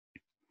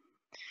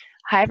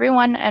Hi,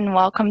 everyone, and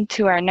welcome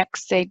to our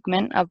next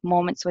segment of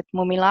Moments with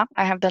Mumilak.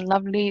 I have the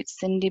lovely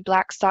Cindy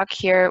Blackstock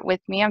here with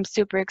me. I'm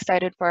super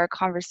excited for our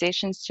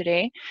conversations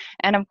today.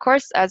 And of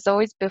course, as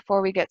always,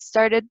 before we get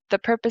started, the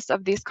purpose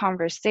of these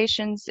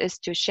conversations is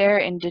to share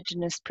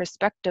Indigenous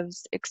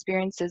perspectives,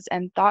 experiences,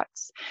 and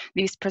thoughts.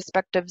 These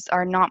perspectives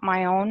are not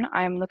my own.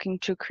 I am looking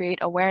to create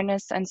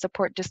awareness and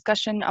support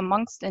discussion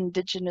amongst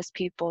Indigenous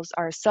peoples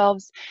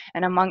ourselves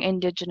and among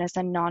Indigenous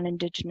and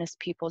non-Indigenous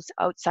peoples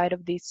outside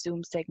of these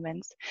Zoom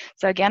segments.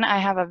 So again, I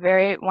have a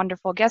very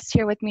wonderful guest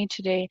here with me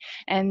today.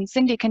 And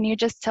Cindy, can you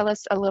just tell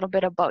us a little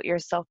bit about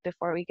yourself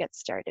before we get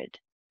started?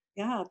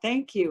 Yeah,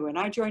 thank you. And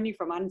I join you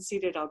from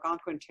unceded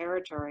Algonquin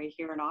territory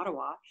here in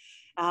Ottawa.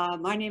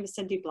 My name is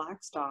Cindy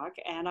Blackstock,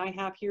 and I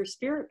have here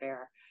Spirit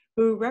Bear,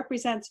 who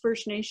represents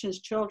First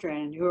Nations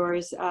children who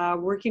are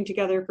working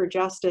together for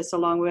justice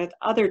along with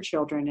other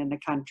children in the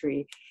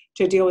country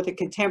to deal with the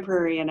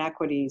contemporary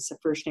inequities of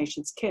First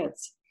Nations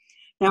kids.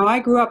 Now, I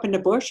grew up in the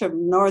bush of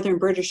northern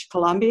British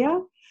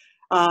Columbia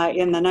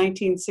in the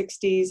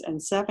 1960s and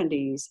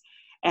 70s,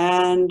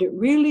 and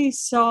really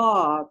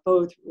saw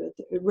both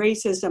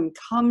racism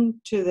come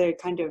to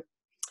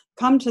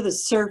the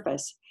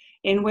surface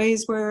in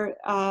ways where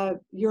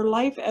your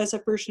life as a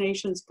First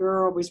Nations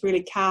girl was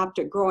really capped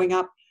at growing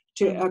up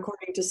to,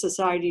 according to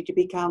society, to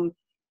become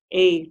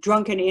a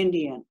drunken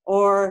Indian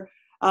or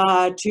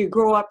to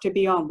grow up to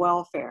be on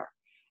welfare.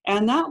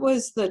 And that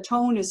was the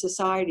tone of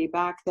society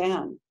back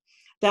then.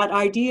 That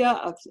idea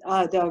of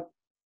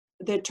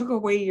that took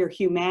away your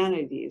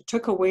humanity, it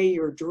took away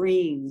your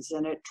dreams,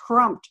 and it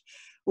trumped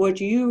what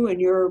you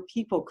and your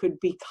people could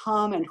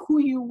become and who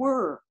you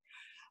were.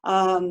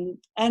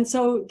 And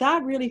so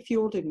that really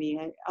fueled in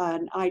me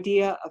an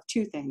idea of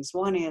two things.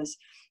 One is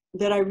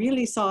that I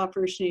really saw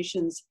First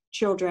Nations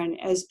children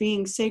as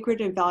being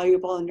sacred and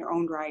valuable in their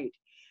own right,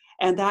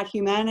 and that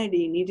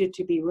humanity needed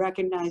to be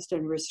recognized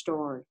and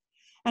restored.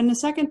 And the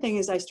second thing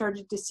is I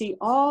started to see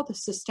all the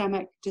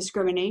systemic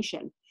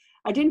discrimination.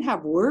 I didn't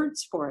have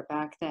words for it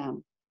back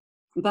then,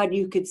 but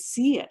you could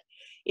see it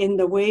in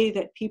the way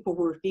that people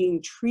were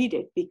being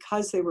treated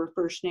because they were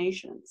First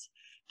Nations.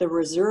 The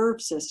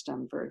reserve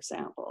system, for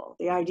example,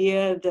 the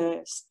idea of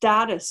the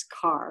status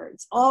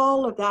cards,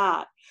 all of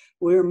that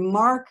were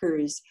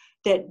markers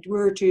that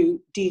were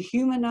to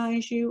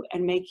dehumanize you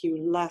and make you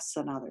less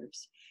than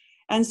others.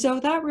 And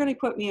so that really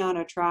put me on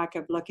a track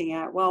of looking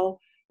at, well,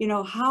 you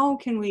know, how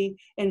can we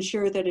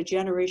ensure that a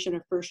generation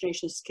of First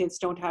Nations kids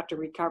don't have to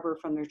recover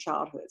from their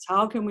childhoods?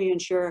 How can we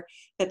ensure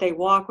that they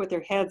walk with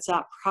their heads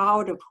up,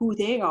 proud of who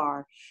they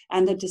are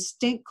and the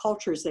distinct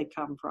cultures they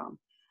come from?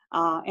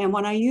 And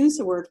when I use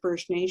the word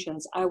First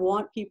Nations, I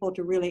want people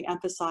to really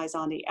emphasize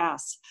on the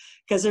S,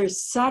 because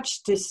there's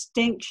such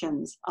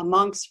distinctions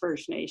amongst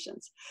First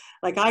Nations.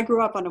 Like, I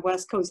grew up on the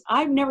West Coast.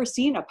 I've never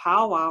seen a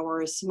powwow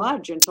or a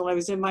smudge until I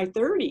was in my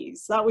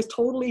 30s. That was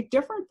totally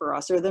different for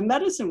us. Or the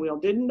medicine wheel,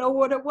 didn't know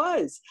what it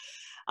was.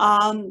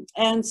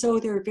 And so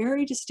there are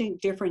very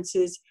distinct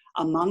differences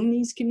among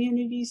these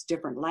communities,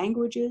 different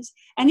languages,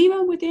 and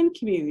even within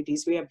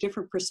communities, we have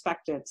different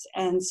perspectives.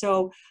 And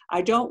so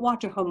I don't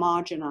want to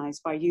homogenize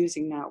by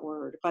using that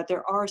word, but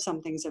there are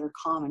some things that are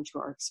common to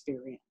our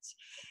experience.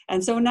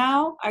 And so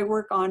now I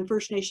work on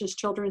First Nations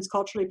children's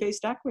culturally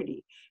based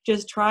equity,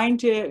 just trying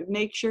to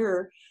make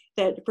sure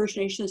that First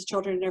Nations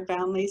children and their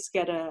families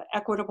get an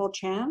equitable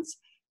chance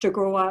to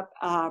grow up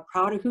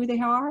proud of who they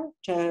are,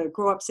 to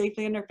grow up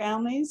safely in their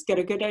families, get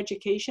a good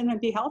education,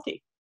 and be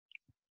healthy.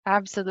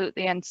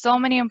 Absolutely. And so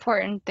many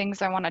important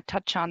things I want to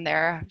touch on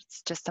there.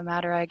 It's just a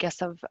matter, I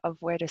guess, of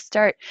where to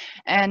start.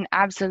 And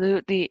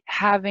absolutely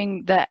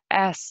having the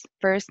S,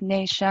 First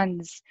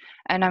Nations.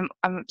 And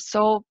I'm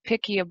so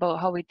picky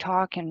about how we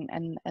talk and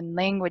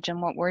language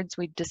and what words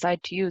we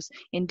decide to use.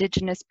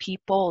 Indigenous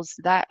peoples,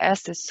 that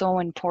S is so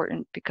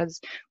important because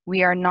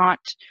we are not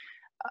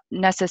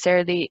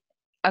necessarily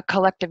a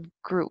collective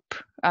group.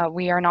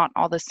 We are not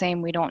all the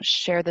same. We don't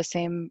share the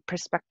same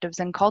perspectives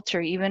and culture,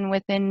 even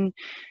within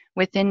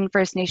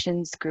First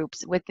Nations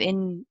groups,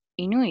 within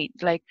Inuit.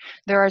 Like,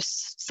 there are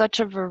such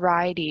a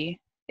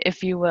variety,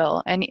 if you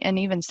will, and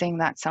even saying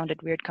that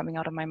sounded weird coming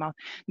out of my mouth.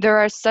 There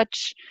are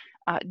such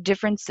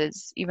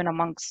differences even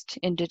amongst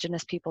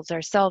Indigenous peoples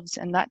ourselves,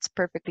 and that's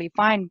perfectly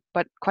fine.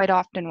 But quite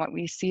often what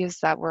we see is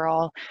that we're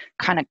all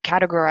kind of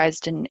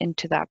categorized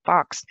into that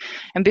box.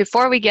 And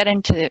before we get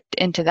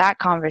into that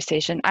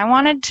conversation, I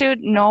wanted to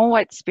know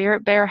what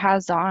Spirit Bear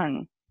has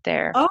on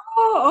there.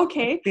 Oh,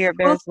 okay. Spirit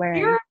Bear Well, is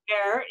wearing. Spirit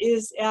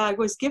Bear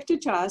was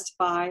gifted to us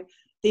by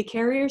the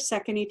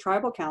Carrier-Secondary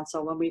Tribal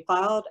Council when we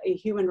filed a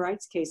human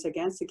rights case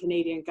against the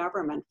Canadian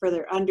government for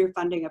their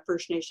underfunding of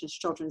First Nations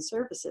children's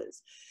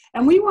services.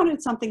 And we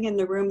wanted something in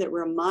the room that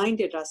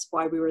reminded us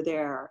why we were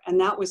there, and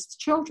that was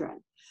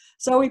children.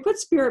 So we put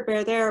Spirit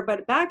Bear there,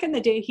 but back in the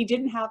day, he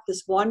didn't have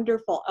this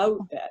wonderful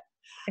outfit.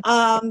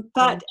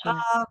 But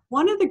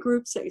one of the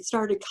groups that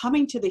started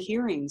coming to the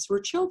hearings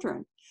were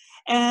children.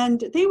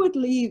 And they would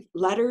leave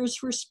letters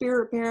for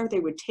Spirit Bear. They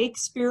would take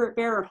Spirit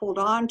Bear and hold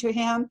on to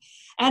him.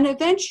 And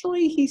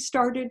eventually he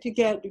started to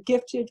get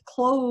gifted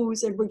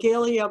clothes and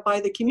regalia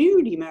by the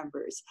community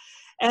members.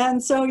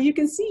 And so you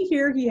can see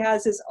here he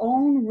has his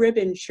own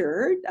ribbon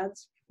shirt.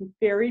 That's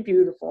very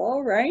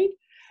beautiful, right?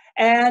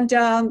 And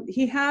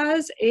he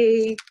has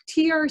a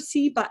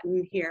TRC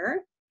button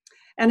here,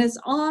 and it's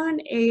on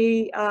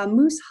a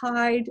moose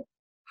hide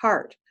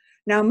heart.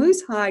 Now,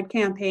 Moose Hide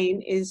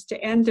campaign is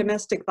to end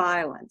domestic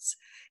violence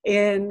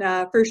in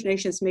First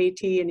Nations,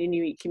 Métis, and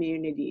Inuit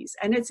communities.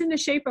 And it's in the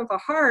shape of a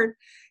heart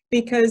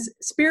because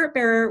Spirit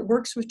Bear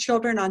works with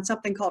children on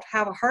something called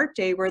Have a Heart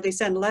Day, where they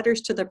send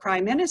letters to the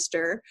Prime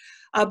Minister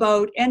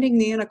about ending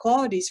the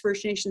inequalities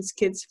First Nations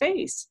kids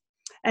face.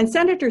 And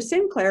Senator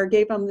Sinclair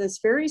gave him this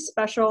very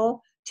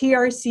special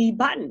TRC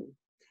button,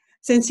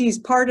 since he's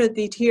part of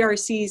the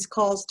TRC's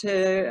calls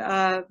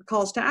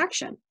to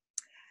action.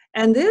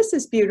 And this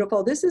is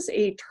beautiful. This is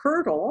a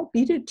turtle,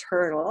 beaded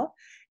turtle.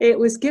 It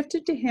was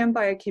gifted to him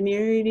by a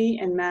community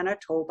in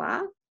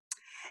Manitoba.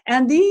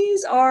 And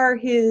these are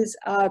his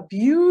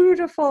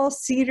beautiful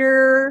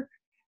cedar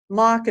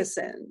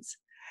moccasins.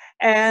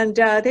 And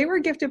they were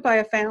gifted by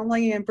a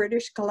family in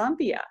British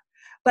Columbia.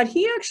 But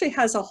he actually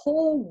has a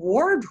whole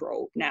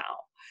wardrobe now.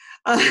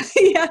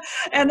 Yeah,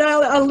 and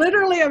I'm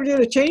going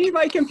to change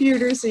my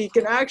computer so you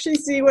can actually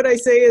see what I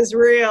say is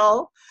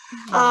real.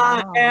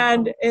 Wow.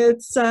 And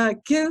it's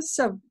gifts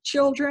of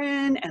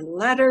children and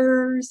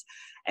letters.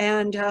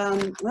 And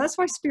that's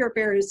why Spirit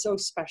Bear is so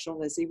special,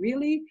 Lizzie.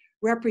 Really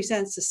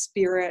represents the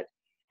spirit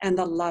and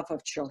the love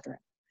of children.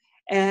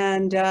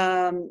 And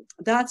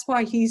that's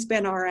why he's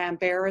been our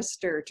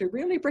ambassador to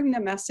really bring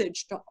the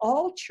message to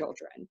all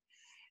children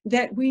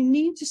that we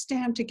need to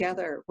stand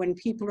together when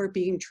people are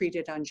being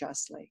treated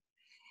unjustly.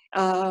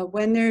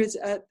 When there's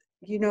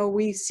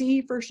we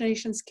see First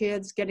Nations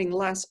kids getting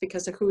less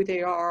because of who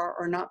they are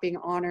or not being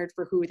honored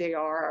for who they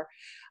are.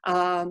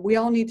 We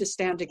all need to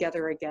stand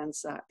together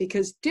against that,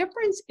 because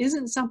difference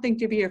isn't something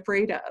to be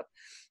afraid of.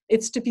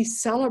 It's to be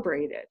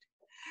celebrated.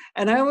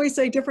 And I always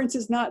say difference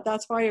is not,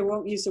 that's why I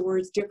won't use the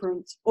words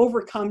difference,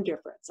 overcome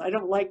difference. I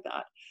don't like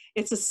that.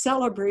 It's a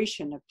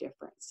celebration of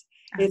difference.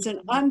 It's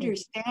an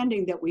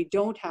understanding that we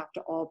don't have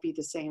to all be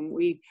the same.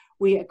 We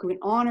can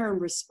honor and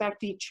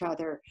respect each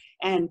other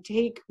and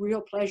take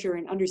real pleasure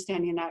in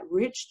understanding that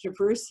rich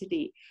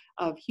diversity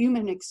of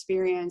human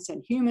experience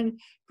and human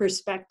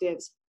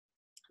perspectives.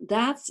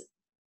 That's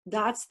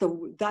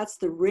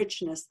the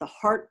richness, the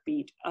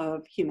heartbeat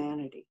of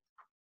humanity.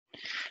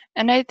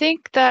 And I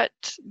think that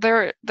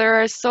there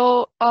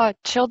are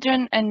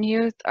children and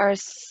youth are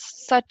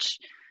such.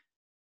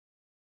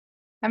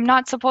 I'm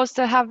not supposed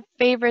to have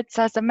favorites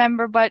as a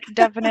member, but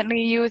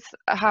definitely youth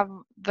have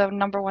the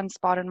 #1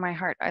 spot in my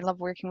heart. I love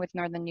working with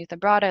Northern Youth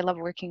Abroad. I love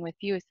working with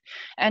youth.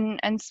 And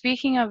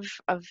speaking of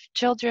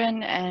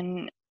children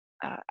and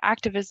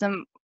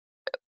activism,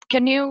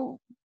 can you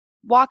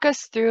walk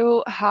us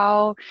through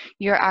how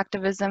your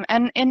activism,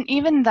 and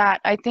even that,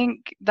 I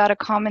think that a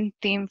common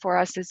theme for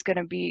us is going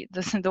to be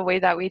the way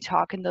that we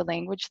talk and the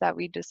language that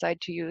we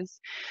decide to use.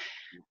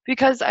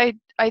 Because I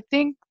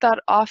think that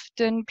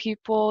often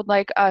people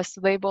like us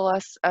label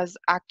us as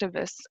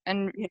activists,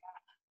 and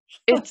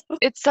it's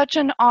such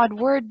an odd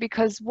word,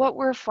 because what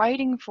we're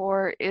fighting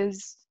for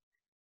is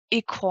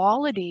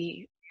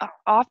equality,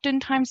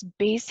 oftentimes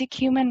basic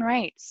human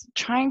rights,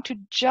 trying to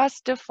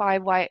justify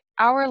why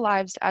our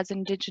lives as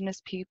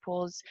Indigenous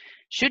peoples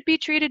should be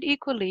treated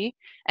equally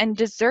and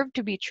deserve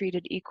to be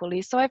treated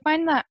equally. So I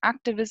find that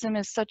activism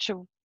is such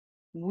a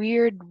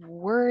weird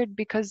word,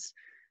 because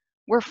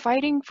we're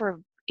fighting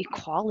for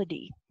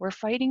equality. We're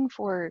fighting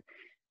for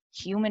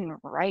human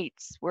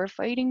rights. We're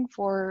fighting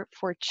for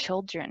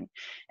children.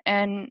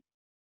 And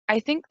I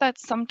think that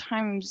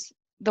sometimes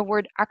the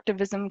word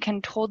activism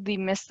can totally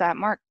miss that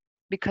mark,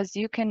 because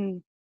you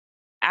can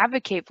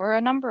advocate for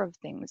a number of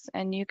things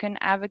and you can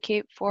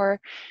advocate for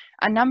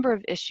a number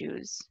of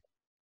issues.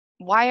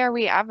 Why are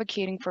we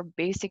advocating for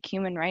basic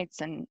human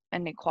rights and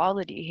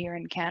equality here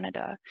in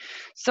Canada?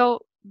 So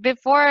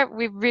before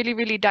we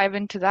really dive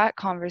into that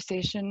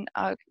conversation,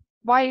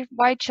 why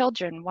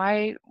children?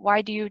 Why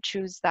do you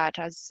choose that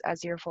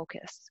as your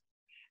focus?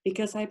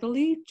 Because I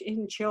believed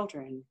in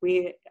children.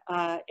 With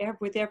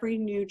every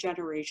new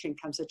generation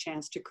comes a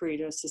chance to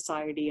create a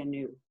society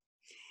anew.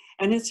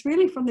 And it's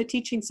really from the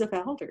teachings of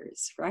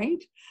elders,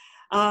 right?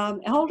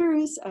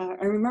 Elders,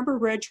 I remember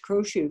Reg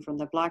Croshu from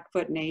the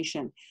Blackfoot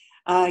Nation.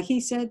 He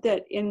said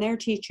that in their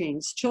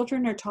teachings,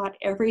 children are taught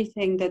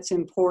everything that's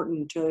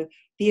important to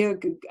be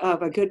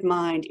of a good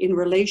mind in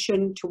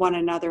relation to one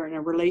another and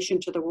in relation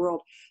to the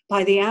world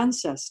by the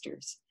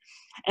ancestors.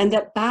 And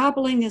that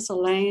babbling is a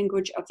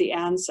language of the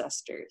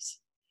ancestors.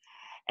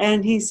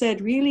 And he said,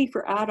 really,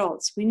 for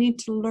adults, we need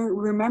to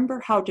remember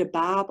how to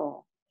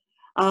babble.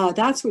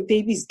 That's what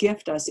babies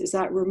gift us, is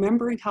that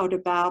remembering how to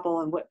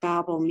babble and what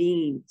babble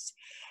means.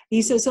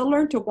 He says they'll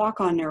learn to walk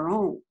on their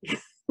own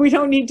We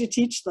don't need to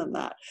teach them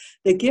that.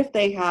 The gift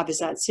they have is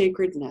that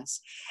sacredness.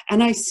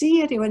 And I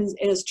see it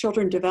as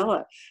children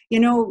develop. You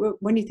know,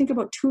 when you think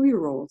about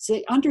 2-year-olds,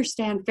 they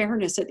understand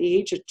fairness at the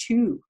age of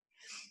 2.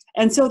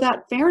 And so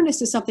that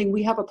fairness is something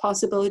we have a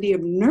possibility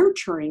of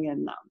nurturing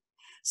in them,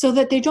 so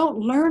that they don't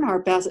learn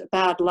our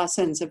bad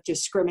lessons of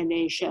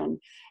discrimination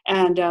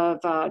and of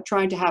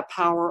trying to have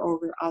power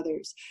over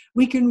others.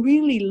 We can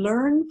really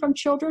learn from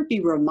children, be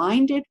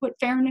reminded what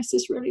fairness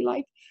is really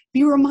like,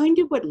 be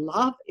reminded what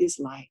love is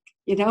like.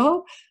 You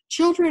know,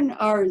 children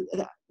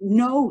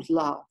know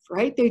love,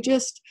 right?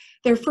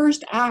 Their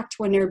first act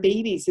when they're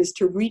babies is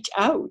to reach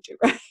out,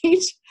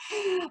 right?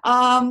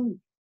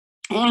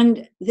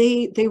 And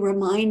they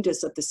remind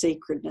us of the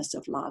sacredness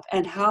of love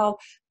and how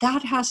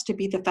that has to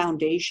be the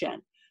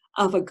foundation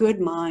of a good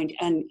mind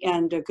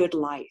and a good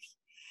life.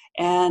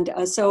 And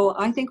so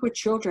I think with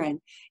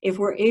children, if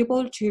we're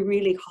able to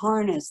really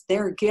harness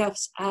their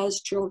gifts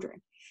as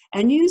children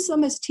and use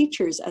them as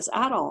teachers, as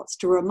adults,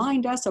 to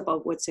remind us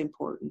about what's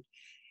important,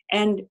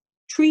 and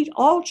treat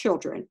all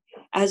children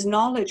as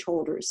knowledge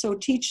holders. So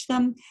teach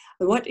them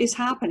what is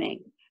happening,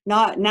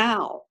 not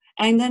now,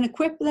 and then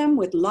equip them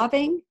with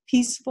loving,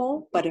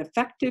 peaceful, but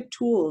effective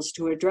tools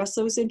to address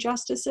those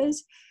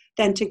injustices,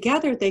 then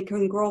together they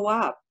can grow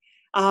up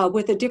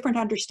with a different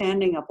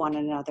understanding of one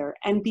another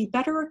and be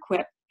better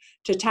equipped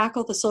to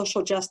tackle the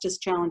social justice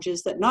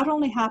challenges that not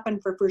only happen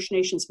for First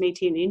Nations,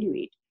 Métis, and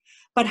Inuit,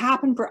 but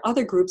happen for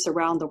other groups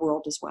around the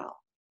world as well.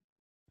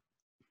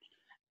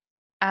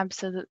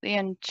 Absolutely.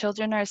 And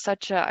children are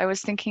I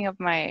was thinking of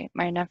my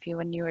nephew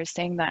when you were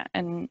saying that.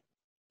 And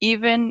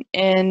even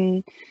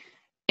in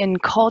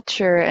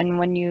culture, and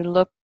when you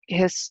look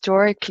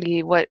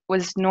historically, what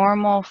was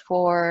normal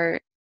for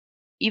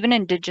even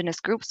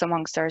Indigenous groups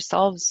amongst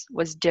ourselves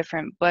was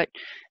different. But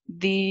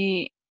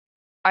the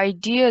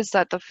ideas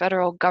that the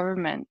federal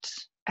government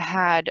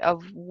had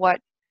of what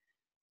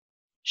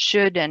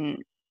should and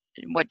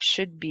what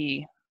should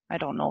be, I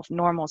don't know if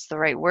normal is the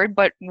right word,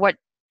 but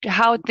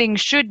how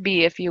things should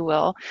be, if you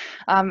will,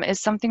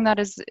 is something that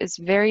is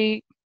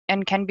very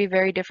and can be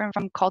very different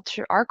from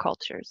our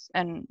cultures,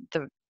 and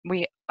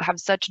we have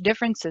such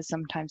differences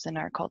sometimes in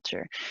our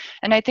culture.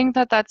 And I think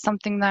that that's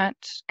something that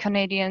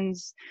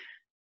Canadians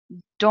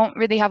don't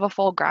really have a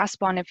full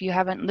grasp on if you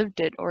haven't lived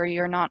it, or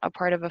you're not a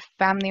part of a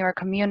family or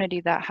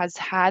community that has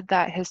had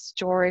that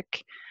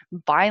historic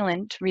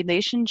violent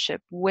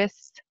relationship with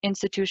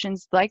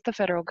institutions like the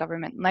federal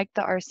government, like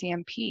the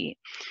RCMP.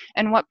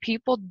 And what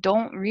people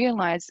don't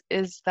realize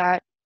is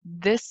that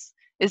this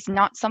is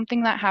not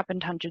something that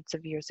happened hundreds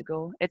of years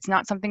ago. It's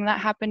not something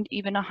that happened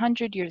even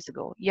 100 years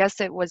ago. Yes,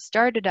 it was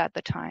started at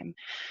the time,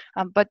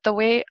 but the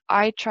way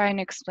I try and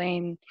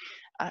explain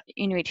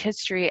Inuit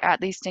history,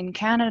 at least in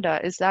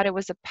Canada, is that it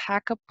was a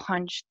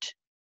pack-a-punched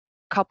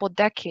couple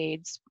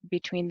decades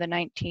between the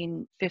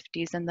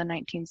 1950s and the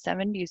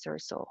 1970s or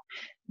so.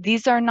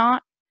 These are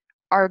not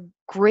our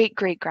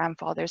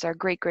great-great-grandfathers, our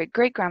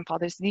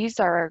great-great-great-grandfathers. These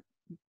are our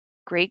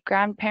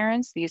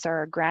great-grandparents, these are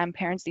our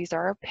grandparents, these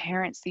are our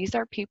parents, these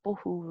are people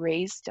who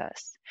raised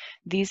us.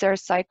 These are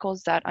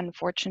cycles that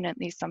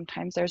unfortunately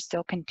sometimes are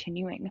still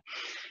continuing.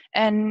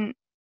 And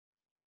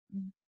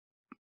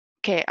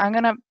okay, I'm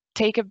gonna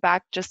take it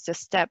back just a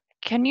step.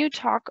 Can you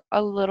talk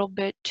a little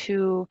bit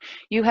to,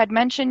 you had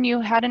mentioned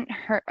you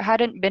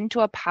hadn't been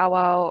to a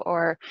powwow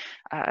or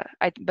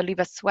I believe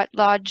a sweat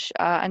lodge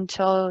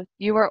until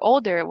you were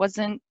older. It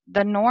wasn't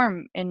the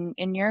norm in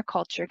your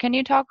culture. Can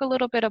you talk a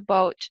little bit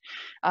about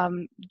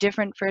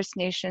different First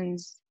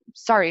Nations,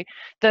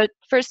 the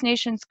First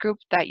Nations group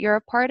that you're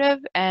a part of,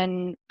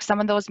 and some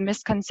of those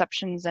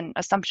misconceptions and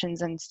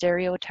assumptions and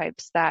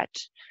stereotypes that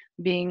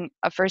being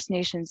a First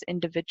Nations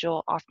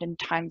individual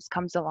oftentimes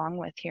comes along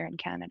with here in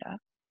Canada?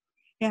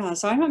 Yeah,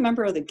 so I'm a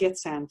member of the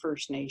Gitxsan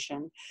First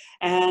Nation,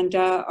 and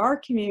our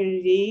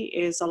community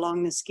is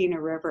along the Skeena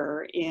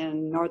River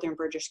in northern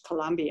British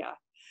Columbia.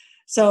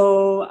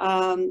 So,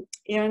 and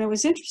it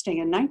was interesting,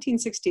 in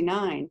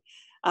 1969,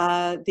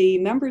 the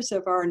members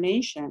of our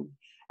nation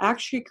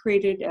actually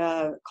created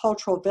a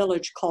cultural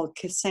village called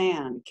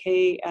Kisan,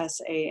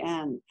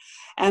 K-S-A-N.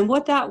 And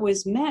what that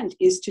was meant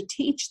is to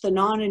teach the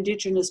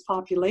non-Indigenous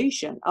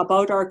population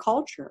about our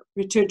culture,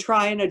 to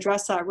try and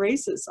address that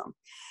racism.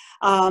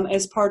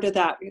 As part of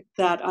that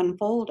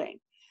unfolding.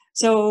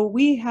 So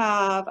we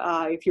have,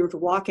 if you were to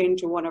walk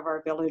into one of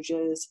our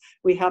villages,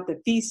 we have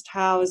the feast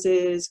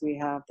houses, we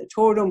have the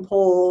totem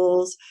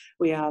poles,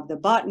 we have the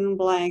button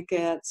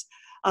blankets,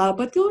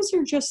 but those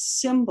are just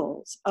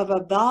symbols of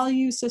a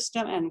value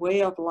system and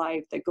way of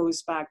life that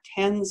goes back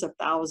tens of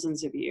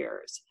thousands of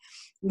years.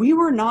 We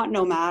were not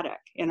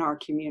nomadic in our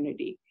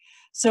community.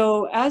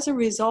 So as a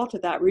result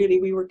of that,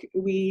 really,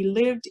 we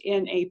lived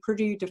in a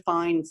pretty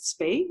defined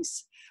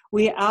space.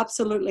 We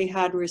absolutely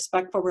had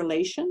respectful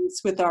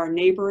relations with our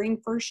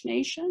neighboring First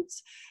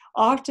Nations.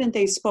 Often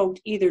they spoke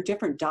either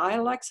different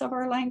dialects of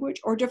our language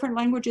or different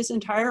languages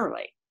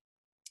entirely.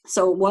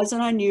 So it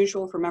wasn't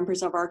unusual for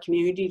members of our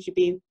community to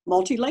be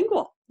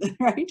multilingual.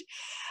 right?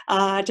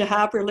 To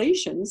have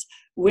relations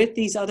with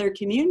these other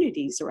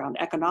communities around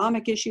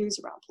economic issues,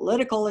 around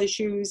political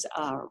issues,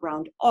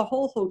 around a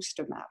whole host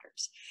of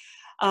matters.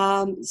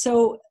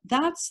 So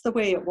that's the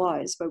way it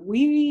was. But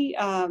we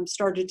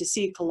started to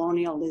see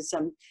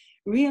colonialism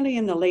really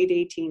in the late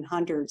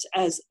 1800s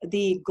as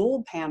the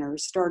gold panners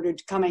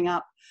started coming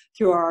up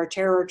through our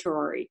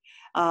territory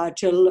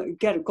to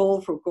get a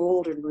gold for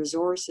gold and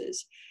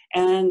resources,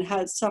 and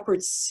had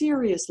suffered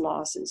serious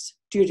losses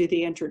due to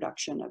the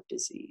introduction of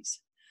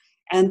disease.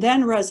 And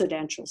then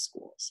residential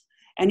schools.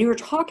 And you were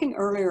talking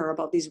earlier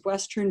about these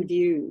Western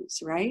views,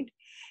 right?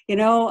 You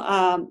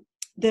know,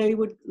 they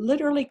would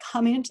literally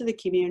come into the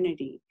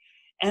community.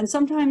 And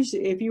sometimes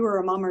if you were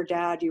a mom or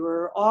dad, you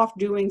were off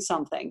doing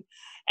something,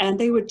 and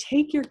they would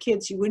take your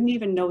kids, you wouldn't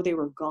even know they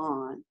were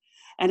gone.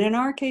 And in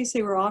our case,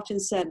 they were often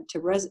sent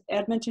to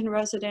Edmonton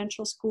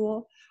Residential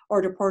School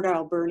or to Port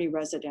Alberni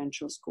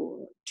Residential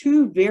School,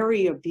 two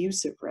very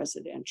abusive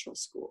residential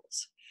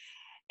schools.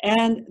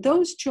 And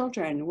those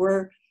children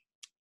were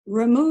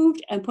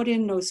removed and put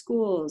in those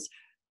schools,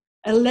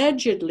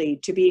 allegedly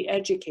to be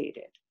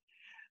educated.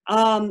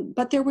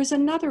 But there was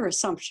another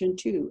assumption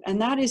too,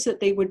 and that is that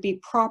they would be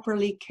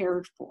properly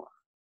cared for.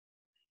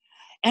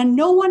 And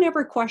no one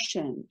ever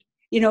questioned,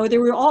 you know,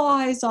 there were all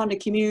eyes on the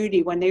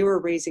community when they were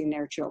raising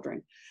their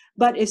children.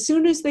 But as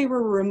soon as they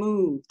were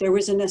removed, there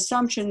was an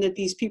assumption that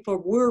these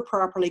people were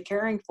properly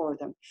caring for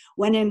them,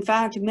 when in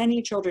fact,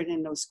 many children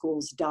in those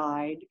schools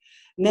died.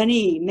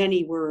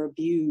 Many were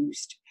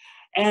abused.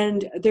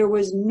 And there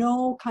was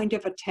no kind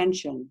of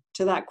attention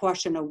to that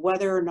question of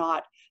whether or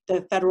not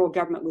the federal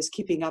government was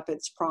keeping up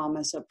its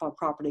promise of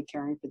properly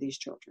caring for these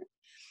children.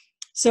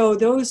 So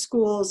those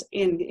schools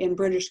in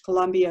British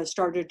Columbia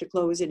started to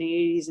close in the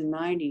 80s and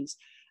 90s.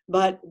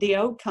 But the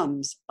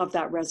outcomes of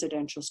that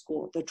residential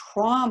school, the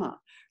trauma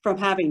from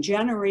having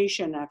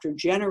generation after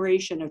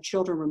generation of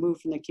children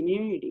removed from the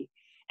community.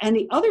 And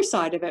the other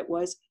side of it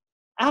was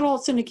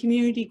adults in a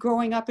community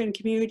growing up in a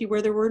community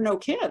where there were no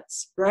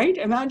kids, right?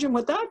 Imagine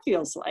what that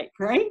feels like,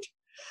 right?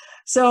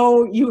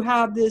 So you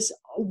have this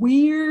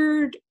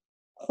weird,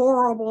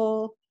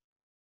 horrible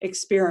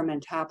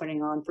experiment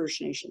happening on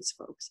First Nations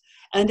folks.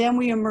 And then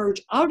we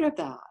emerge out of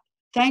that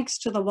thanks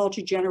to the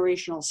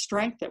multi-generational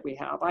strength that we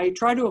have. I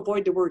try to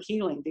avoid the word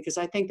healing because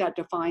I think that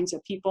defines a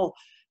people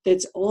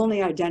that's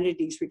only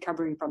identities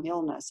recovering from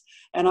illness.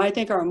 And I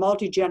think our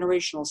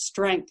multi-generational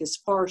strength is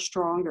far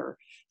stronger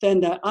than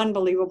the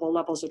unbelievable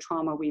levels of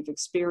trauma we've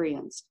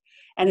experienced.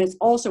 And it's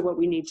also what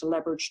we need to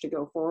leverage to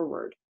go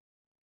forward.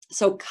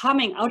 So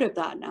coming out of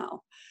that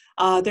now,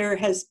 there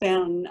has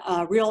been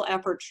a real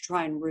effort to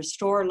try and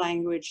restore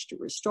language, to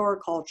restore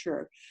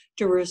culture,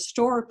 to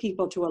restore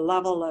people to a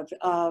level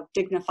of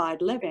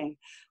dignified living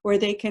where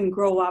they can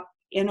grow up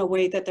in a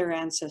way that their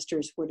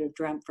ancestors would have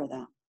dreamt for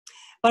them.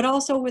 But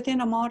also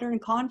within a modern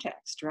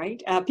context,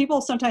 right?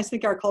 People sometimes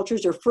think our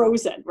cultures are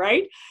frozen,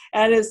 right?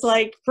 And it's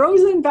like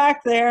frozen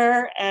back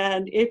there,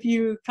 and if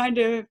you kind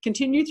of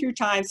continue through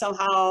time,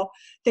 somehow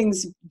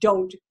things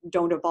don't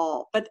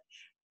evolve. But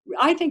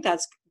I think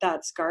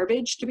that's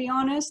garbage, to be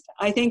honest.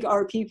 I think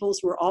our peoples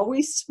were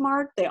always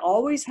smart. They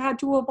always had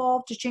to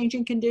evolve to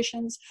changing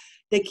conditions.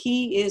 The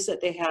key is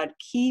that they had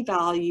key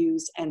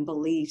values and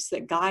beliefs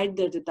that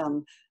guided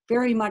them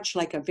very much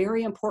like a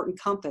very important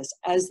compass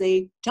as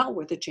they dealt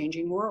with the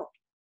changing world.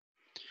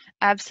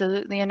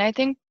 Absolutely. And I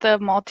think the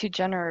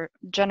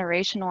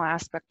multi-generational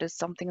aspect is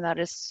something that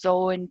is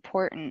so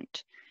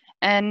important.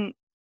 And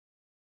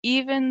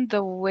even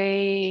the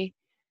way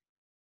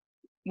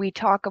we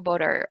talk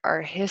about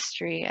our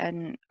history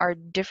and our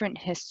different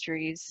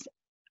histories,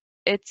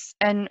 it's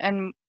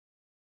and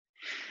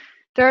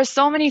there are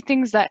so many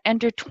things that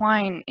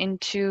intertwine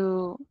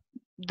into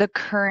the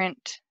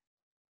current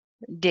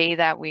day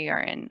that we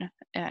are in,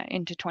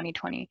 into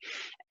 2020.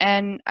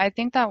 And I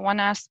think that one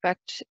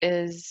aspect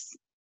is,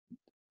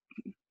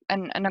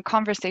 and a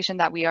conversation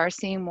that we are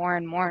seeing more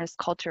and more, is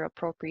culture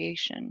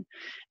appropriation,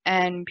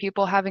 and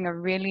people having a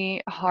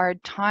really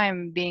hard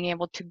time being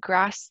able to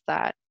grasp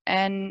that.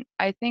 And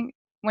I think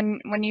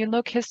when you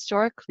look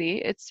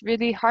historically, it's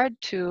really hard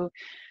to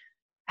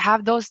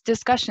have those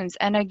discussions,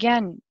 and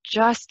again,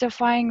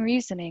 justifying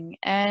reasoning.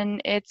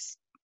 And it's,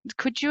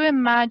 could you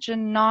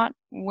imagine not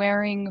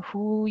wearing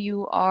who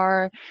you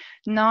are,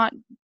 not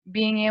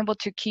being able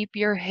to keep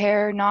your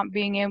hair, not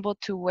being able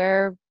to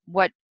wear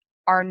what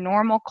are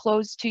normal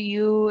clothes to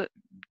you,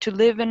 to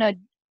live in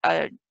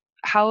a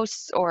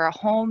house or a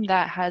home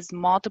that has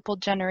multiple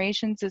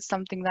generations is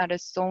something that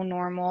is so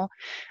normal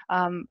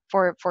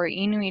for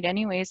Inuit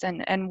anyways,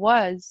 and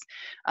was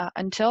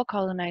until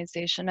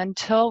colonization,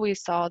 until we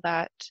saw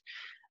that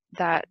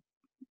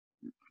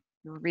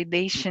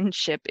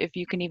relationship, if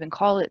you can even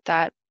call it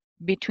that,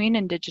 between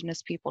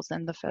Indigenous peoples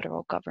and the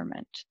federal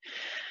government.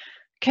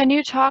 Can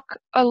you talk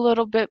a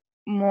little bit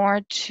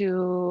more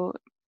to,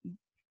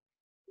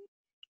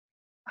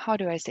 how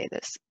do I say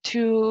this,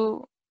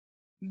 to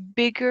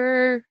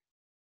bigger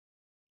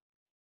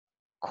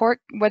court,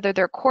 whether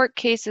they're court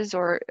cases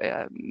or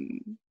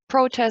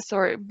protests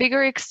or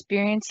bigger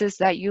experiences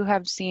that you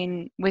have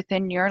seen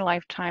within your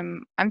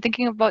lifetime? I'm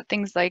thinking about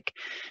things like,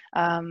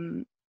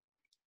 um,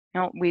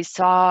 we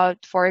saw,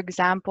 for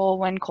example,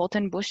 when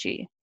Colton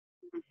Bushy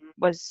Mhm.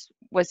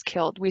 was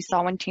killed. We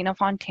saw when Tina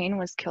Fontaine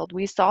was killed.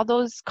 We saw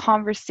those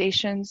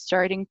conversations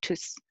starting to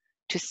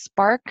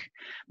spark,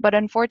 but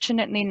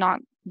unfortunately not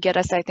get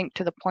us, I think,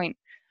 to the point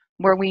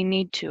where we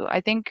need to.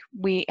 I think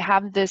we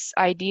have this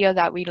idea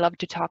that we love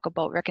to talk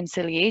about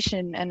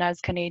reconciliation, and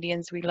as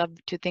Canadians, we love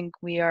to think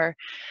we are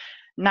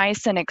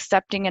nice and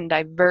accepting and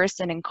diverse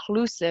and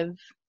inclusive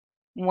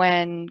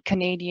when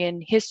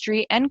Canadian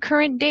history and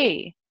current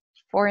day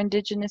for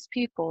Indigenous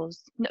peoples,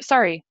 no,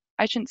 sorry,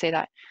 I shouldn't say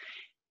that.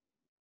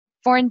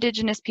 For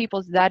Indigenous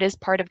peoples, that is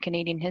part of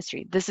Canadian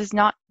history. This is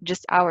not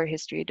just our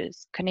history, it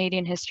is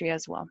Canadian history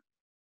as well.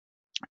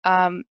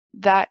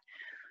 That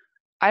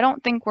I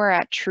don't think we're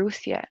at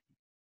truth yet.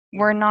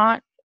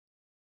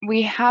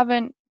 We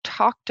haven't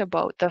talked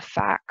about the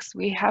facts.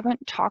 We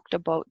haven't talked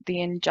about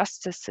the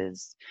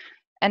injustices.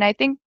 And I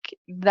think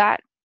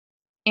that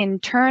in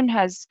turn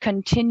has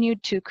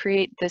continued to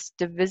create this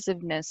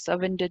divisiveness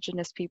of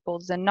Indigenous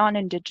peoples and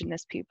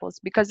non-Indigenous peoples,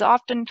 because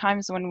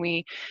oftentimes when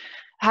we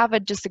have a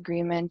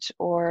disagreement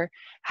or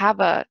have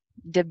a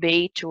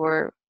debate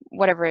or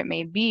whatever it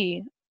may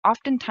be,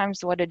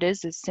 oftentimes what it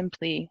is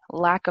simply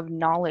lack of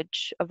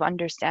knowledge of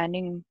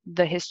understanding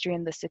the history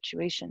and the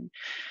situation.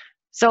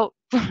 So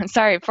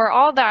sorry for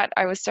all that.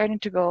 I was starting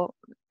to go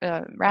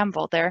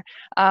ramble there.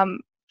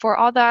 For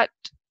all that,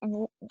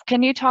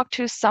 can you talk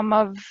to some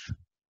of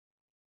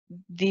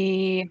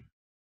the,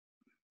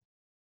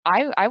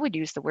 I would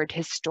use the word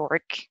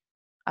historic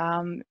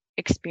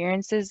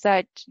experiences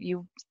that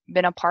you've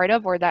been a part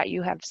of or that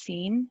you have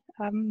seen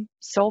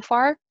so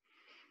far?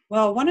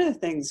 Well, one of the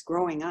things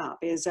growing up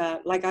is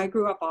like I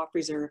grew up off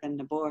reserve in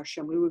the bush,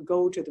 and we would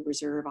go to the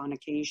reserve on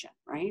occasion,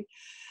 right?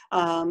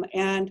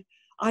 And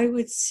I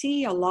would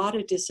see a lot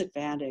of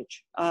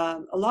disadvantage.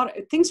 A lot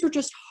of things were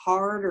just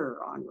harder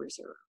on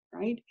reserve,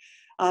 right?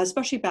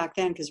 Especially back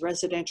then, because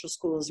residential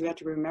schools, we have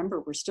to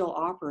remember, were still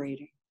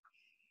operating.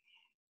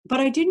 But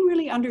I didn't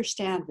really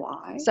understand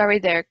why. Sorry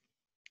there.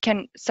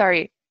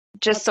 Sorry,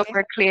 just That's so okay.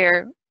 we're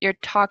clear, you're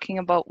talking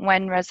about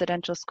when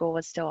residential school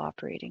was still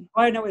operating.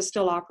 I know it's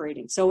still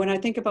operating. So when I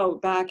think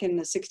about back in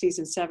the 60s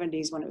and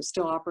 70s when it was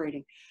still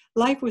operating,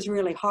 life was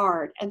really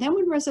hard. And then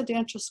when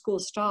residential school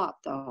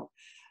stopped, though,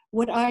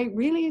 what I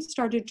really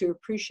started to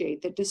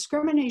appreciate that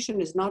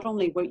discrimination is not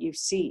only what you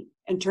see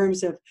in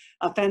terms of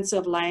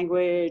offensive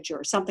language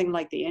or something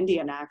like the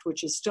Indian Act,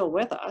 which is still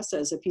with us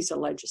as a piece of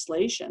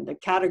legislation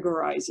that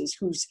categorizes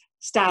who's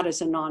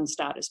status and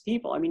non-status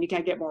people. I mean, you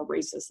can't get more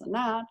racist than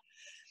that.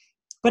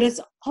 But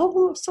it's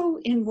also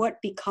in what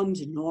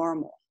becomes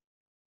normal.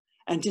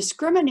 And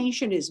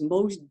discrimination is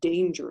most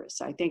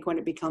dangerous, I think, when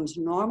it becomes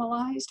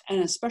normalized,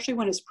 and especially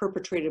when it's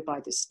perpetrated by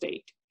the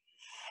state.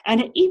 And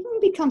it even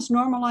becomes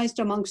normalized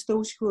amongst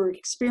those who are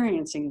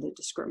experiencing the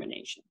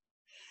discrimination.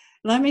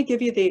 Let me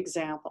give you the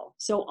example.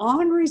 So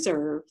on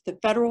reserve, the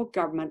federal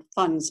government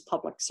funds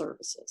public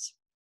services,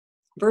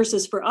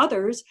 versus for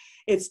others,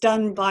 it's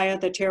done via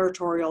the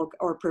territorial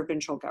or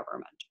provincial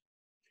government.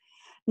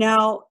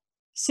 Now,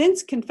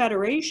 since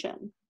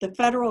Confederation, the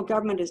federal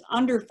government has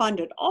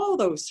underfunded all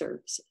those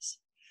services.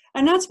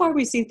 And that's why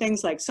we see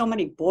things like so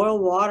many boil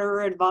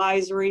water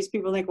advisories.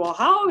 People think, well,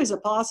 how is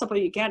it possible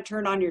you can't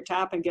turn on your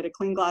tap and get a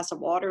clean glass of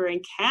water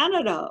in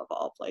Canada, of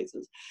all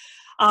places?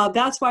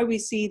 That's why we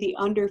see the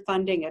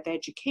underfunding of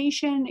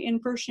education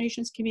in First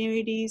Nations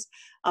communities,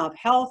 of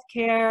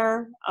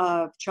healthcare,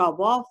 of child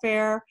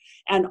welfare,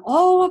 and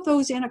all of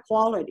those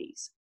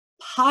inequalities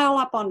pile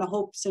up on the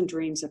hopes and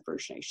dreams of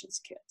First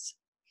Nations kids.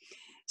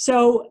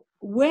 So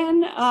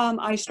when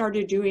I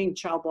started doing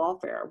child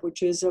welfare,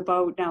 which is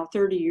about now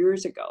 30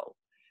 years ago,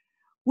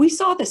 we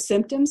saw the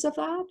symptoms of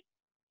that,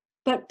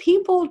 but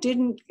people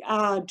didn't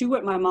do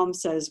what my mom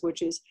says,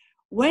 which is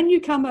when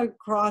you come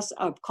across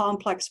a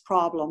complex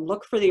problem,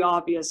 look for the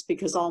obvious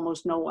because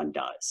almost no one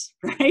does,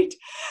 right?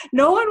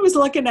 No one was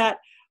looking at,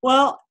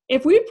 well,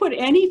 if we put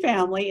any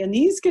family in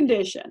these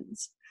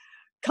conditions,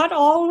 cut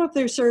all of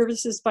their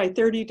services by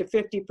 30 to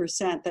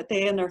 50% that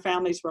they and their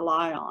families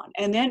rely on,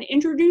 and then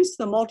introduce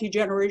the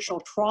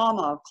multi-generational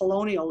trauma of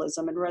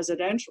colonialism in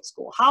residential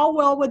school, how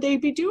well would they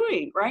be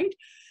doing, right?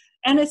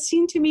 And it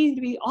seemed to me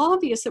to be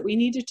obvious that we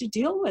needed to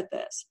deal with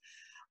this.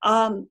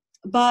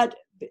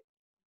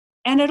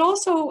 And it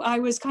also, I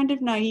was kind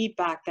of naive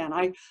back then.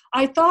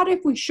 I thought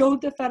if we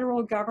showed the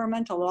federal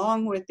government,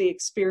 along with the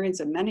experience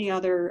of many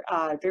other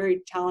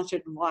very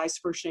talented and wise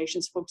First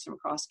Nations folks from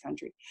across the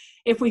country,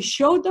 if we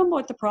showed them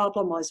what the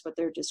problem was with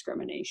their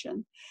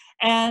discrimination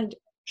and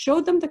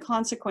showed them the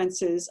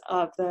consequences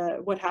of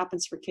what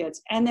happens for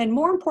kids, and then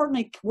more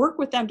importantly, work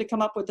with them to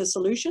come up with a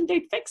solution,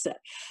 they'd fix it.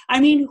 I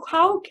mean,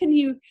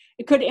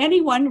 could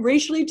anyone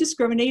racially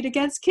discriminate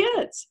against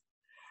kids,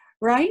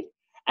 right?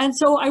 And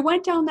so I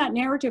went down that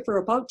narrative for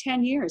about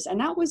 10 years, and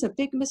that was a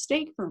big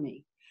mistake for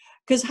me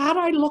Because had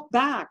I looked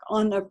back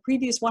on the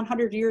previous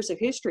 100 years of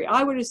history,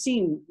 I would have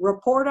seen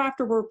report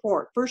after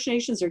report. First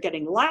Nations are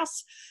getting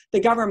less.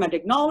 The government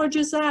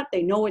acknowledges that.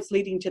 They know it's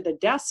leading to the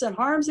deaths and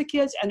harms of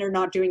kids, and they're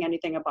not doing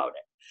anything about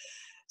it.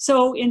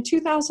 So in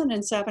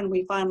 2007,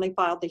 we finally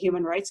filed the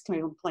human rights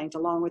complaint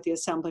along with the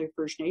Assembly of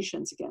First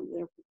Nations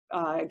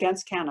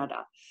against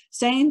Canada,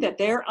 saying that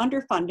their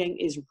underfunding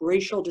is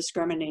racial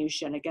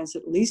discrimination against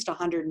at least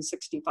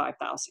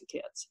 165,000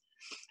 kids.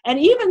 And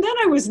even then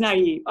I was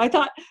naive. I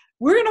thought,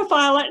 we're going to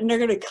file it and they're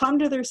going to come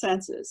to their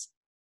senses.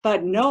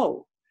 But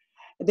no,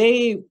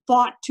 they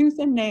fought tooth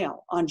and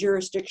nail on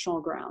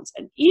jurisdictional grounds.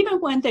 And even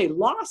when they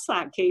lost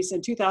that case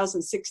in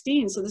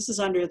 2016, so this is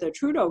under the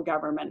Trudeau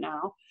government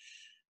now,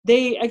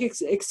 they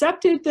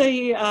accepted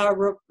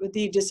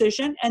the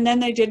decision and then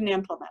they didn't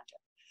implement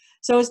it.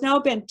 So it's now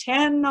been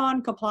 10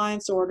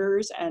 non-compliance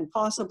orders and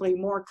possibly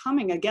more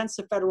coming against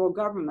the federal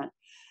government.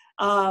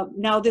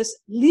 Now this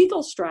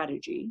legal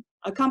strategy,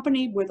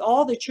 accompanied with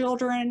all the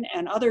children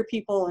and other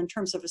people in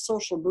terms of a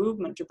social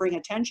movement to bring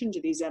attention to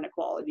these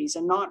inequalities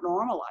and not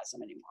normalize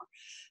them anymore,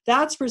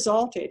 that's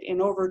resulted in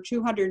over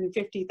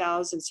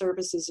 250,000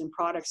 services and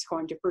products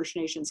going to First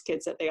Nations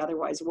kids that they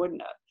otherwise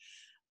wouldn't have.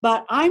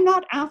 But I'm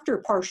not after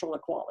partial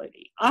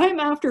equality.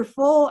 I'm after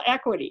full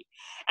equity.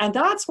 And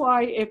that's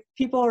why if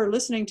people are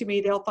listening to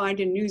me, they'll find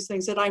in news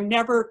things that I'm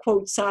never,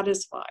 quote,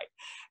 satisfied.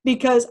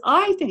 Because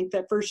I think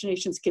that First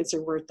Nations kids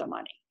are worth the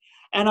money.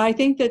 And I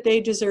think that they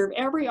deserve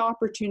every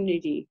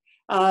opportunity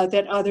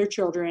that other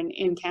children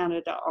in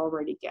Canada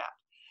already get.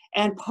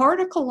 And part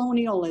of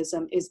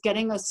colonialism is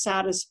getting us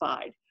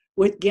satisfied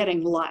with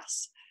getting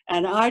less.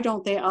 And I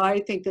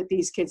think that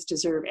these kids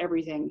deserve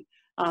everything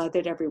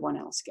that everyone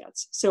else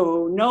gets.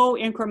 So no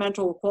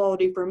incremental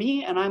equality for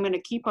me, and I'm going to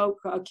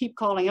keep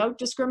calling out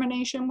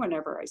discrimination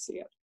whenever I see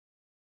it.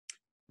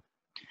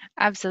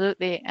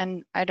 Absolutely.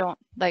 And I don't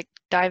like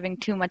diving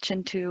too much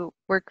into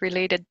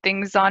work-related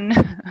things on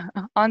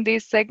on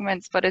these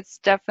segments, but it's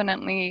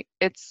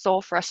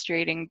so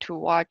frustrating to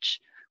watch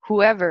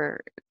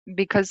whoever,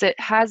 because it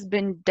has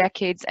been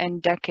decades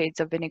and decades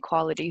of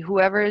inequality,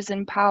 whoever is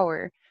in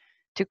power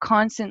to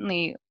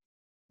constantly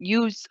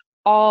use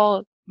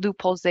all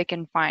loopholes they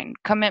can find.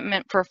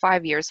 Commitment for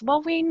 5 years.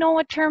 Well, we know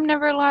a term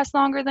never lasts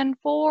longer than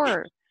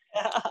 4.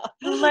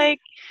 Like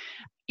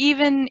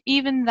even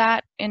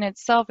that in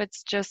itself,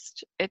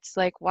 it's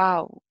like,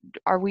 wow,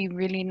 are we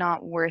really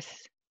not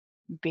worth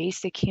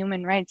basic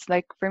human rights?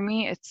 Like for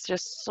me, it's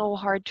just so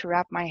hard to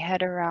wrap my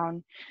head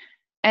around.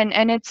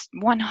 And it's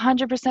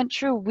 100%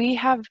 true. We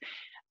have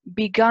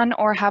begun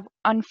or have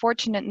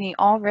unfortunately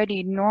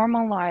already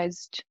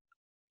normalized,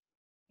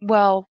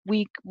 well,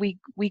 we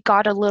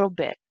got a little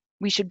bit.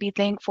 We should be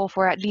thankful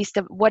for at least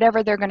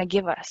whatever they're going to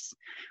give us,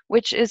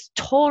 which is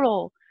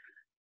total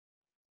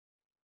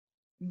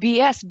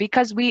BS,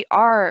 because we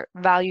are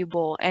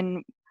valuable,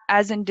 and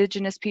as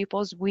Indigenous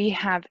peoples, we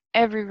have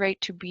every right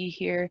to be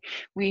here.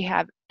 We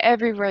have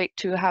every right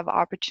to have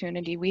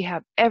opportunity. We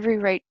have every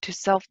right to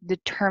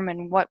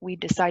self-determine what we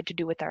decide to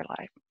do with our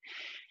life.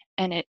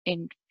 And it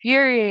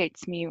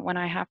infuriates me when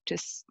I have to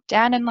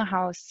stand in the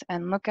house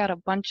and look at a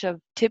bunch of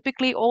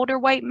typically older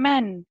white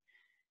men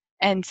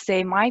and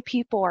say, my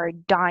people are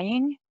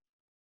dying.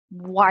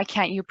 Why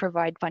can't you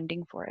provide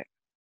funding for it?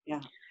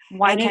 Yeah.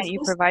 Why can't you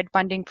provide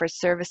funding for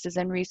services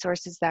and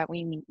resources that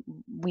we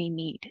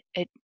need?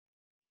 It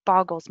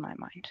boggles my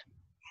mind.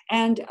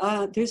 And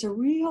there's a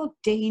real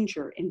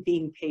danger in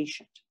being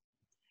patient.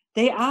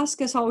 They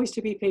ask us always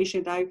to be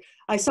patient.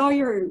 I saw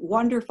your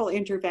wonderful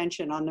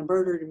intervention on the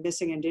murdered and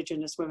missing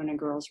Indigenous women and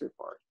girls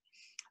report.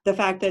 The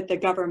fact that the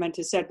government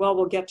has said, well,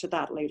 we'll get to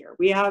that later.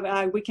 We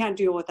can't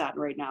deal with that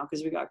right now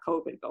because we got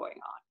COVID going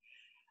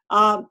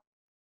on.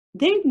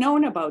 They've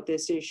known about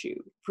this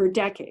issue for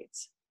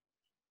decades.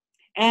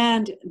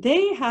 And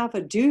they have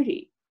a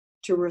duty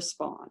to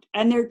respond.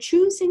 And they're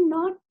choosing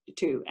not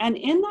to. And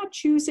in that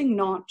choosing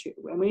not to,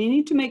 and we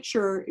need to make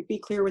sure, be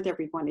clear with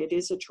everyone, it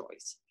is a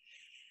choice.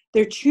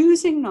 They're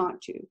choosing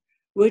not to,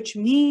 which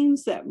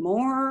means that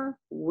more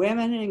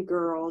women and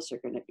girls are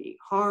going to be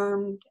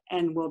harmed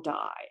and will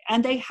die.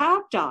 And they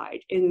have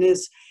died in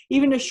this,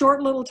 even a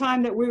short little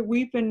time that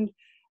we've been,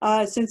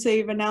 since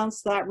they've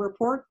announced that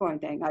report going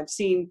thing. I've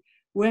seen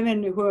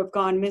women who have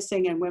gone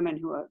missing and women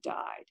who have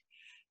died.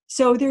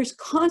 So there's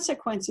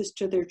consequences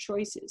to their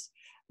choices,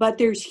 but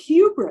there's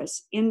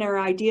hubris in their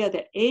idea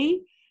that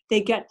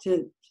they get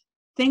to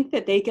think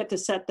that they get to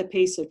set the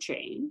pace of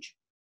change.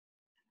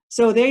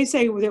 So they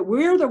say that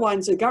we're the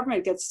ones, the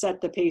government gets to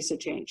set the pace of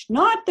change,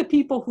 not the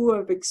people who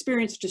have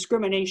experienced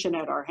discrimination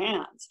at our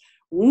hands.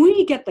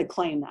 We get to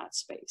claim that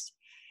space.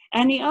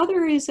 And the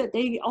other is that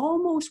they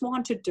almost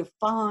want to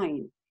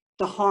define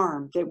the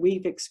harm that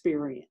we've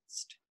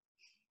experienced.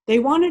 They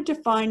want to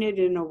define it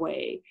in a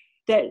way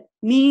that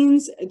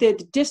means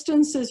that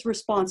distance is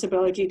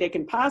responsibility. They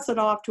can pass it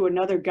off to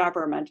another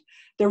government.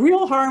 The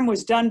real harm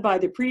was done by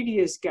the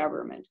previous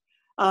government,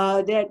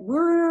 that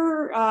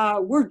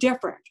we're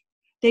different.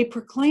 They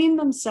proclaim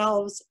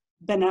themselves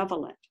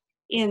benevolent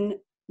in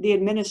the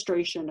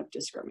administration of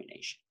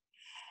discrimination.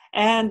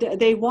 And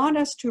they want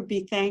us to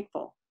be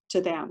thankful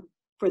to them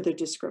for the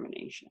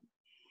discrimination.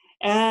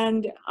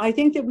 And I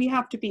think that we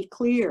have to be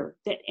clear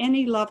that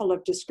any level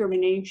of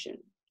discrimination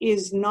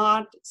is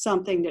not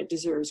something that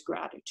deserves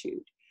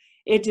gratitude.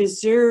 It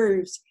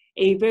deserves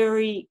a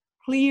very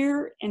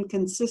clear and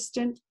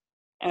consistent,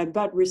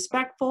 but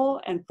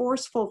respectful and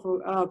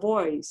forceful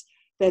voice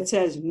that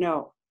says,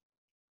 no,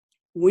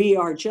 we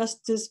are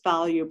just as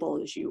valuable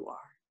as you are.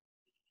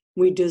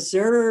 We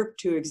deserve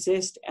to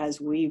exist as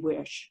we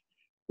wish.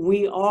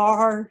 We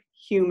are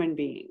human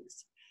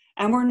beings,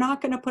 and we're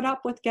not going to put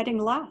up with getting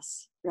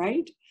less,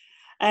 right?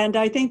 And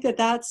I think that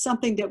that's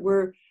something that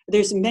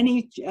there's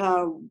many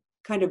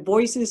kind of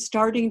voices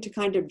starting to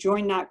kind of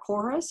join that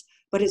chorus,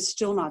 but it's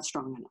still not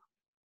strong enough.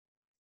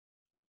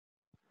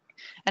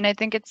 And I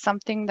think it's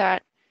something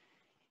that,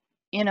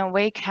 in a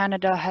way,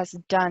 Canada has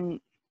done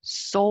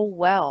so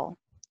well.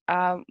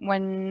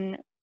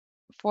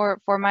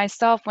 For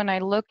myself, when I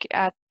look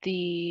at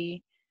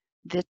the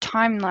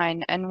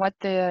timeline and what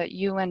the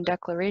UN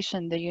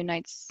Declaration, the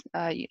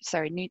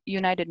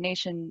United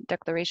Nations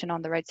Declaration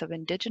on the Rights of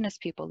Indigenous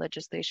People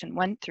legislation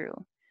went through,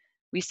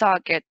 we saw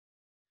it get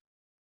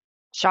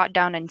shot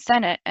down in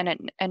Senate, and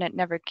it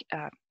never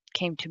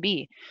came to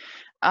be.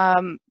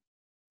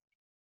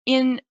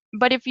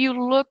 But if you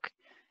look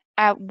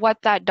at what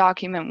that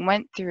document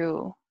went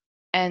through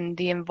and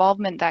the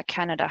involvement that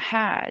Canada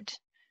had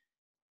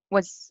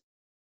was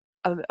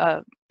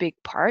a big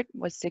part,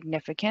 was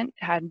significant,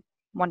 had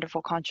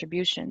wonderful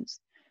contributions.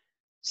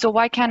 So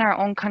why can't our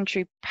own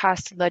country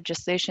pass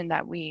legislation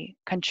that we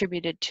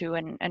contributed to,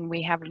 and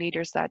we have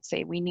leaders that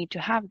say we need to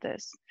have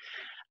this?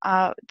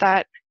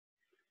 That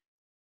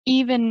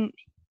even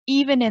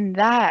in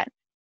that,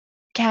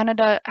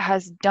 Canada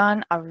has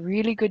done a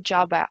really good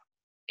job at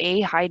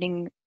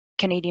hiding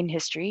Canadian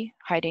history,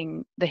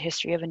 hiding the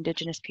history of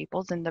Indigenous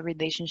peoples and the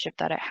relationship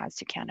that it has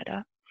to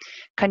Canada.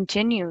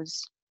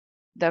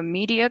 The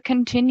media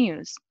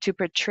continues to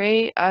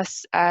portray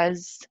us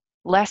as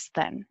less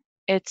than.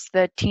 It's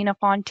the Tina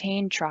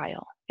Fontaine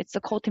trial. It's the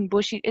Colton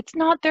Bushey. It's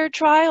not their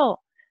trial.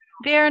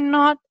 They are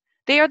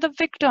the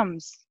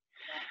victims.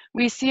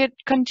 We see it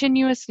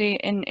continuously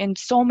in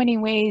so many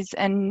ways.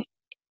 And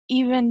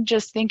even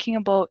just thinking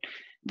about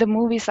the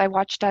movies I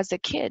watched as a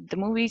kid, the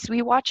movies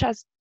we watch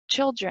as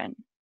children,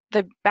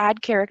 the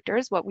bad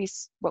characters, what we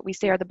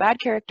say are the bad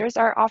characters,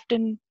 are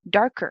often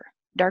darker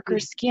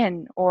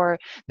skin, or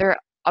they're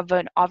of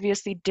an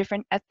obviously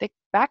different ethnic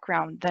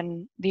background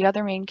than the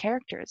other main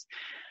characters.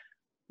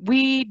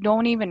 We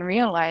don't even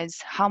realize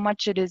how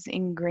much it is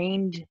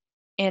ingrained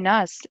in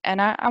us. And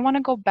I want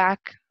to go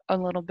back a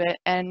little bit.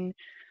 And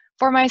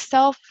for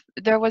myself,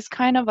 there was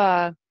kind of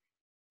I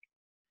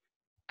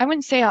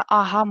wouldn't say an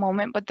aha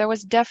moment, but there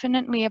was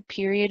definitely a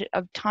period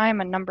of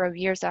time, a number of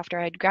years after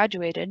I'd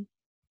graduated.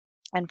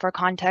 And for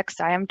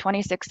context, I am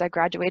 26. I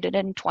graduated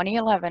in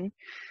 2011.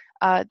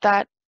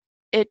 That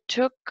it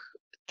took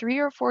 3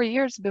 or 4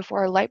 years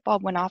before a light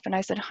bulb went off, and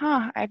I said,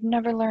 I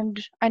never learned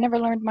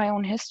my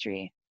own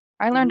history.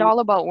 I learned all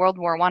about World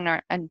War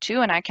I and II,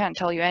 and I can't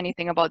tell you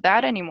anything about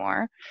that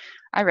anymore.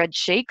 I read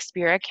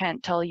Shakespeare. I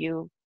can't tell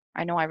you.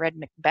 I know I read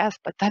Macbeth,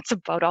 but that's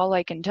about all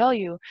I can tell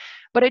you.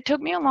 But it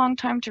took me a long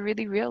time to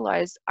really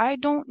realize I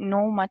don't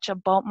know much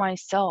about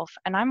myself,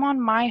 and I'm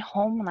on my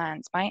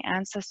homelands, my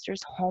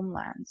ancestors'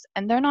 homelands,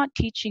 and they're not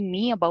teaching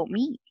me about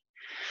me.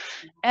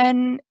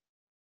 And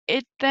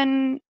it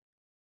then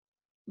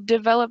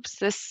develops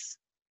this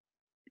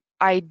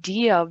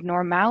idea of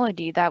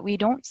normality that we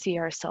don't see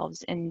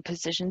ourselves in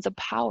positions of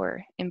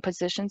power, in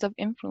positions of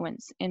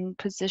influence, in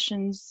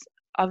positions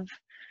of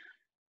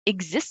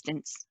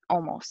existence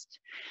almost.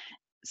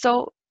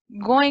 So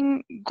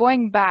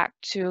going back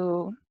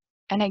to,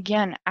 and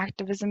again,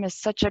 activism is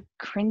such a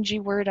cringy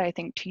word, I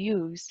think, to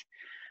use,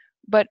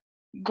 but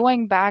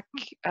going back,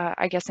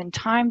 I guess, in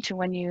time to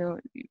when you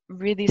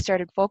really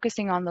started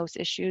focusing on those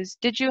issues,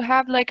 did you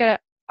have like a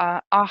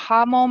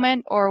aha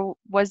moment, or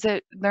was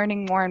it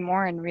learning more and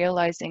more and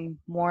realizing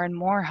more and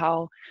more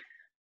how,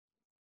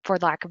 for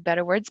lack of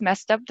better words,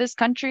 messed up this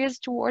country is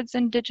towards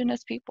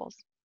Indigenous peoples?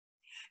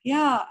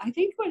 Yeah, I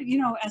think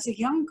as a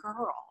young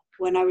girl,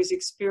 when I was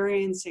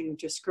experiencing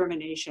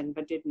discrimination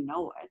but didn't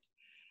know it,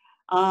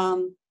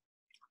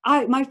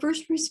 my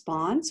first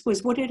response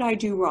was, what did I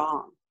do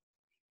wrong?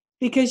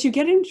 Because you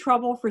get in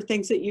trouble for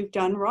things that you've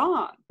done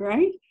wrong,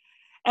 right?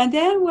 And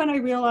then when I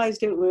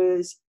realized it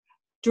was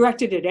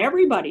directed at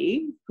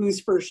everybody who's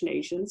First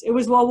Nations, it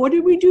was, well, what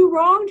did we do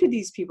wrong to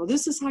these people?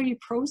 This is how you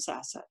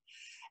process it.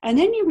 And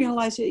then you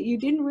realize that you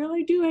didn't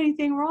really do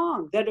anything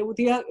wrong, that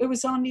it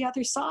was on the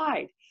other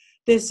side.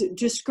 This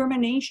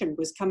discrimination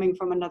was coming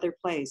from another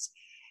place.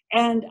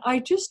 And I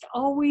just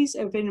always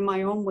have been in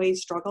my own way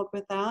struggled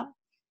with that.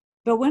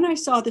 But when I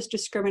saw this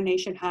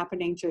discrimination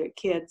happening to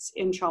kids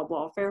in child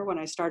welfare, when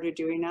I started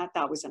doing that,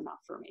 that was enough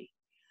for me.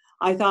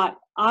 I thought,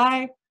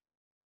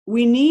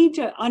 we need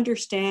to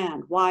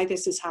understand why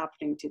this is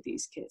happening to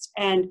these kids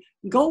and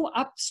go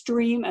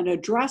upstream and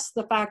address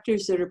the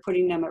factors that are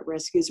putting them at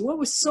risk. Is what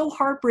was so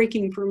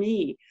heartbreaking for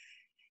me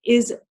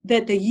is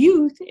that the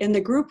youth in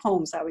the group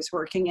homes I was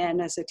working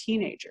in as a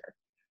teenager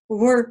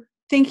were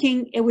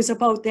thinking it was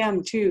about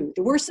them too.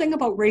 The worst thing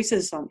about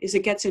racism is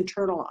it gets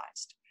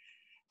internalized.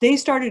 They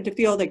started to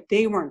feel like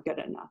they weren't good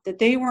enough, that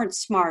they weren't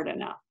smart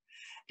enough,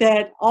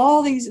 that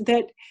all these,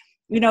 that,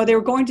 you know, they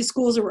were going to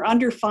schools that were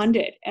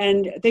underfunded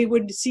and they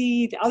would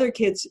see the other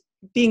kids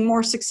being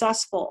more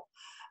successful,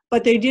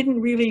 but they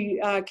didn't really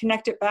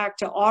connect it back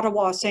to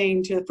Ottawa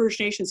saying to the First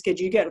Nations kids,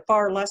 you get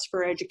far less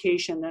for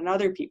education than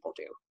other people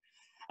do.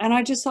 And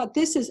I just thought,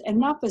 this is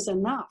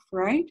enough,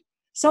 right?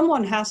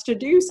 Someone has to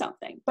do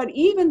something. But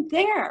even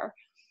there,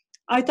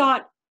 I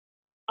thought,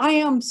 I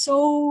am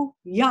so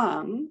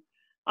young.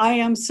 I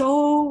am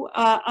so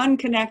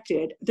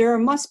unconnected. There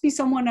must be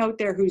someone out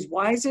there who's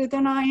wiser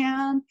than I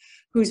am,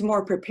 who's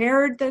more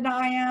prepared than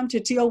I am to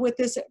deal with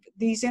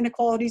these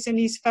inequalities in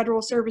these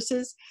federal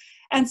services.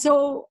 And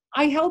so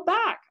I held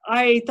back.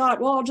 I thought,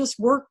 well, I'll just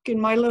work in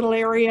my little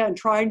area and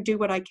try and do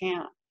what I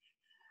can.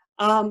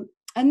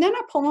 And then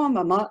a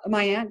poem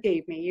my aunt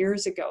gave me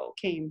years ago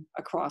came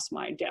across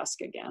my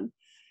desk again.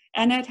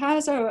 And it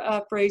has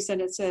a phrase that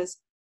it says,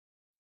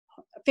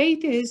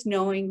 faith is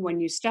knowing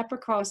when you step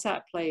across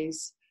that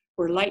place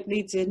where light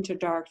leads into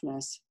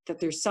darkness, that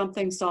there's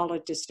something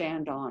solid to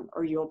stand on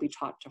or you'll be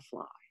taught to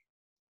fly.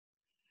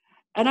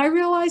 And I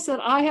realized that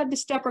I had to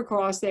step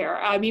across there.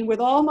 I mean, with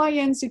all my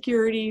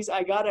insecurities,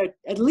 I got to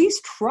at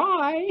least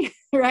try,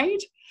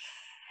 right?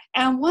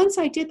 And once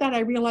I did that, I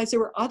realized there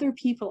were other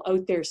people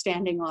out there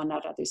standing on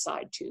that other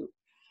side too.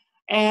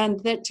 And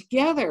that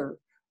together,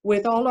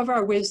 with all of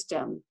our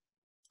wisdom,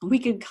 we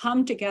could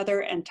come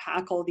together and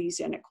tackle these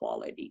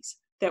inequalities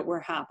that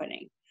were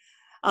happening.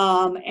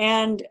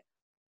 And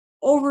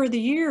over the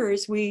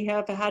years, we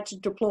have had to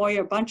deploy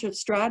a bunch of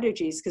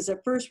strategies, because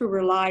at first we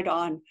relied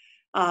on,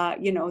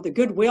 you know, the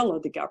goodwill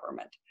of the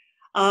government.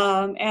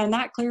 And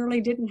that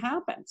clearly didn't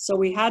happen. So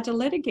we had to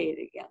litigate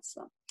against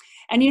them.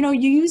 And, you know,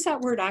 you use that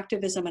word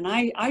activism, and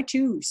I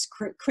too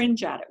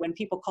cringe at it when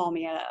people call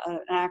me an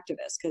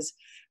activist, because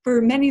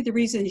for many of the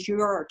reasons you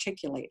are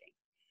articulating.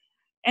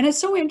 And it's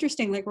so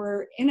interesting, like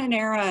we're in an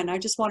era, and I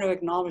just want to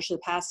acknowledge the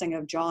passing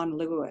of John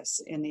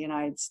Lewis in the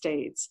United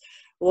States.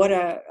 What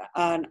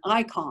an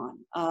icon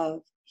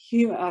of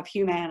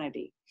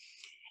humanity.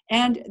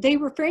 And they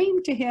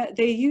reframed to him,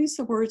 they used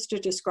the words to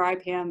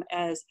describe him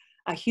as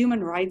a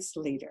human rights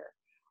leader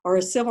or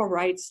a civil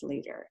rights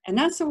leader. And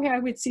that's the way I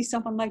would see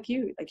someone like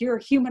you. Like, you're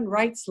a human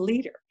rights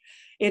leader.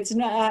 It's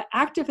not,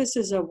 activist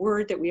is a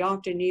word that we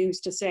often use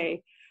to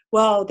say,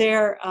 well,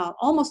 they're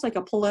almost like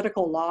a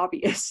political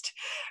lobbyist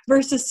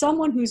versus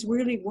someone who's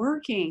really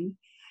working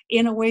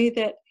in a way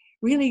that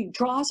really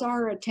draws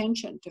our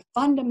attention to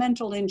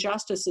fundamental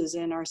injustices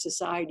in our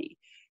society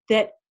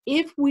that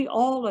if we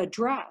all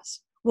address,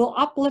 will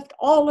uplift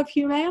all of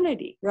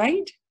humanity,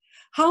 right?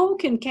 How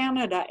can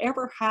Canada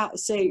ever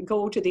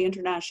go to the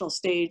international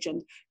stage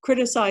and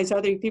criticize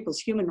other people's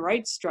human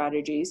rights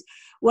strategies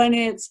when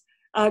it's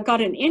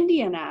got an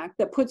Indian Act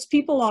that puts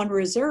people on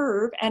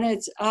reserve, and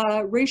it's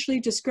racially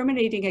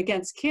discriminating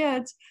against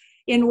kids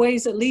in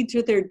ways that lead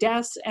to their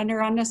deaths and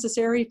their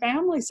unnecessary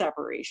family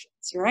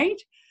separations,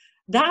 right?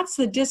 That's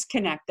the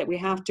disconnect that we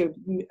have to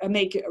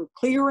make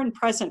clear and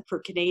present for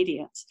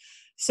Canadians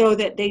so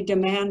that they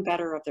demand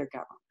better of their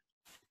government.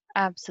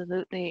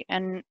 Absolutely.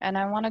 And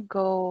I want to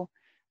go,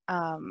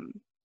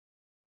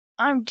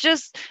 I'm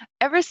just,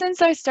 ever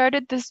since I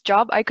started this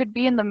job, I could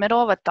be in the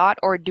middle of a thought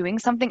or doing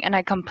something and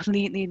I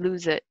completely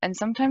lose it. And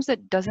sometimes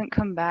it doesn't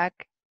come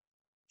back.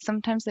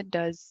 Sometimes it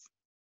does.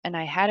 And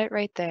I had it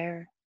right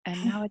there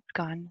and now it's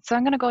gone. So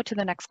I'm going to go to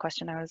the next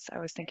question I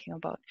was thinking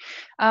about.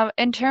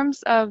 In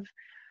terms of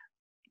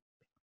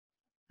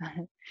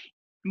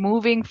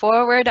moving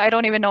forward, I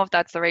don't even know if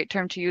that's the right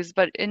term to use,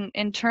 but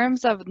in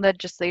terms of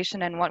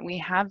legislation and what we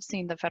have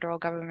seen the federal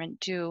government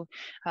do,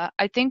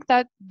 I think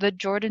that the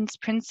Jordan's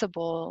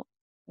Principle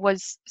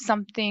was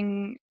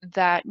something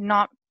that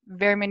not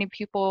very many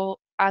people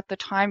at the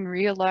time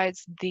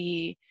realized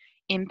the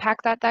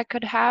impact that that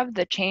could have,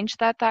 the change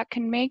that that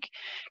can make.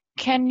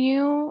 Can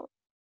you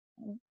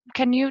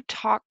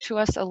talk to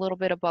us a little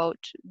bit about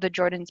the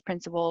Jordan's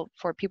Principle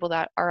for people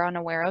that are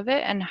unaware of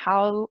it and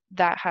how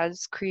that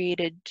has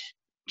created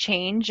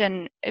change,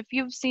 and if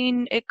you've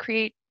seen it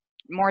create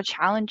more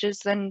challenges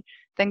than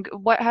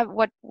what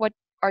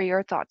are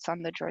your thoughts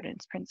on the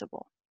Jordan's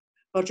Principle?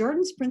 Well,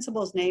 Jordan's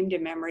Principle is named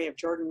in memory of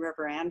Jordan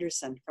River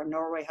Anderson from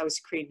Norway House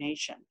Cree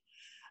Nation,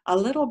 a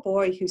little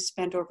boy who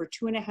spent over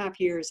 2.5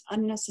 years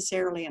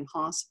unnecessarily in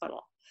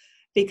hospital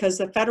because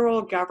the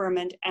federal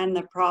government and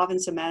the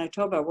province of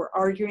Manitoba were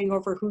arguing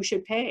over who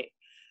should pay.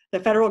 The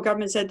federal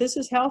government said, this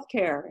is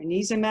healthcare, and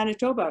he's in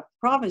Manitoba, the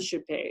province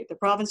should pay. The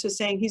province was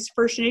saying he's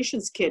First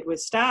Nations kid with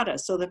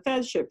status, so the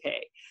feds should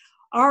pay.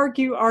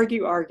 Argue,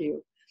 argue,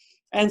 argue.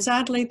 And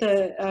sadly,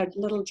 the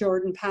little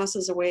Jordan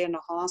passes away in a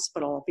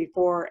hospital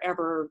before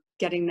ever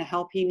getting the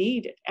help he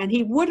needed. And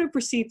he would have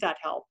received that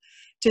help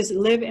to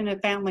live in a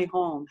family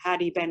home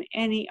had he been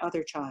any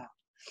other child.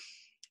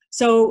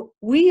 So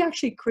we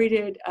actually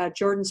created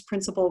Jordan's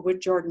Principle with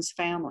Jordan's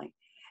family.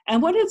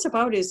 And what it's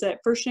about is that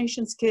First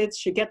Nations kids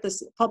should get the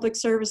public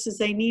services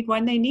they need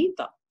when they need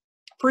them,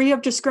 free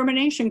of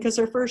discrimination because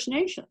they're First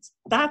Nations.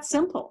 That's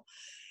simple.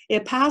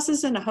 It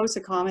passes in the House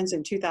of Commons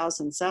in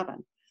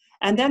 2007,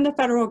 and then the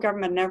federal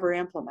government never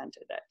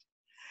implemented it.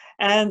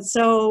 And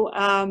so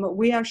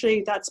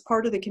that's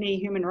part of the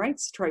Canadian Human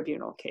Rights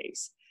Tribunal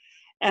case.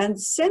 And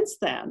since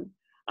then,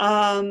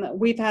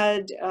 we've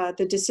had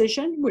the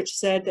decision which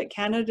said that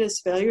Canada's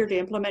failure to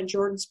implement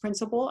Jordan's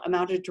Principle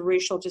amounted to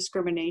racial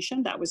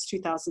discrimination. That was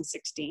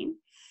 2016.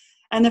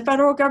 And the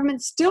federal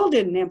government still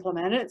didn't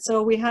implement it.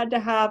 So we had to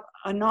have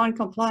a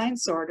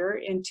non-compliance order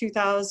in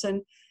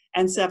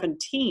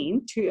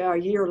 2017, a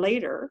year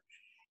later.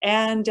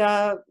 And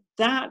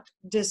that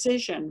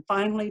decision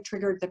finally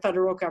triggered the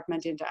federal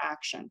government into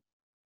action.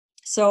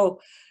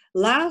 So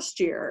last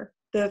year,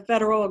 the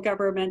federal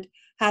government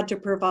had to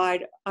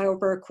provide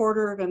over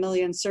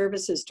 250,000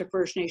 services to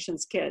First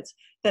Nations kids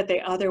that they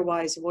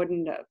otherwise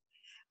wouldn't have.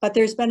 But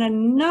there's been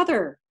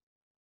another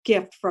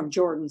gift from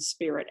Jordan's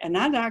Spirit, and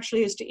that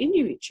actually is to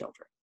Inuit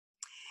children.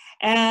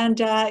 And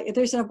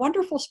there's a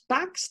wonderful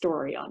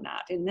backstory on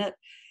that, in that,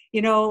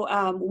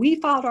 we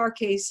filed our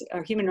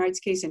human rights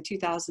case in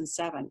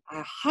 2007.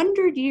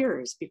 100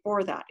 years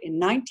before that, in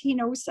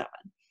 1907,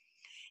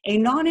 a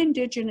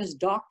non-Indigenous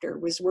doctor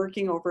was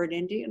working over at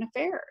Indian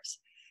Affairs.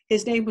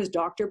 His name was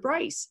Dr.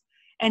 Bryce,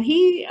 and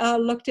he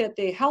looked at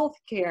the health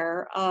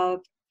care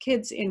of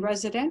kids in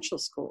residential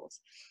schools,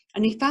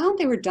 and he found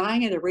they were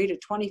dying at a rate of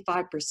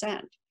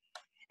 25%.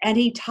 And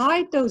he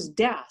tied those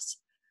deaths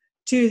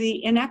to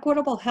the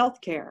inequitable health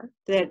care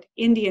that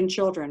Indian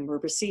children were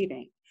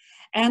receiving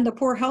and the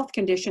poor health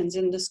conditions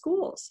in the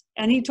schools.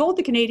 And he told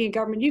the Canadian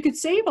government, you could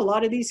save a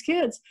lot of these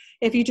kids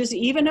if you just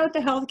even out the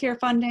healthcare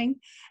funding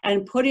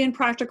and put in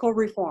practical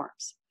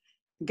reforms.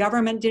 The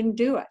government didn't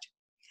do it.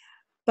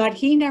 But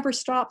he never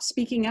stopped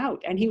speaking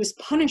out, and he was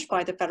punished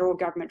by the federal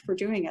government for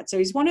doing it. So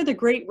he's one of the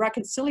great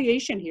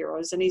reconciliation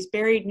heroes, and he's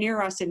buried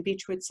near us in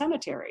Beechwood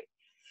Cemetery.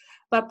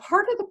 But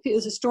part of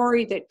the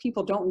story that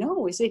people don't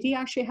know is that he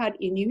actually had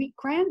Inuit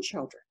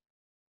grandchildren.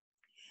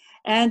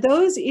 And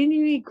those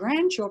Inuit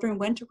grandchildren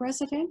went to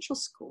residential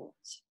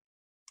schools.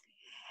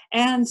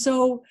 And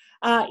so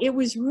it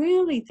was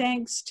really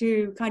thanks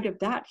to kind of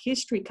that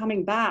history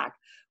coming back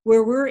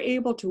where we're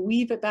able to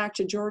weave it back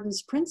to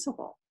Jordan's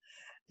Principle,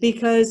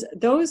 because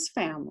those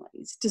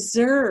families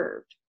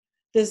deserved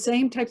the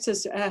same types of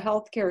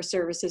healthcare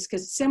services,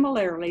 because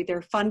similarly,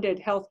 their funded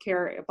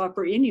healthcare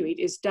for Inuit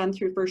is done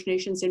through First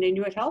Nations and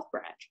Inuit Health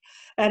Branch.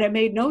 And it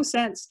made no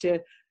sense to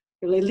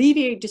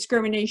alleviate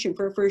discrimination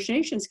for First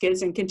Nations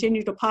kids and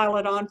continue to pile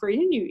it on for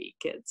Inuit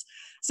kids.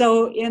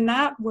 So in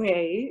that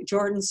way,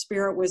 Jordan's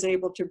Spirit was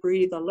able to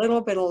breathe a little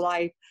bit of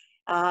life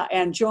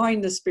and join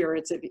the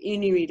spirits of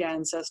Inuit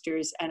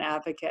ancestors and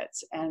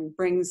advocates and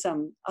bring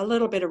a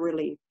little bit of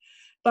relief.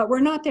 But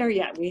we're not there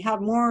yet. We have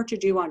more to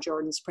do on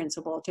Jordan's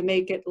Principle to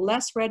make it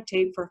less red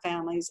tape for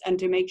families and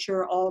to make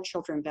sure all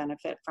children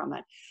benefit from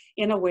it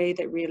in a way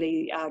that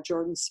really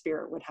Jordan's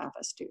Spirit would have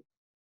us do.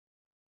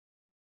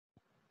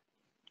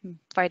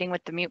 Fighting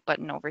with the mute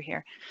button over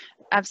here.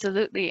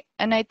 Absolutely.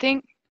 And I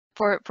think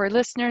for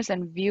listeners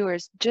and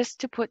viewers, just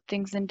to put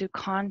things into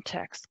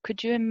context,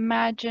 could you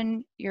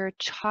imagine your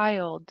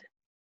child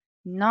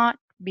not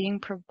being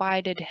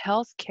provided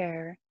health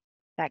care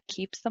that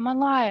keeps them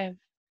alive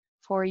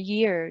for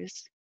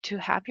years, to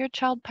have your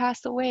child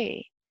pass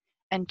away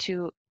and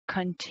to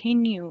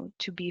continue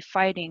to be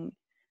fighting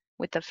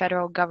with the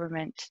federal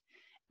government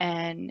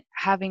and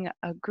having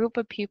a group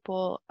of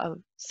people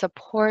of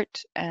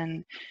support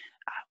and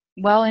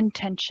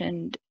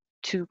well-intentioned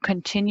to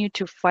continue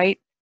to fight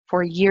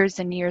for years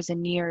and years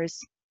and years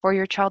for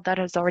your child that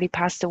has already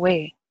passed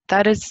away?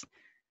 That is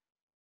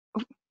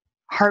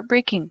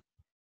heartbreaking.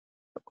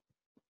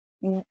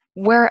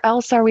 Where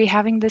else are we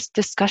having this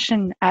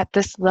discussion at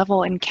this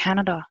level in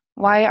Canada?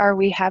 Why are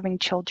we having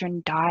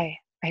children die?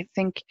 I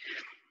think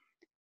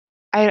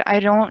I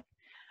don't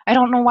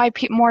know why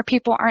more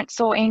people aren't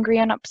so angry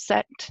and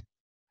upset.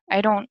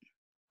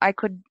 I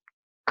could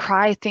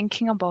cry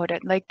thinking about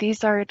it. Like,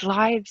 these are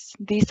lives,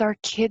 these are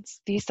kids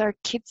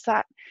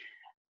that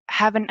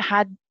haven't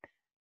had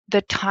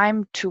the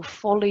time to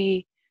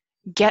fully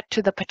get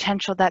to the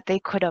potential that they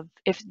could have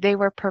if they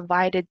were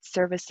provided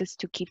services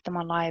to keep them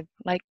alive.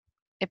 Like,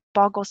 it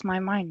boggles my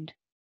mind.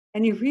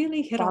 And you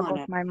really hit on it.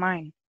 Boggles my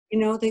mind.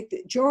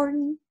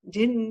 Jordan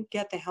didn't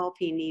get the help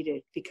he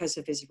needed because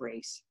of his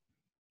race.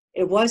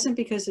 It wasn't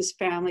because his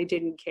family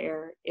didn't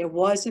care. It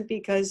wasn't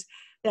because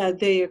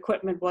the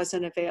equipment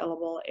wasn't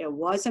available. It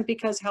wasn't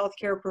because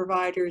healthcare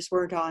providers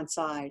weren't on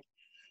side.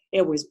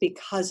 It was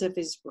because of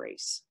his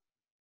race.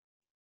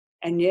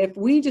 And if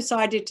we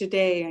decided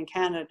today in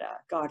Canada,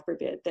 God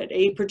forbid, that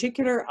a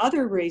particular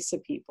other race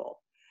of people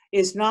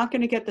is not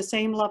going to get the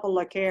same level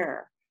of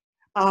care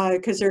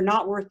because they're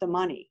not worth the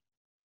money,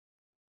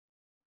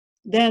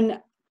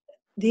 then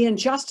the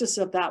injustice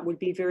of that would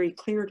be very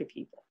clear to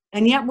people.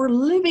 And yet we're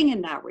living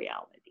in that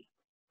reality.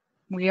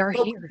 We are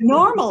here.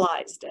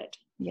 Normalized it,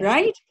 yes.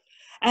 Right?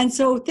 And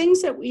so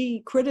things that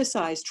we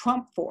criticize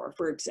Trump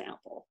for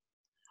example,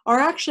 are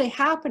actually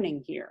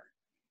happening here.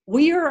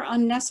 We are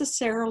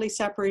unnecessarily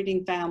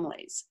separating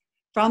families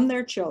from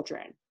their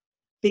children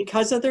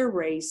because of their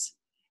race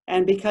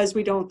and because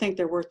we don't think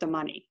they're worth the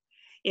money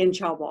in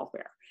child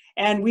welfare.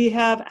 And we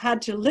have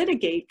had to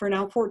litigate for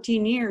now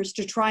 14 years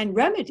to try and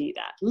remedy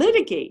that,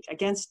 litigate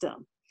against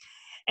them.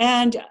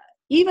 And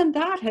even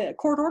that,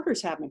 court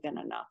orders haven't been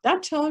enough.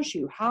 That tells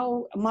you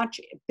how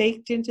much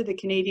baked into the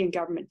Canadian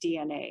government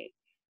DNA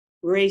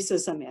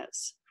racism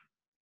is,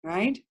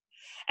 right?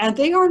 And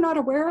they are not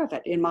aware of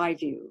it, in my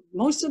view.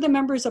 Most of the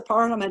members of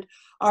parliament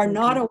are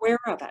not aware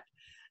of it.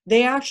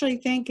 They actually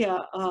think,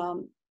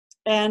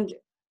 and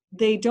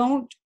they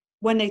don't,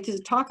 when they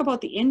talk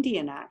about the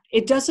Indian Act,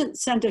 it doesn't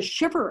send a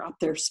shiver up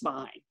their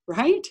spine,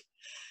 right?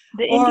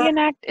 The Indian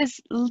Act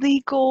is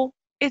legal.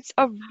 It's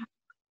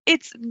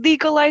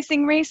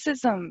legalizing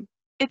racism.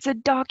 It's a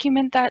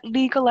document that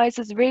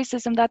legalizes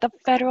racism that the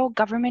federal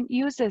government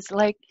uses.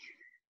 Like,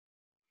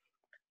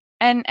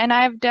 and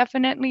I've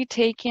definitely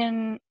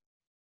taken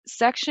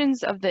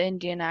sections of the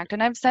Indian Act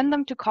and I've sent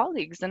them to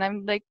colleagues and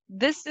I'm like,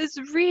 this is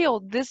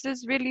real. This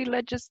is really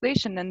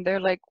legislation. And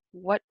they're like,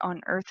 what on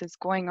earth is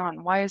going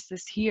on? Why is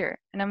this here?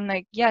 And I'm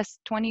like, yes,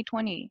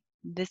 2020,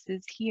 this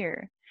is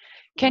here.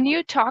 Can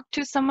you talk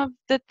to some of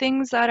the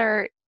things that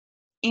are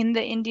in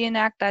the Indian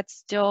Act that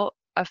still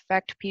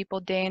affect people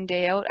day in,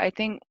 day out? I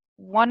think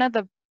one of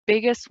the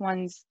biggest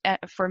ones,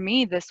 for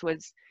me, this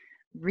was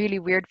really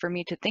weird for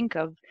me to think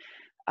of,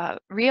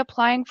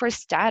 reapplying for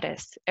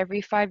status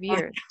every 5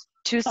 years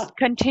to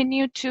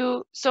continue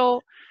to,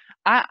 so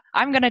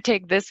I'm going to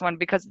take this one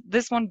because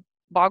this one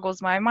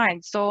boggles my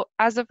mind. So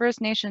as a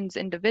First Nations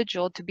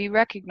individual, to be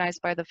recognized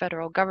by the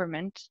federal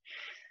government,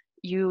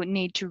 you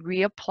need to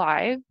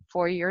reapply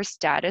for your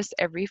status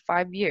every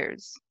 5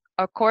 years.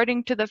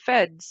 According to the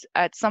feds,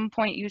 at some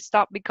point you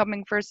stop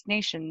becoming First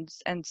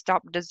Nations and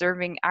stop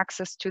deserving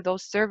access to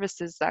those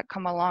services that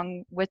come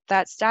along with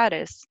that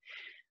status.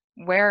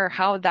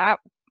 How that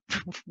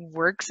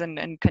works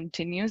and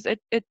continues, it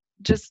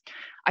just,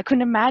 I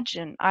couldn't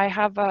imagine. I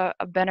have a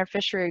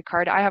beneficiary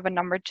card. I have a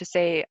number to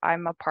say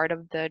I'm a part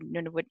of the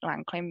Nunavut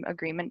Land Claim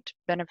Agreement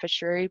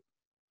beneficiary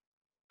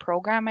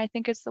program, I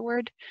think is the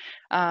word.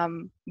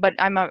 But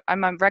I'm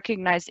a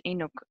recognized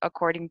Inuk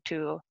according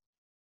to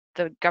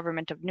the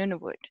government of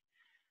Nunavut.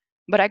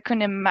 But I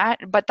couldn't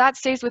imagine, but that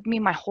stays with me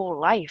my whole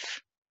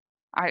life.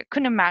 I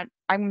couldn't imagine,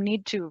 I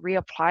need to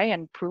reapply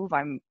and prove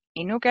I'm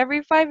Inuk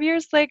every 5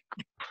 years, like,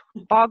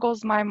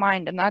 boggles my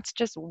mind. And that's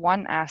just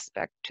one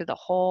aspect to the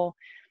whole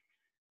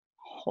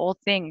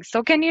thing.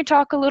 So can you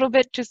talk a little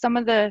bit to some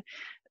of the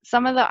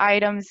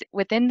items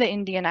within the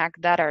Indian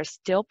Act that are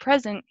still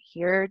present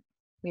here?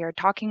 We are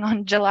talking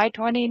on July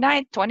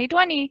 29th,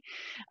 2020,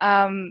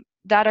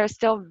 that are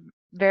still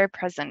very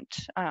present,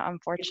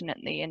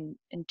 unfortunately,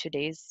 in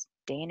today's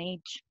day and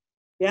age.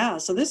 Yeah,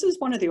 so this is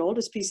one of the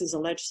oldest pieces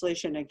of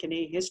legislation in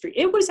Canadian history.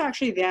 It was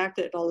actually the act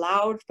that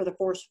allowed for the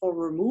forceful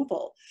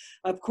removal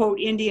of, quote,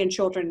 Indian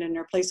children in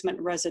their placement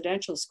in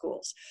residential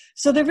schools.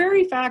 So the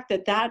very fact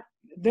that that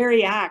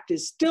very act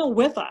is still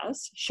with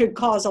us should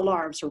cause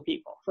alarms for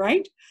people,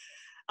 right?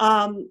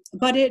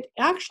 But it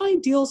actually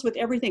deals with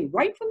everything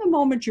right from the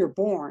moment you're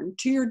born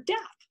to your death.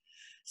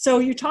 So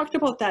you talked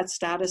about that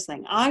status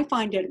thing. I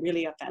find it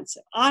really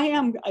offensive. I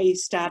am a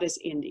status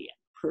Indian,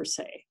 per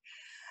se.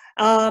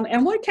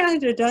 And what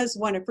Canada does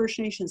when a First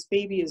Nations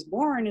baby is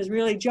born is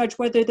really judge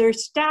whether they're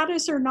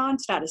status or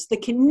non-status. The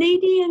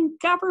Canadian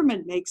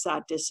government makes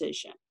that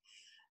decision,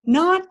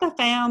 not the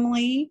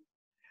family,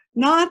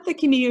 not the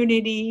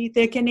community.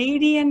 The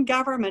Canadian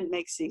government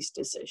makes these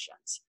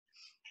decisions.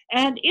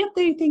 And if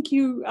they think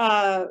you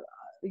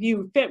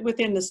fit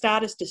within the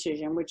status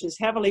decision, which is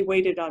heavily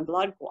weighted on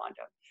blood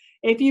quantum,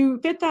 if you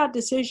fit that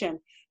decision,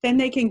 then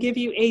they can give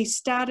you a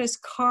status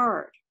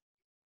card.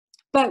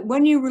 But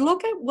when you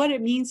look at what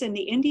it means in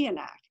the Indian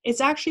Act, it's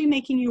actually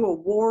making you a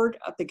ward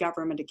of the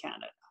government of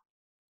Canada.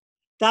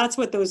 That's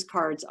what those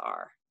cards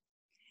are.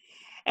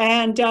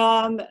 And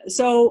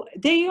so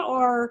they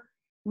are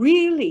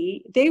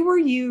really, they were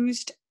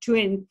used to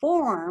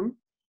inform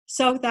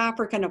South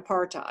African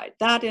apartheid,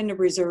 that in the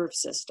reserve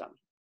system.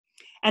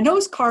 And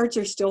those cards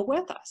are still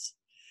with us.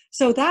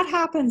 So that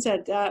happens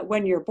at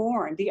when you're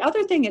born. The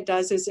other thing it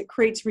does is it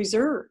creates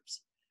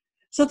reserves.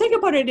 So think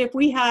about it, if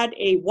we had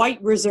a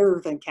white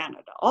reserve in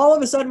Canada, all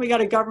of a sudden we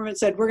got a government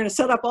said, we're going to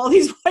set up all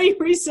these white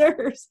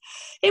reserves.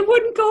 It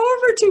wouldn't go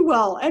over too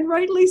well, and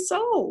rightly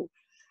so.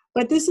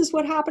 But this is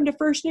what happened to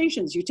First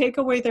Nations. You take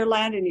away their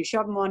land and you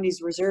shove them on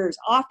these reserves,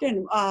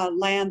 often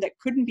land that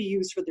couldn't be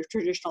used for their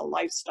traditional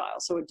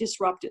lifestyle. So it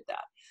disrupted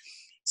that.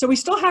 So we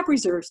still have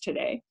reserves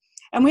today.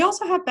 And we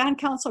also have band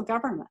council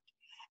government.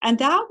 And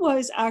that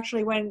was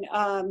actually when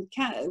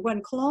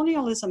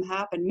colonialism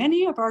happened,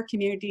 many of our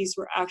communities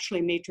were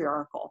actually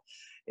matriarchal.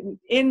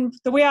 In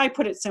the way I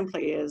put it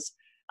simply is,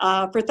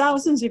 for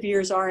thousands of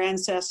years, our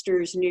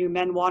ancestors knew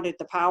men wanted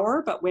the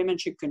power, but women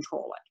should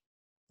control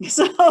it.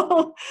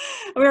 So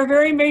we're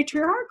very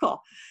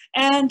matriarchal.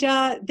 And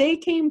they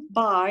came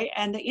by,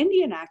 and the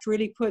Indian Act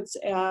really put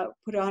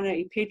on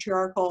a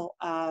patriarchal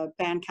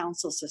band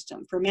council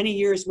system. For many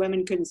years,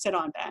 women couldn't sit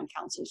on band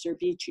councils or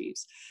be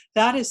chiefs.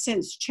 That has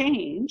since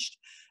changed,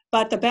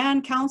 but the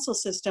band council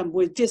system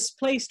was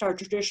displaced our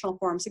traditional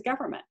forms of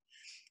government.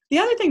 The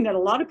other thing that a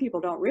lot of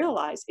people don't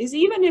realize is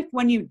even if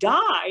when you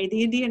die,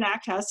 the Indian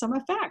Act has some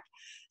effect.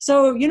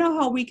 So you know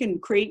how we can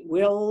create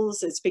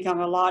wills? It's become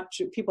a lot,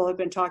 people have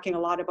been talking a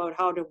lot about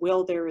how to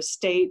will their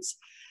estates.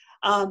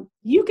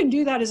 You can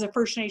do that as a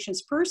First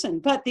Nations person,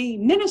 but the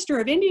Minister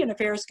of Indian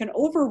Affairs can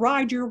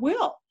override your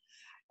will.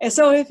 And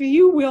so if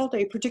you willed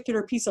a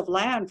particular piece of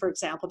land, for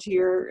example, to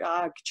your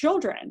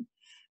children,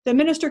 the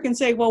minister can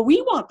say, well,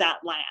 we want that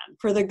land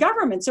for the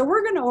government, so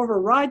we're going to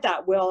override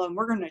that will and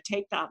we're going to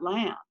take that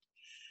land.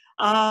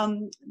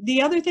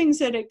 The other things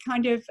that it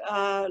kind of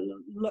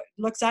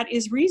looks at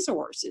is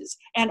resources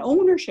and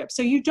ownership.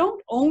 So you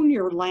don't own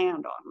your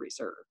land on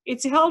reserve.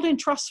 It's held in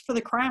trust for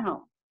the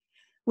crown,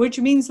 which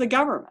means the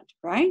government,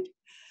 right?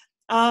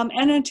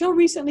 And until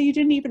recently, you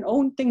didn't even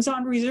own things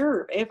on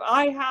reserve. If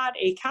I had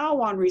a cow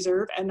on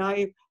reserve and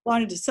I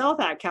wanted to sell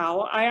that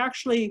cow, I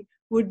actually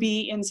would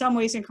be in some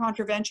ways in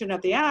contravention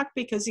of the act,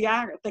 because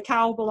the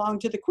cow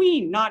belonged to the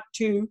queen, not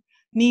to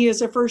me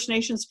as a First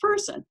Nations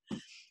person.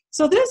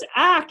 So this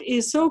act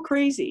is so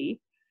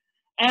crazy,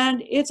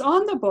 and it's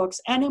on the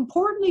books. And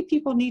importantly,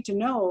 people need to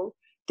know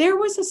there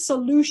was a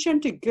solution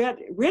to get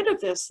rid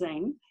of this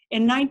thing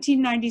in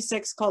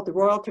 1996 called the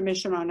Royal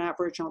Commission on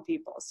Aboriginal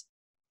Peoples.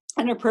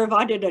 And it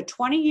provided a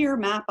 20-year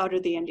map out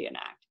of the Indian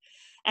Act.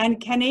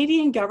 And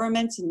Canadian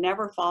governments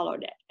never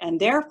followed it. And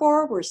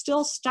therefore, we're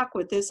still stuck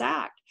with this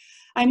act.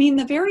 I mean,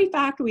 the very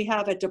fact we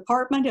have a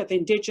Department of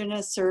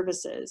Indigenous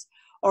Services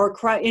or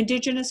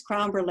Indigenous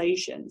Crown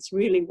Relations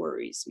really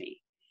worries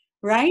me.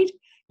 Right?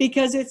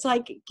 Because it's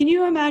like, can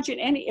you imagine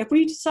if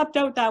we subbed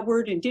out that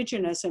word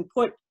Indigenous and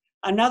put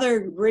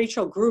another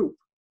racial group,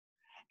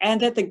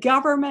 and that the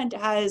government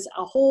has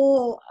a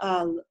whole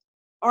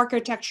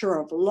architecture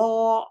of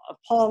law, of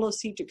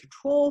policy to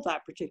control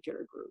that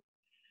particular group,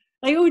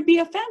 like, it would be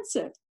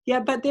offensive.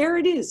 Yeah, but there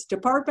it is,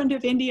 Department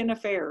of Indian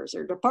Affairs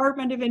or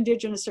Department of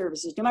Indigenous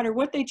Services, no matter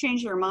what they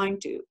change their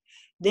mind to,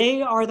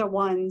 they are the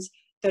ones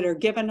that are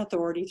given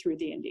authority through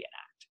the Indian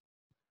Act.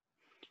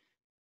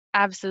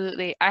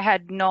 Absolutely. I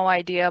had no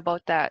idea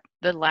about that,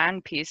 the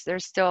land piece. I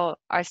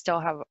still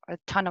have a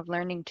ton of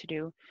learning to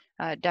do,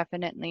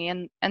 definitely.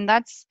 And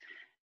that's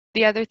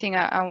the other thing.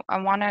 I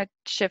want to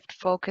shift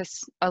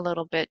focus a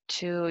little bit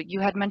to,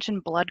 you had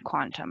mentioned blood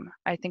quantum.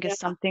 I think Yeah. is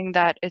something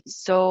that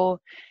it's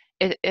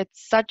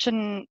such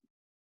an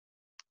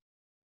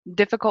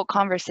difficult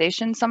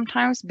conversation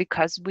sometimes,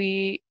 because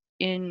we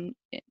in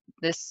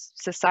this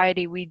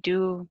society, we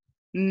do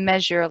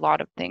measure a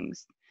lot of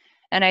things.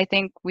 And I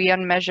think we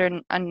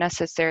unmeasure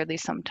unnecessarily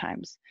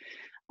sometimes.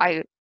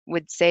 I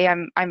would say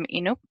I'm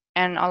Inuk,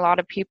 and a lot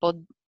of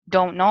people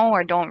don't know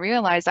or don't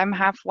realize I'm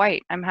half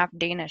white. I'm half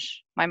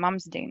Danish. My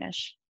mom's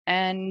Danish,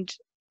 and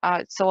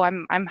so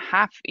I'm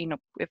half Inuk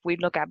if we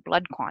look at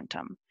blood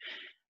quantum.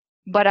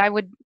 But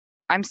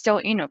I'm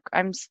still Inuk.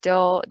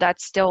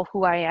 That's still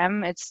who I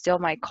am. It's still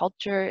my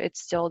culture.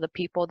 It's still the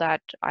people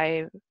that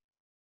I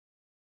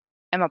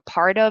am a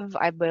part of.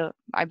 I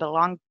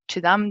belong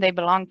to them. They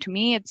belong to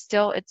me.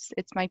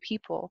 It's my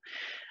people.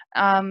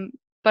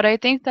 But I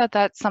think that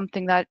that's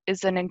something that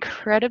is an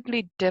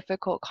incredibly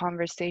difficult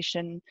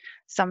conversation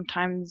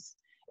sometimes,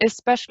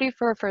 especially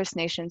for First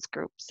Nations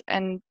groups.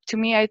 And to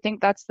me, I think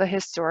that's the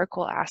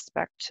historical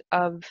aspect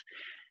of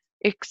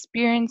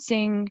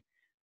experiencing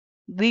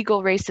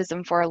legal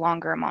racism for a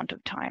longer amount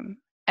of time.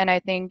 And I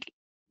think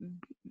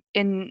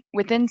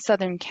within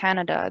Southern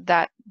Canada,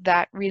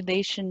 that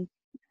relation,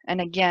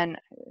 and again,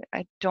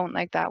 I don't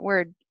like that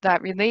word,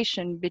 that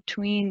relation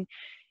between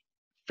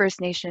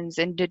First Nations,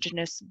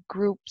 Indigenous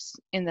groups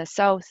in the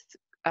South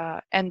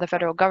and the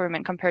federal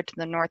government compared to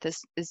the North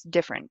is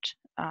different.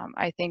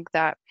 I think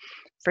that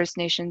First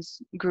Nations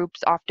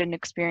groups often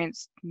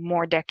experience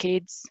more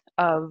decades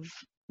of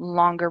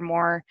longer,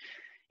 more,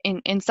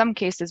 in some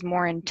cases,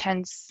 more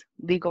intense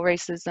legal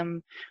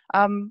racism.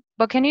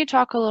 But can you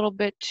talk a little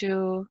bit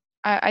to,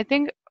 I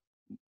think,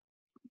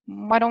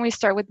 why don't we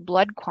start with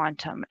blood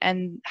quantum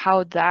and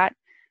how that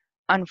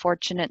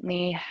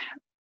unfortunately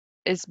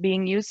is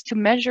being used to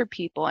measure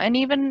people, and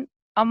even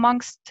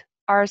amongst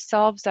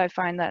ourselves, I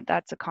find that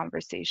that's a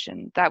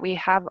conversation that we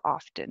have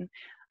often.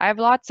 I have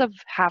lots of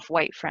half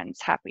white friends,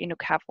 half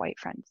Inuk, half white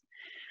friends,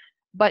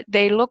 but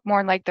they look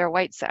more like their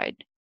white side.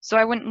 So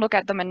I wouldn't look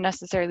at them and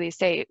necessarily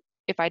say,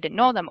 if I didn't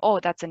know them, oh,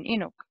 that's an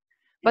Inuk.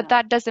 But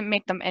that doesn't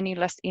make them any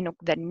less Inuk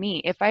than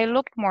me. If I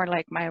looked more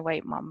like my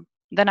white mom,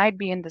 then I'd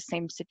be in the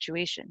same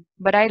situation.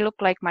 But I look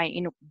like my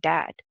Inuk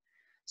dad.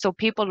 So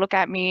people look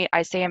at me,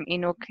 I say I'm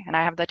Inuk and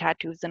I have the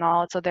tattoos and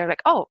all. So they're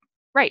like, oh,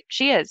 right,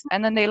 she is.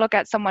 And then they look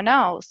at someone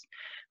else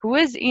who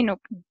is Inuk,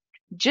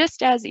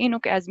 just as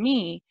Inuk as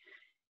me,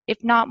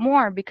 if not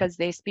more, because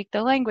they speak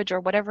the language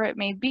or whatever it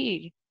may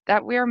be,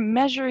 that we're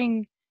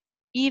measuring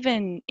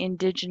even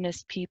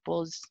Indigenous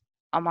peoples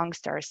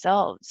amongst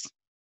ourselves.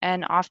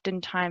 And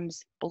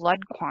oftentimes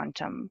blood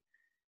quantum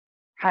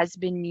has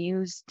been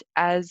used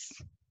as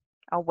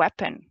a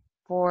weapon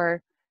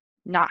for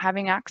not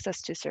having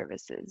access to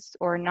services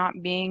or not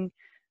being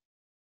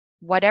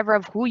whatever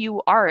of who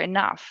you are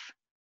enough.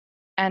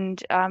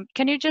 And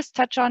can you just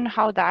touch on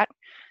how that,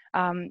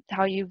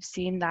 how you've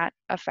seen that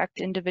affect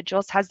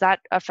individuals? Has that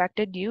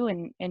affected you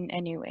in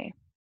any way?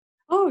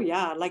 Oh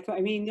yeah, like I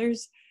mean,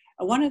 there's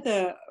one of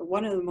the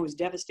most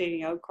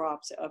devastating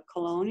outcrops of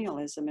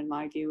colonialism, in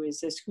my view, is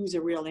this "Who's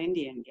a Real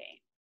Indian"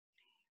 game,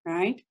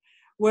 right?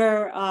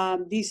 Where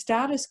these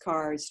status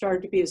cards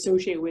started to be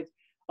associated with,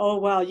 oh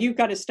well, you've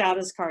got a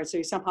status card, so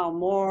you're somehow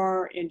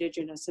more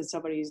Indigenous than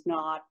somebody who's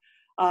not,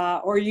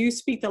 or you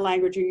speak the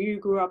language, or you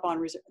grew up on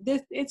reserve.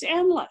 It's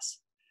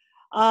endless,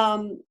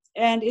 and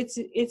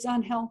it's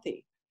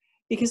unhealthy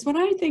because when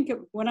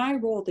I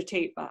roll the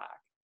tape back.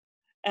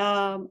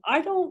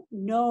 I don't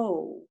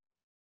know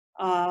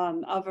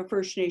of a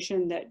First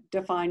Nation that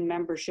defined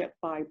membership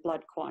by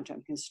blood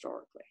quantum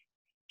historically,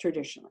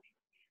 traditionally.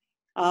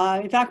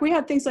 In fact, we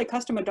had things like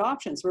custom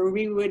adoptions where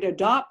we would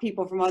adopt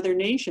people from other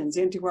nations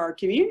into our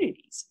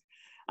communities.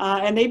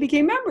 And they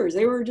became members.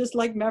 They were just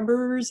like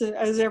members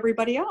as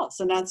everybody else.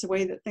 And that's the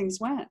way that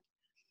things went.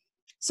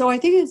 So I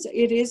think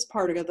it is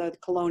part of the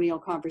colonial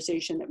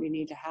conversation that we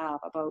need to have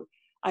about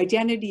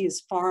identity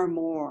is far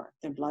more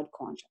than blood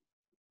quantum.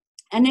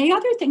 And the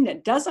other thing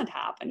that doesn't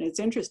happen, it's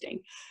interesting,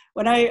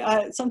 when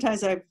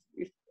sometimes I've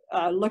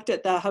looked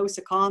at the House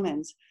of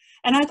Commons,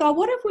 and I thought,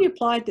 what if we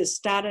applied this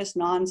status,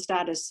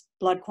 non-status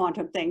blood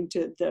quantum thing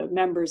to the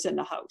members in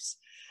the House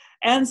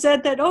and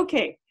said that,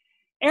 okay,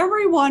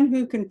 everyone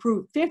who can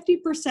prove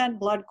 50%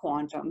 blood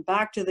quantum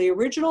back to the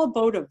original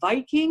vote of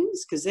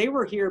Vikings, because they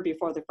were here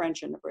before the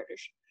French and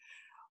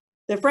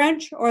the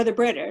French or the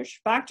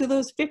British, back to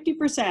those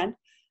 50%,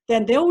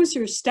 then those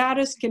are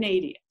status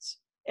Canadians.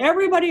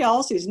 Everybody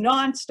else is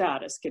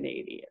non-status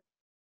Canadian,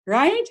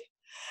 right?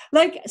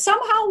 Like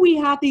somehow we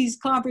have these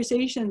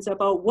conversations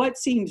about what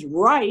seems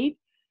right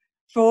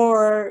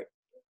for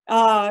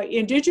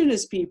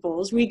Indigenous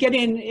peoples. We get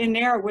in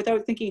there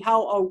without thinking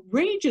how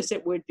outrageous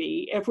it would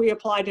be if we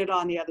applied it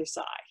on the other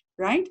side,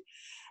 right?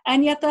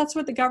 And yet that's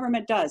what the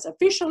government does.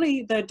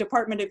 Officially, the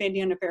Department of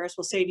Indian Affairs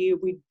will say to you,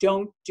 we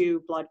don't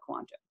do blood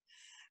quantum.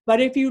 But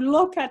if you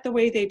look at the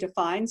way they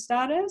define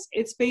status,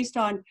 it's based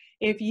on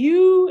if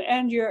you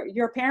and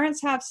your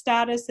parents have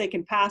status, they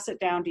can pass it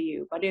down to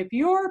you. But if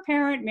your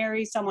parent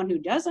marries someone who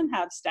doesn't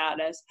have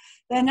status,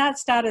 then that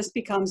status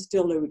becomes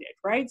diluted,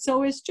 right?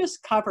 So it's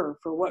just cover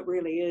for what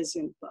really is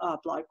in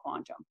blood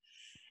quantum.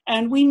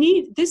 And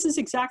this is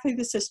exactly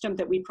the system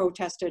that we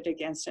protested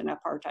against in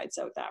apartheid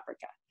South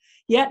Africa.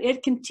 Yet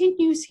it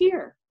continues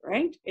here,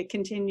 right? It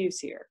continues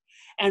here.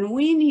 And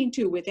we need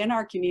to, within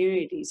our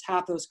communities,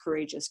 have those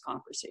courageous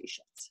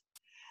conversations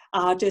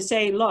to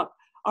say, look,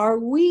 are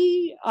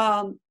we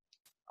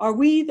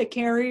the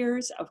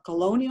carriers of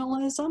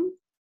colonialism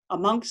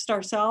amongst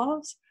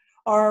ourselves?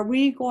 Or are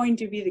we going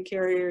to be the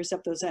carriers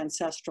of those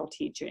ancestral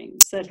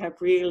teachings that have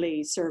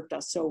really served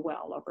us so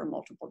well over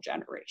multiple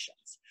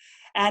generations?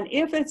 And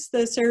if it's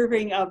the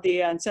serving of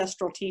the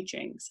ancestral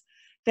teachings,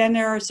 then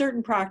there are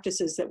certain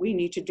practices that we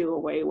need to do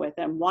away with.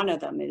 And one of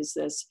them is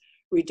this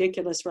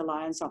ridiculous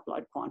reliance on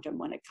blood quantum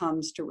when it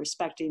comes to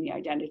respecting the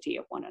identity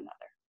of one another.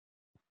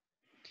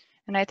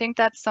 And I think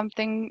that's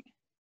something,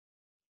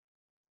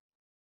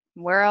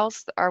 where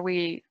else are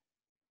we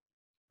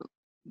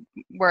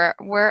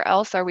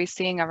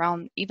seeing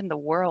around even the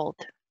world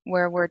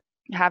where we're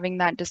having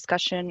that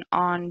discussion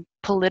on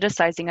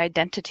politicizing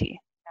identity?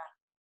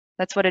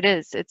 That's what it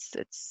is.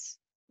 It's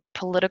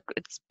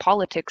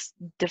politics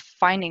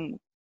defining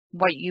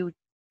what you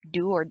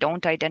do or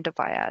don't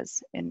identify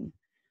as in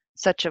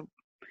such a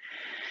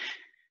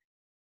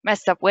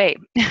messed up way.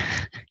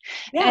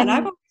 Yeah, and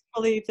I've always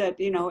believed that,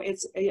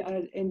 it's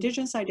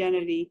Indigenous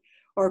identity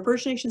or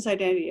First Nations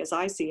identity, as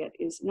I see it,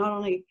 is not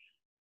only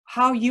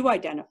how you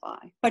identify,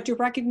 but your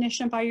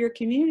recognition by your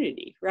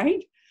community,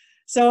 right?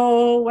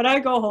 So when I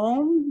go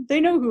home,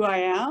 they know who I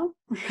am,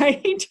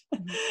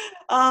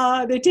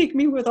 right? They take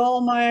me with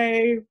all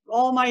my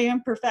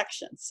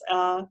imperfections.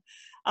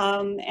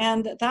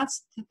 And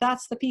that's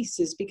the piece,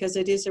 is because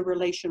it is a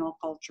relational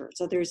culture.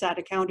 So there's that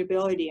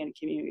accountability in a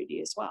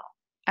community as well.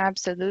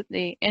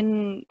 Absolutely.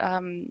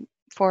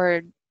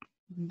 For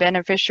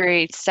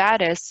beneficiary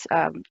status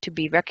to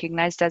be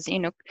recognized as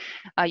Inuk,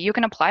 you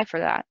can apply for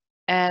that.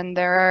 And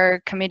there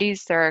are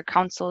committees, there are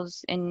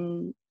councils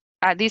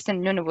at least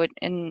in Nunavut,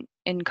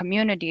 in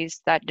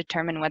communities that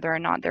determine whether or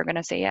not they're going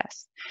to say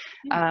yes.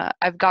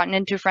 I've gotten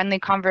into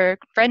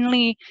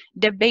friendly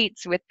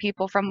debates with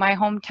people from my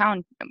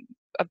hometown,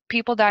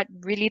 people that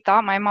really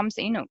thought my mom's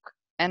Inuk,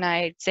 and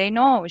I'd say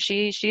no,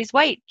 she's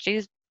white,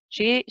 she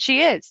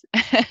is.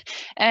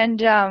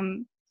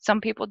 And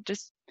some people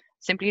just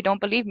simply don't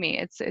believe me.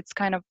 It's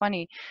kind of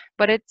funny,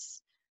 but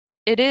it's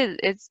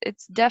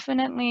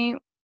definitely,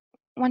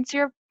 once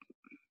you're,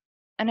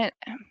 and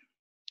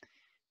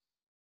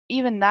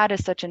even that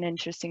is such an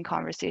interesting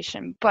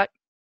conversation. But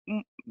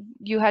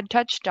you had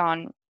touched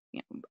on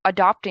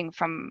adopting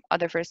from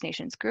other First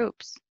Nations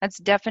groups. That's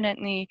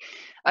definitely,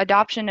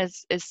 adoption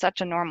is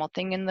such a normal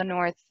thing in the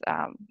North.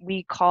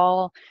 We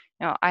call,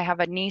 I have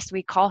a niece,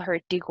 we call her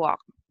Tigwak.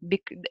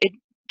 It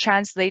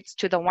translates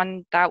to the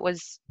one that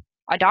was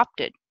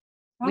adopted.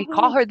 We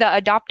call Oh, her the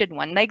adopted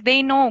one. Like,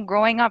 they know,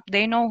 growing up,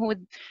 they know who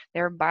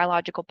their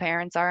biological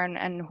parents are,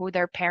 and who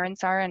their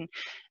parents are,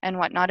 and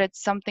whatnot.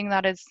 It's something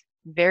that is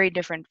very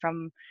different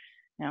from,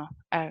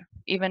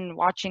 even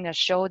watching a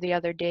show the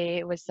other day.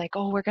 It was like,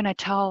 oh, we're going to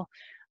tell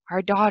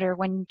our daughter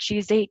when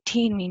she's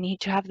 18, we need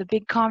to have the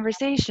big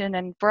conversation.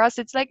 And for us,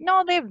 it's like,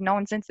 no, they've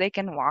known since they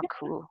can walk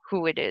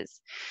who it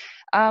is.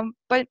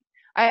 But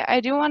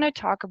I do want to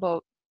talk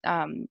about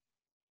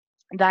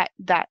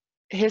that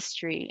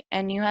history.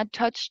 And you had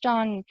touched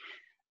on,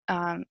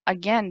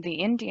 again, the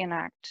Indian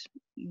Act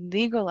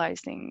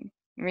legalizing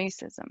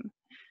racism,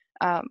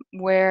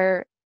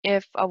 where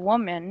if a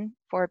woman,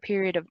 for a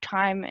period of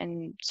time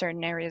in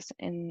certain areas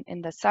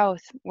in the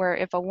South, where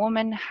if a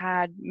woman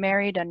had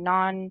married a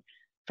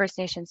non-First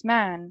Nations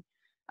man,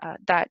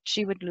 that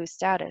she would lose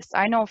status.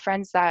 I know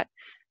friends that,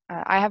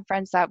 I have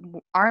friends that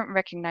aren't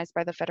recognized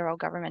by the federal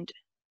government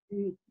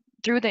mm,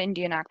 through the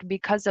Indian Act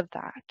because of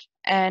that.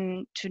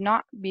 And to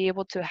not be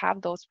able to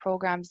have those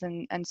programs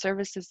and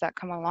services that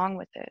come along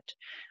with it,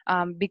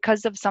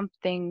 because of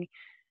something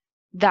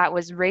that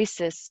was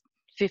racist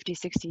 50,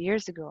 60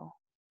 years ago,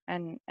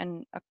 and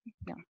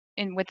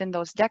within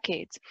those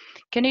decades.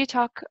 Can you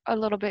talk a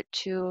little bit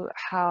to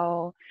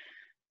how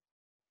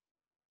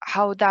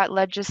that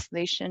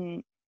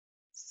legislation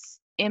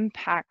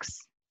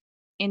impacts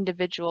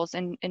individuals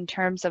in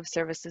terms of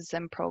services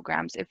and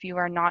programs if you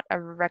are not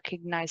a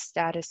recognized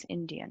status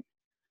Indian?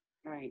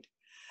 right.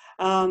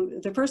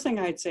 The first thing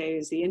I'd say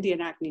is the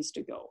Indian Act needs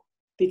to go,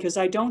 because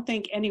I don't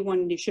think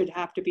anyone should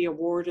have to be a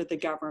ward of the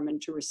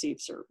government to receive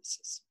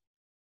services.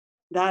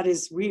 That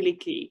is really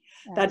key.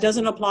 That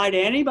doesn't apply to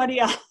anybody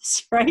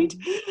else, right?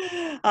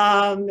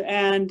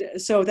 And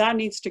so that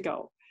needs to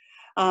go.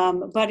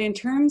 But in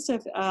terms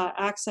of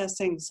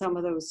accessing some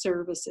of those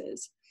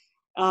services,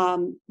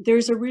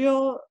 there's a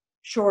real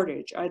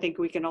shortage, I think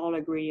we can all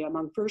agree,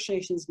 among First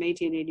Nations,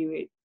 Métis, and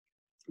Inuit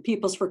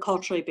peoples for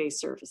culturally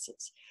based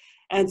services.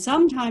 And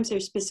sometimes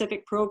there's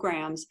specific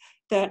programs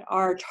that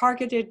are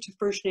targeted to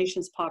First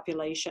Nations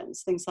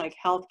populations, things like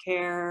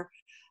healthcare.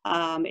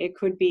 It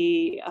could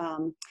be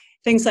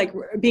things like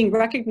being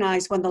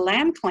recognized when the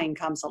land claim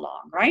comes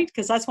along, right?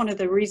 Because that's one of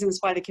the reasons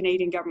why the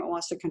Canadian government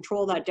wants to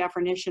control that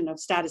definition of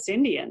status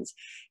Indians,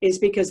 is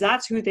because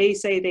that's who they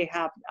say they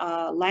have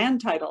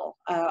land title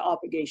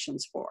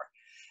obligations for.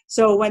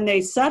 So when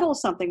they settle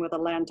something with a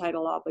land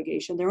title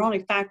obligation, they're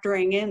only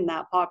factoring in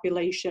that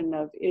population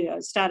of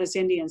status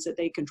Indians that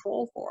they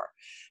control for.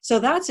 So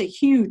that's a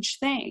huge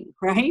thing,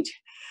 right?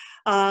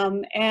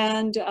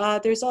 And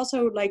there's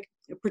also like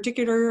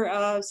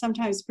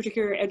sometimes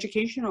particular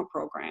educational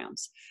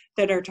programs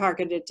that are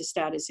targeted to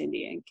status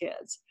Indian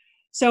kids.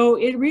 So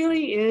it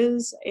really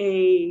is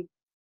a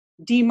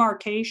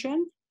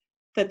demarcation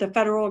that the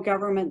federal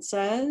government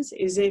says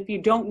is, if you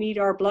don't meet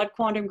our blood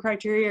quantum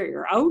criteria,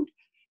 you're out.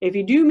 If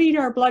you do meet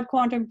our blood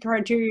quantum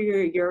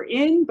criteria, you're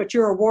in, but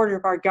you're a ward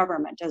of our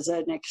government as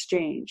an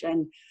exchange.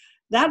 And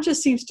that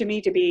just seems to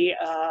me to be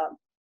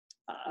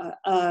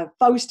a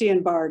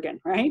Faustian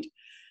bargain, right?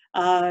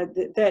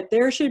 That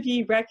there should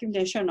be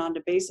recognition on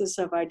the basis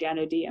of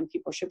identity, and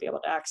people should be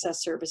able to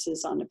access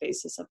services on the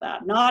basis of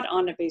that, not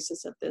on the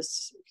basis of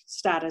this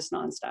status,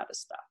 non-status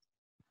stuff.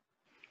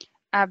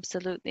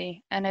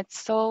 Absolutely. And it's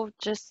so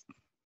just,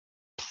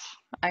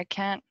 I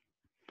can't,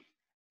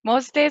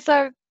 most days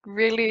I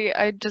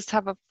just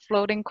have a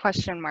floating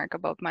question mark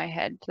above my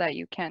head that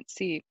you can't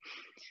see.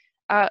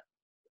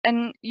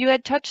 And you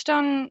had touched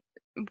on,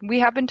 we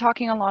have been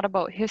talking a lot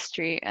about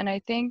history, and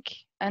I think,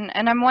 and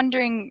I'm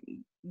wondering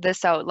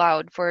this out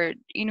loud, for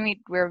Inuit,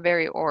 we're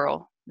very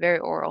oral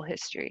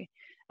history.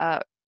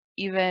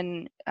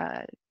 Even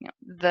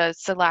the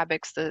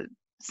syllabics, the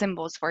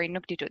symbols for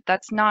Inuktitut,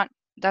 that's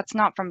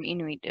not from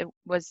Inuit. It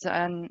was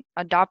an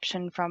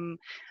adoption from,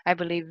 I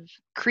believe,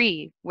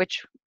 Cree,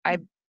 which I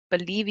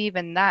believe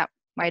even that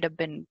might have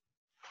been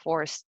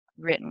forced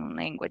written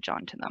language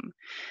onto them.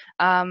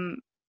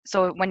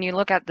 So when you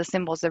look at the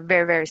symbols, they're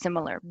very, very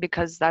similar,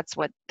 because that's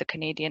what the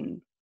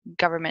Canadian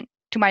government,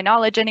 to my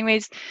knowledge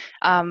anyways,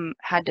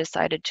 had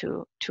decided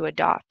to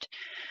adopt.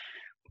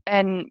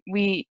 And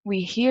we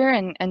hear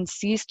and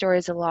see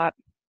stories a lot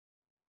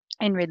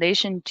in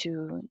relation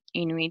to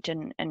Inuit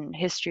and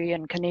history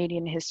and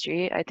Canadian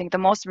history. I think the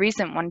most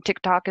recent one,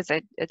 TikTok,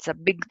 it's a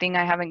big thing.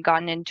 I haven't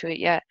gotten into it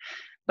yet,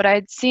 but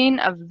I'd seen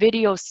a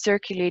video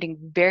circulating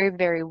very,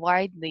 very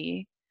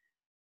widely,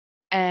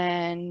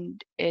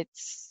 and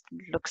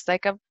looks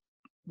like a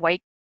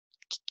white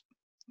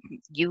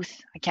youth,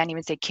 I can't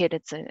even say kid,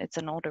 it's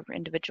an older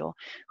individual,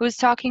 who's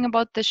talking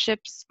about the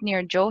ships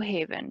near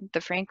Johaven, the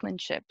Franklin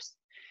ships,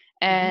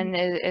 and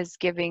is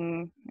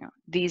giving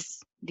these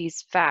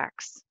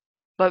facts.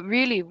 But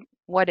really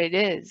what it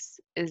is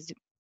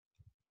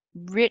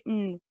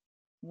written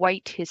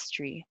white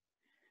history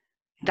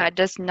that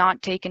does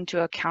not take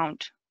into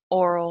account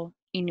oral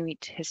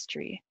Inuit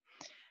history.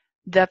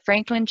 The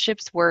Franklin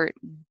ships were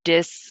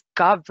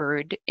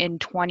discovered in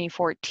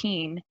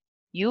 2014.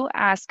 You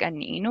ask an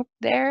Inuk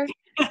there,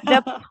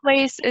 the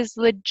place is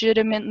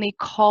legitimately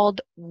called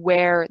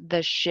where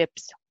the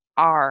ships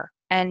are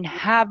and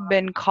have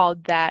been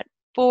called that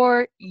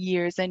for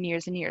years and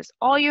years and years.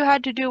 All you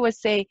had to do was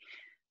say,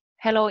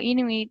 "Hello,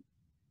 Inuit.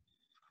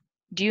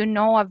 Do you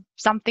know of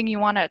something you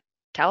want to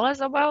tell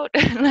us about?"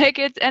 Like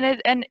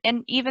and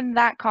even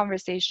that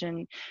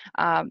conversation,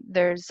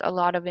 there's a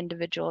lot of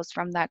individuals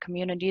from that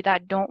community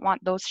that don't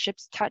want those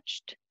ships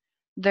touched.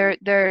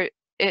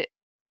 It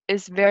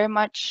is very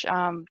much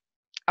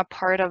a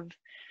part of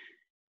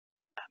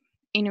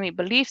Inuit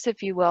beliefs,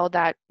 if you will,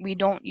 that you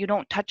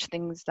don't touch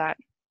things that,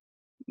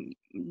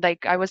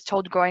 like I was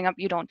told growing up,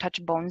 you don't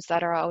touch bones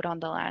that are out on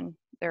the land.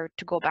 They're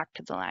to go back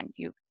to the land.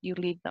 You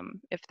leave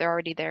them if they're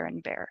already there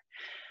and bare.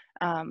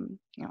 You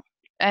know,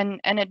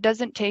 and it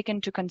doesn't take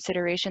into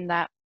consideration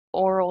that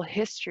oral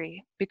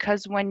history,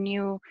 because when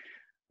you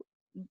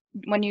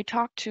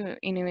talk to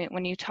Inuit,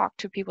 when you talk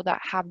to people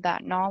that have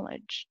that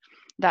knowledge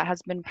that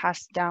has been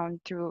passed down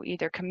through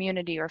either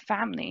community or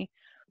family,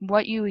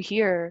 what you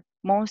hear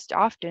most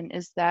often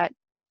is that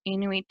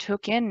Inuit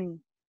took in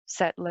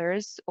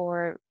settlers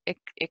or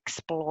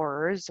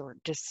explorers or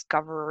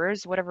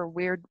discoverers, whatever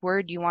weird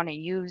word you want to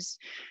use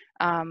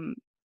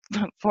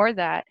for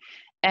that.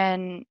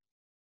 And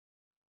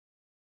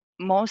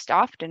most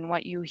often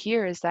what you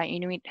hear is that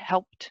Inuit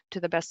helped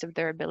to the best of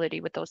their ability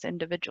with those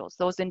individuals.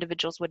 Those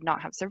individuals would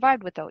not have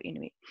survived without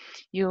Inuit.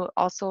 You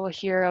also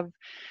hear of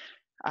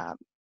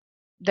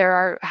there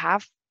are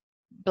half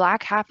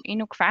Black, half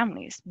Inuk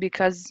families,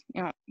 because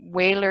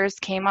whalers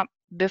came up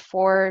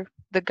before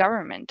the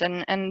government,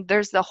 and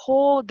there's a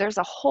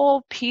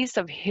whole piece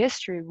of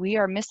history we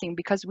are missing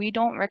because we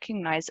don't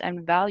recognize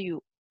and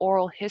value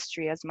oral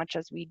history as much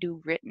as we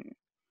do written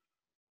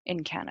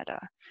in Canada.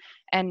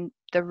 And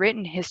the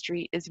written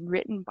history is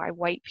written by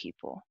white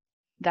people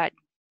that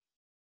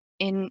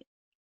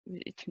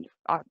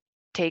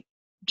take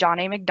John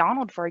A.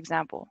 Macdonald, for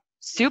example,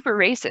 super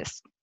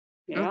racist,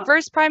 Yeah.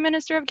 first Prime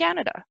Minister of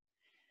Canada,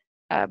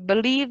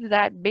 believed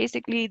that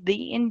basically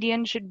the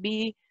Indian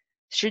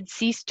should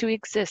cease to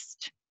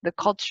exist. The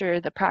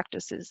culture, the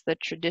practices, the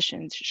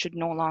traditions should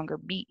no longer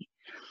be.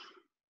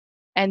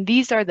 And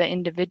these are the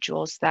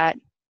individuals that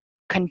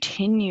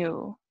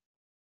continue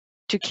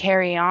to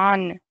carry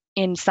on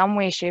in some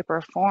way, shape,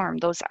 or form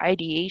those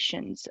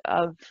ideations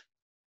of,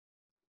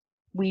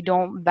 we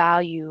don't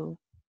value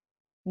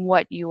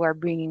what you are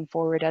bringing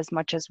forward as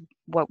much as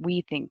what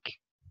we think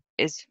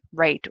is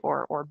right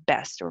or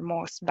best or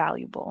most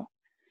valuable.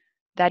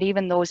 That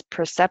even those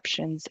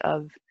perceptions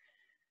of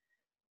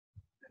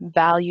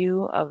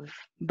value, of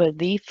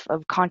belief,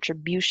 of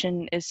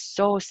contribution is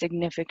so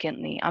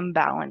significantly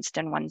unbalanced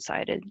and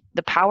one-sided.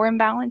 The power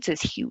imbalance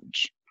is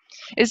huge.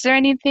 Is there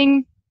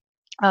anything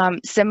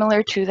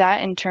similar to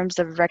that in terms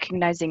of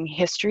recognizing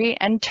history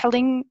and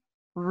telling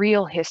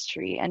real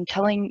history and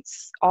telling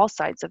all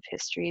sides of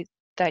history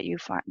that you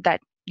find that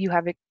you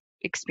have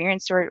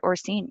experienced or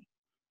seen?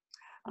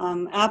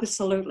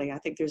 Absolutely. I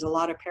think there's a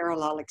lot of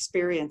parallel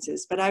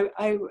experiences, but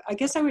I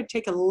guess I would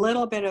take a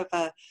little bit of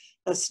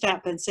a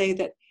step and say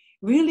that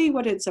really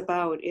what it's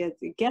about, it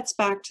gets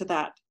back to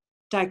that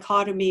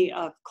dichotomy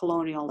of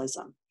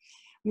colonialism,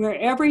 where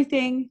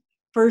everything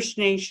First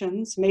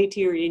Nations,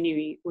 Métis or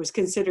Inuit, was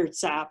considered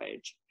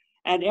savage,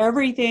 and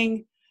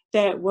everything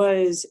that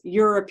was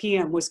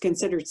European was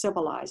considered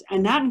civilized,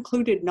 and that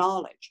included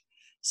knowledge.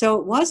 So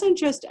it wasn't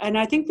just, and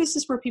I think this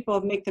is where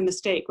people make the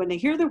mistake when they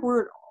hear the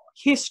word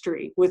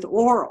history with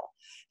oral,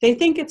 they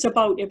think it's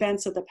about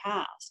events of the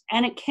past,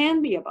 and it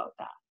can be about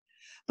that,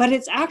 but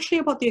it's actually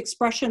about the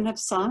expression of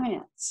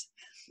science.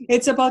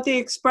 It's about the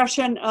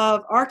expression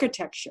of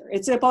architecture.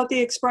 It's about the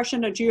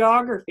expression of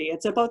geography.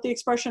 It's about the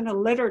expression of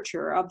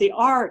literature, of the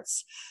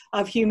arts,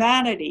 of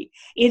humanity.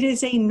 It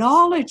is a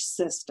knowledge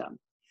system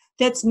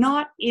that's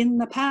not in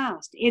the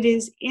past. It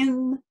is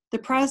in the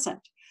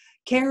present,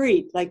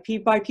 carried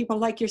by people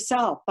like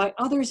yourself, by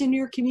others in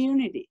your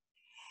community.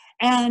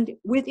 And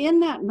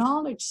within that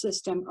knowledge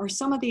system are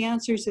some of the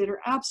answers that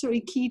are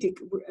absolutely key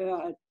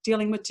to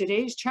dealing with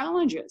today's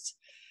challenges.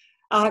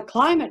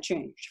 Climate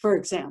change, for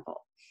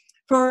example.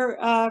 For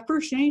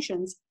First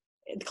Nations,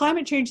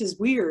 climate change is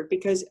weird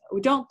because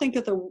we don't think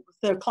of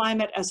the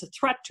climate as a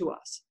threat to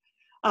us.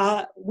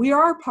 We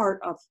are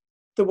part of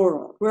the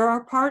world. We're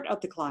a part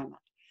of the climate.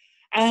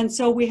 And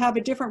so we have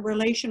a different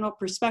relational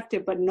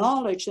perspective, but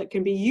knowledge that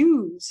can be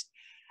used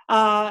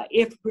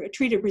if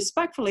treated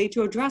respectfully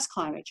to address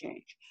climate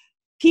change.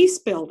 Peace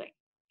building.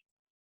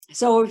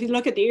 So if you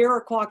look at the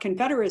Iroquois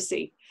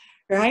Confederacy,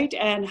 right,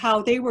 and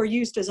how they were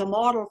used as a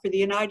model for the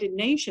United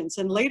Nations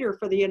and later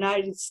for the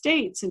United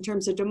States in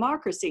terms of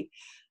democracy,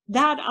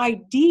 that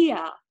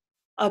idea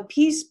of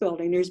peace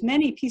building, there's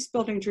many peace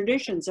building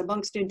traditions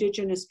amongst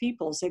Indigenous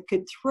peoples that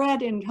could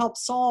thread and help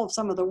solve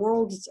some of the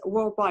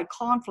worldwide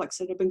conflicts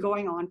that have been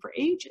going on for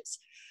ages.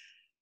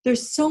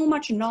 There's so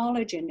much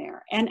knowledge in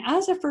there. And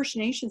as a First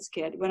Nations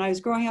kid, when I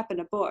was growing up in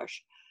the bush,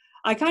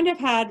 I kind of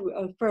had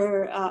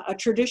for a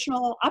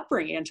traditional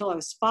upbringing until I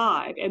was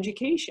 5,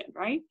 education,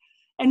 right?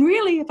 And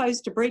really, if I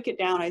was to break it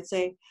down, I'd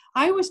say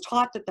I was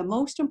taught that the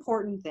most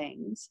important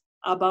things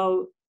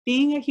about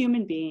being a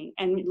human being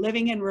and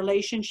living in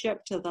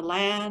relationship to the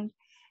land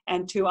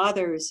and to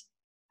others,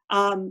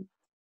 an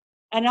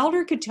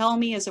elder could tell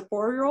me as a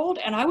 4-year-old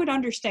and I would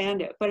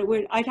understand it, but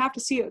I'd have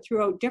to see it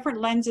through different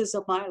lenses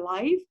of my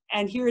life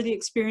and hear the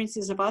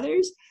experiences of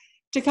others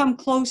to come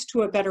close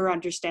to a better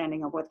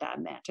understanding of what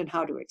that meant and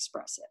how to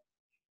express it.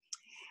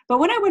 But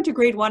when I went to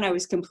grade 1, I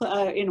was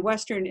in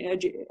Western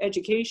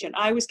education.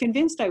 I was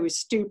convinced I was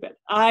stupid.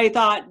 I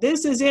thought,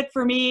 this is it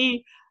for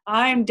me.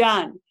 I'm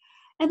done.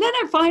 And then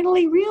I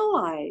finally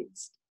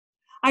realized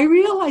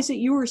that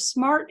you were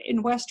smart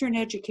in Western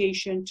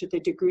education to the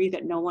degree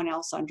that no one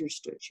else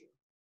understood you.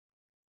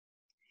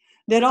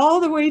 That all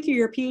the way through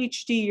your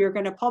PhD, you're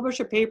going to publish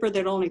a paper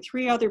that only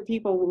 3 other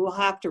people will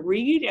have to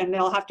read, and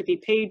they'll have to be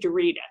paid to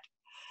read it.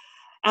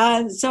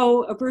 And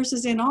so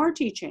versus in our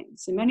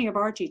teachings, in many of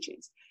our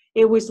teachings,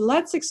 it was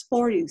let's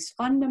explore these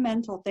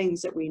fundamental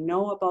things that we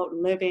know about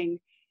living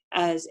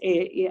as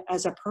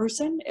a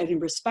person and in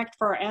respect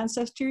for our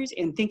ancestors,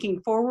 in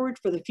thinking forward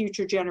for the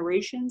future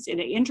generations in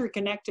an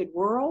interconnected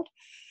world.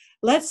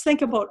 Let's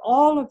think about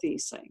all of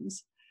these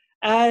things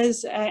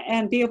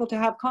and be able to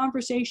have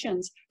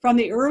conversations from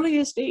the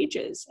earliest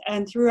ages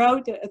and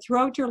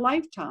throughout your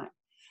lifetime,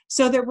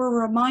 so that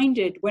we're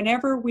reminded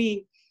whenever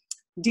we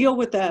deal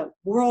with the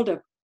world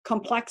of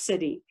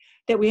complexity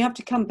that we have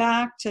to come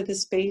back to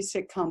this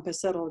basic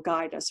compass that'll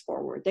guide us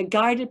forward, that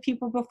guided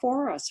people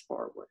before us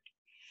forward.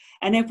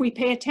 And if we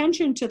pay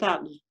attention to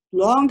that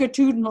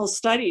longitudinal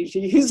study, to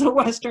use the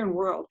Western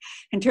world,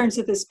 in terms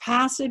of this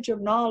passage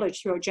of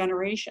knowledge throughout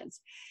generations,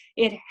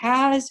 it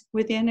has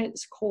within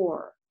its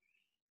core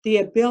the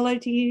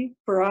ability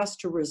for us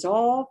to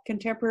resolve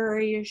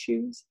contemporary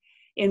issues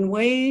in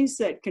ways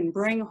that can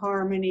bring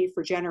harmony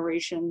for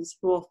generations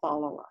who will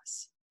follow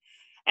us.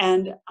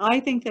 And I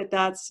think that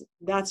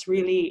that's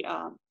really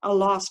a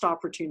lost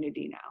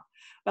opportunity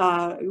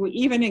now.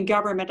 Even in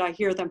government, I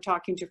hear them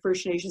talking to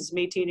First Nations,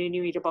 Métis, and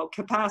Inuit about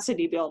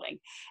capacity building.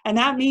 And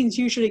that means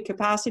usually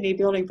capacity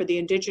building for the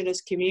Indigenous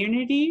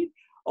community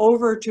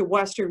over to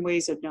Western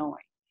ways of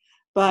knowing.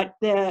 But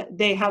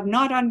they have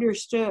not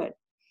understood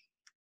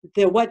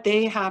what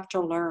they have to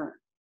learn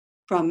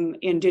from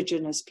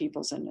Indigenous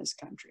peoples in this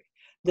country.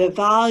 The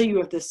value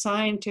of the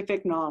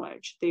scientific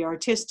knowledge, the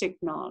artistic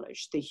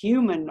knowledge, the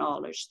human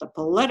knowledge, the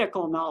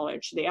political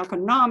knowledge, the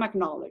economic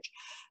knowledge,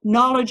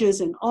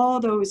 knowledges in all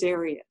those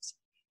areas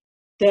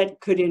that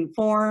could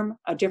inform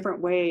a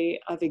different way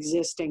of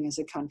existing as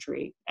a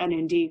country and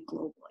indeed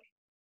globally.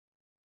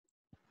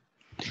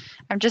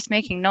 I'm just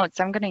making notes.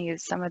 I'm going to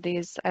use some of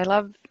these. I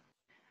love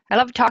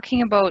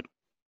talking about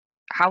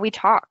how we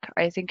talk.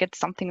 I think it's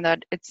something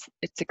that it's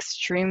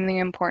extremely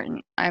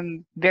important.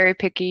 I'm very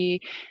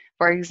picky,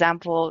 for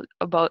example,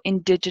 about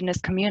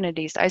Indigenous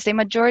communities. I say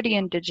majority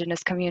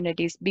Indigenous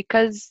communities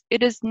because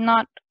it is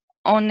not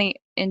only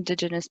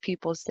Indigenous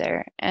peoples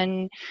there.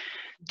 And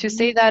to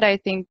say that, I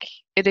think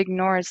it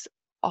ignores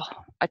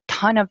a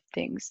ton of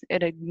things.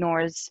 It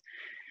ignores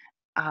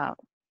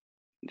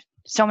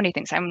so many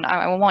things.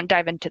 I won't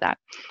dive into that.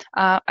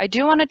 I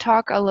do want to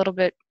talk a little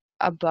bit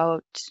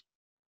about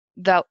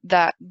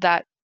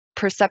that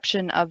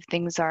perception of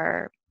things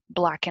are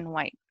black and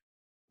white.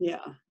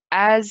 Yeah.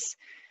 As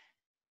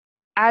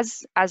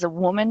a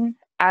woman,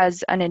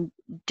 as an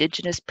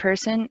Indigenous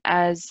person,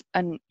 as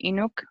an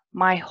Inuk,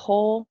 my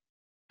whole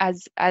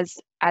as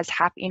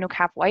half Inuk,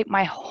 half white,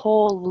 my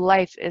whole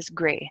life is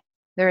gray.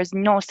 There is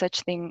no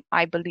such thing,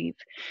 I believe.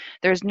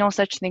 There is no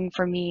such thing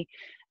for me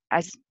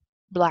as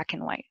black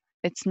and white.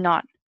 It's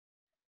not.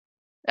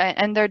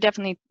 And there are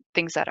definitely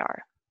things that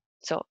are.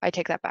 So I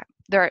take that back.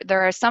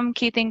 There are some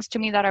key things to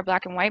me that are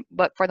black and white,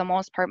 but for the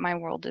most part, my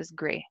world is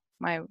gray.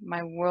 My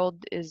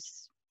world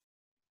is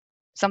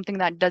something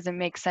that doesn't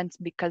make sense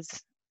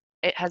because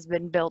it has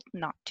been built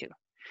not to.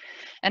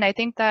 And I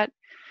think that,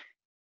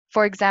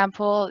 for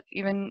example,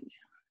 even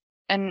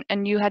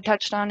and you had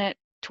touched on it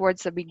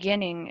towards the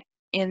beginning,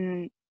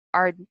 in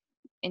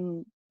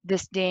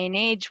this day and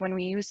age when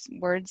we use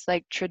words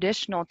like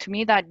traditional, to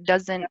me that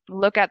doesn't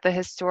look at the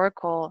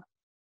historical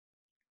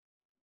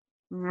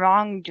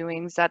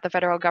wrongdoings that the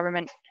federal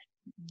government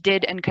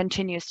did and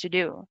continues to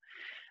do.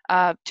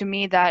 To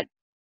me, that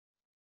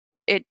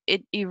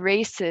it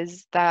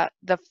erases the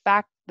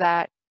fact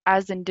that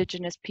as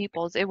Indigenous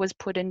peoples, it was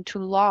put into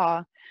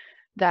law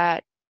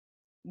that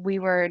we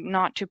were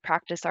not to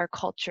practice our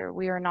culture.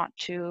 We are not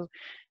to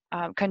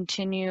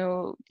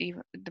continue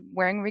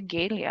wearing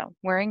regalia,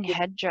 wearing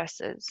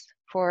headdresses.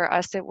 For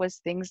us, it was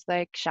things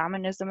like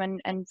shamanism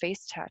and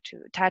face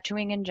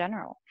tattooing in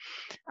general.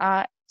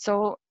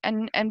 So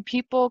and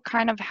people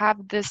kind of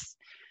have this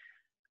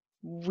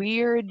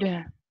weird,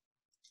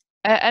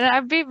 and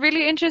I'd be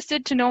really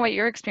interested to know what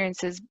your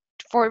experience is.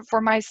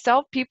 For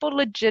myself, people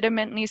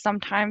legitimately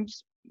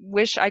sometimes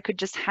wish I could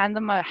just hand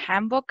them a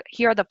handbook.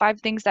 Here are the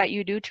 5 things that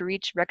you do to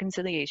reach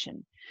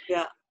reconciliation.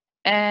 Yeah.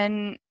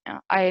 And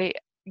I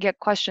get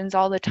questions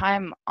all the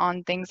time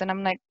on things, and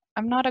I'm like,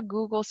 I'm not a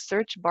Google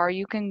search bar.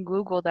 You can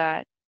Google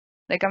that.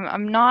 Like,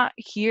 I'm not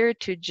here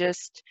to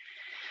just,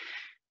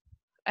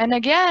 and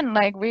again,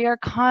 like, we are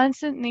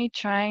constantly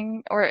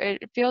trying, or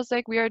it feels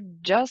like we are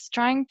just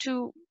trying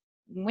to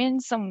win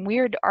some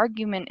weird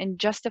argument in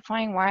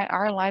justifying why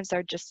our lives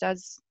are just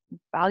as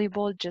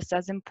valuable, just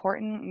as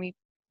important. We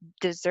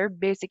deserve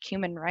basic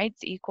human rights,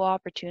 equal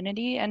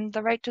opportunity, and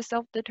the right to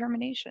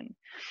self-determination.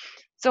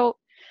 So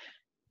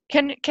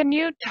can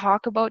you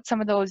talk about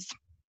some of those,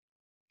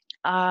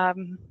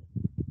 um,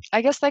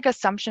 I guess, like,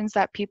 assumptions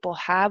that people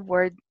have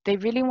where they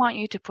really want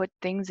you to put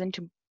things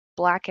into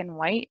black and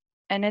white,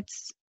 and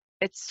it's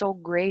so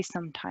gray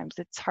sometimes.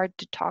 It's hard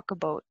to talk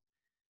about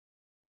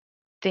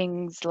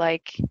things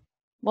like,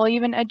 well,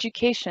 even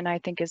education, I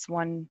think, is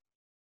one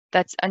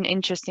that's an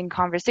interesting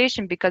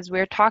conversation, because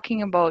we're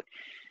talking about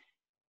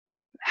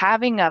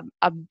having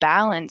a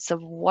balance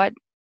of what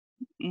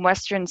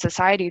Western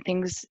society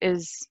thinks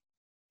is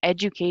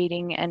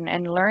educating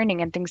and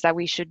learning and things that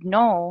we should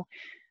know.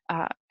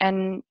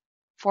 And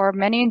for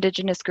many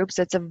Indigenous groups,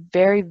 it's a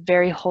very,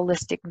 very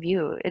holistic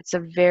view. It's a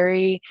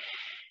very,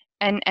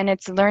 and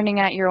it's learning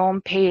at your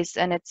own pace,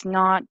 and it's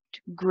not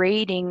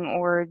grading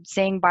or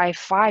saying by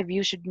 5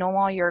 you should know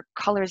all your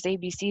colors,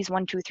 ABCs,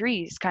 1, 2,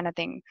 3s kind of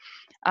thing.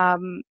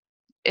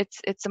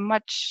 It's a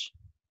much,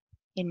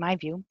 in my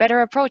view,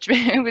 better approach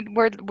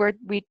where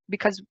we,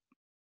 because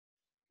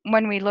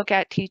when we look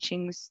at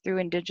teachings through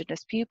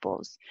Indigenous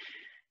peoples,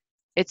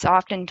 it's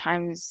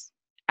oftentimes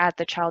at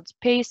the child's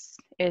pace.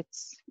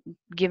 It's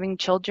giving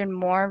children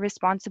more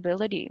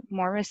responsibility,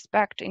 more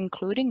respect,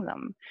 including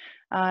them,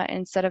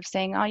 instead of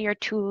saying, "Oh, you're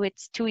too,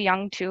 it's too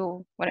young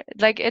to." What,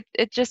 like,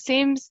 it just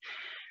seems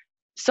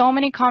so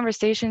many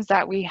conversations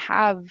that we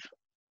have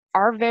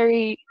are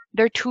very,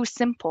 they're too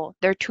simple.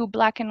 They're too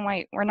black and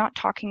white. We're not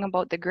talking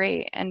about the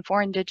gray. And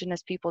for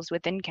Indigenous peoples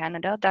within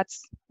Canada,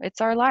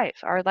 it's our life.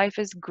 Our life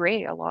is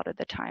gray a lot of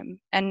the time.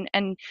 And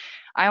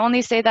I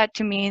only say that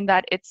to mean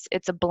that it's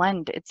a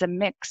blend, it's a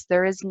mix.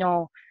 There is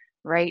no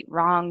right,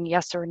 wrong,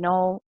 yes or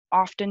no.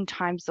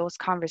 Oftentimes those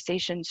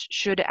conversations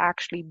should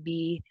actually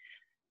be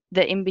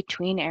the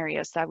in-between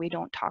areas that we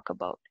don't talk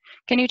about.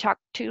 Can you talk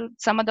to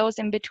some of those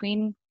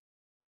in-between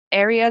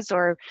areas,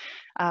 or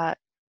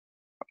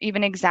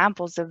even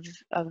examples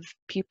of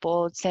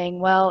people saying,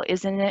 well,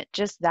 isn't it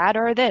just that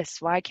or this?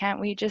 Why can't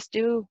we just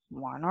do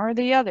one or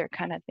the other,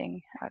 kind of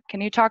thing?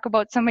 Can you talk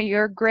about some of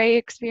your gray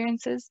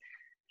experiences?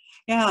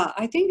 Yeah,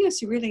 I think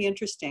that's really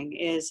interesting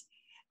is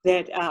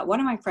that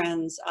one of my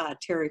friends,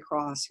 Terry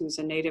Cross, who's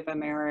a Native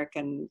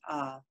American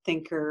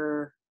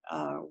thinker,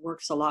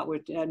 works a lot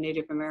with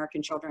Native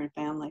American children and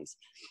families.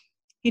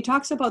 He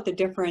talks about the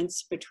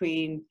difference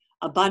between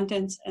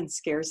abundance and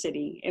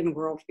scarcity in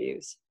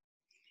worldviews.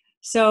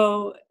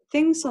 So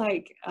things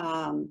like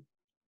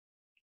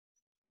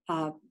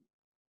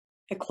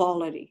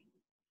equality,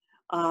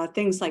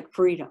 things like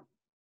freedom,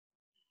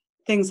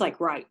 things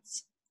like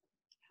rights.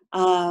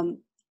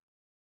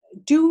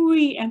 Do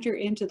we enter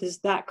into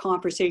that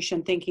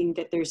conversation thinking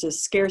that there's a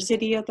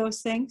scarcity of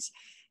those things?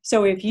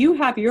 So if you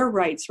have your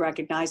rights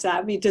recognized,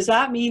 does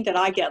that mean that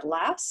I get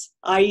less?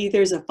 I.e.,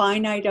 there's a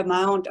finite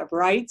amount of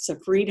rights,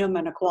 of freedom,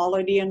 and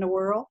equality in the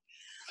world?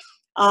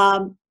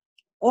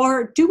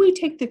 Or do we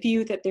take the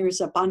view that there's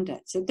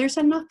abundance, that there's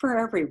enough for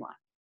everyone?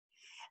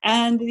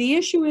 And the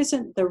issue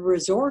isn't the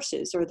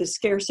resources or the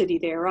scarcity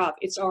thereof,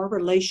 it's our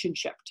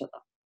relationship to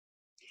them.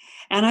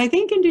 And I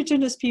think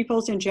Indigenous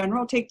peoples in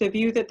general take the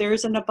view that there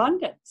is an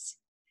abundance,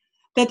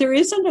 that there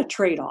isn't a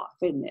trade-off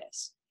in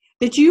this,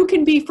 that you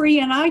can be free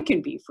and I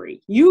can be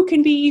free. You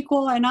can be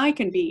equal and I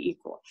can be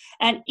equal.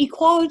 And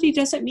equality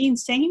doesn't mean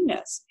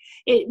sameness.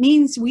 It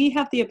means we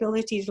have the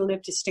ability to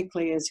live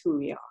distinctly as who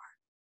we are.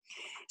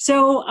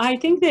 So I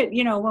think that,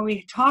 you know, when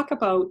we talk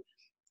about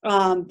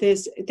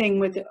this thing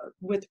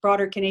with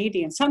broader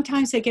Canadians,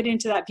 sometimes they get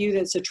into that view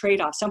that it's a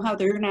trade-off. Somehow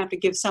they're going to have to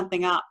give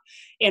something up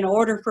in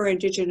order for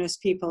Indigenous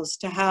peoples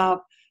to have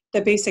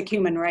the basic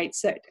human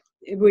rights that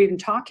we've been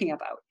talking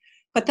about.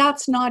 But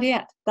that's not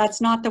it.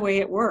 That's not the way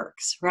it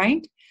works,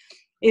 right?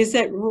 Is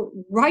that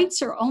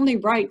rights are only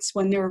rights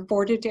when they're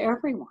afforded to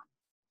everyone.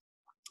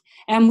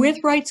 And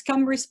with rights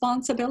come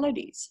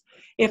responsibilities.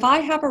 If I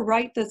have a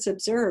right that's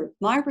observed,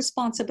 my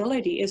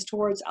responsibility is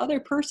towards other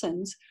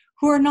persons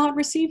who are not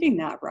receiving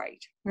that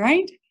right,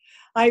 right?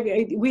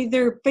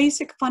 There are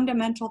basic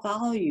fundamental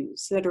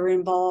values that are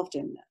involved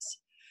in this.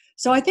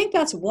 So I think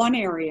that's one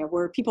area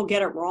where people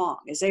get it wrong,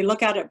 is they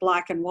look at it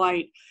black and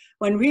white,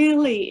 when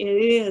really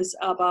it is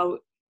about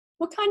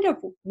what kind of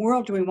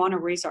world do we want to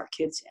raise our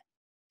kids in?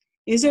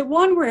 Is it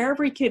one where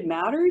every kid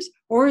matters,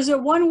 or is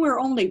it one where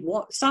only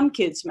some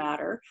kids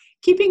matter?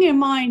 Keeping in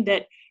mind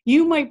that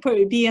you might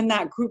be in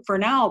that group for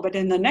now, but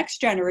in the next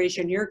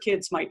generation, your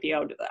kids might be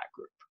out of that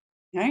group,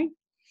 right?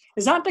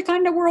 Is that the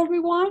kind of world we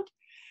want?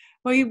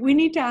 Well, we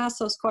need to ask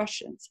those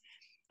questions.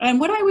 And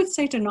what I would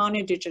say to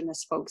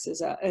non-Indigenous folks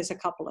is a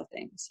couple of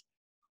things.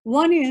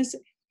 One is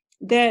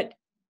that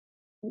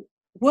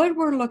what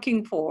we're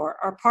looking for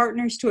are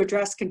partners to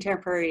address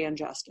contemporary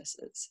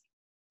injustices.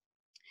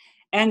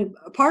 And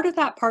part of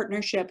that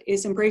partnership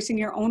is embracing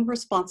your own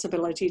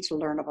responsibility to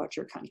learn about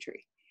your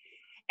country.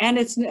 And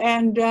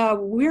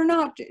we're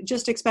not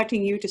just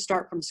expecting you to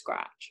start from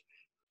scratch.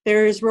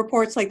 There's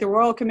reports like the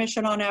Royal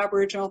Commission on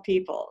Aboriginal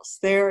Peoples.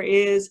 There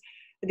is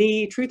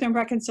the Truth and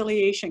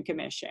Reconciliation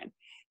Commission.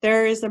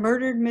 There is the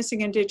Murdered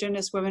Missing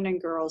Indigenous Women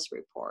and Girls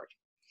report.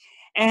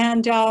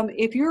 And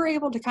if you're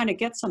able to kind of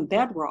get some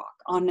bedrock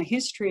on the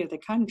history of the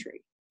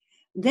country,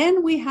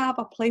 then we have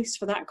a place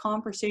for that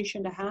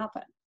conversation to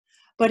happen.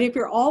 But if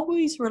you're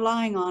always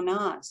relying on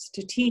us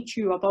to teach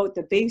you about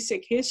the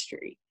basic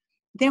history,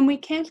 then we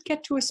can't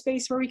get to a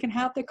space where we can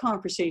have the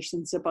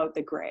conversations about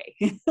the gray,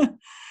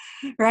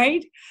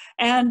 right?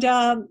 And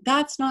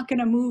that's not going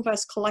to move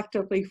us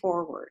collectively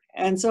forward.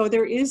 And so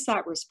there is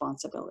that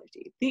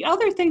responsibility. The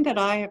other thing that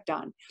I have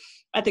done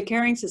at the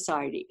Caring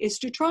Society is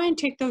to try and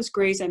take those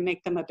grays and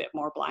make them a bit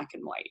more black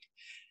and white.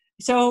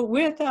 So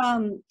with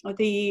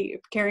the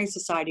Caring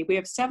Society, we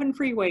have 7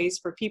 free ways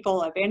for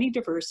people of any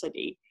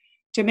diversity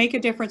to make a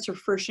difference for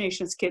First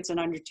Nations kids in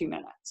under 2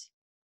 minutes.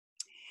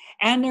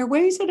 And they're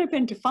ways that have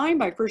been defined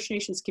by First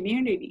Nations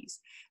communities.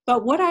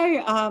 But what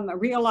I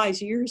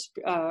realized years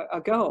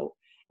ago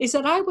is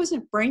that I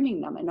wasn't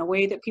framing them in a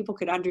way that people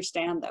could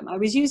understand them. I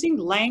was using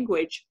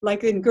language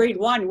like in grade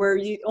 1 where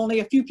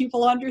only a few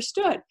people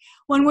understood,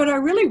 when what I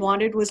really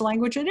wanted was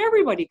language that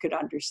everybody could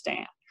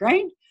understand,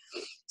 right?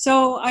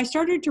 So I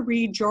started to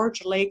read George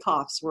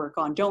Lakoff's work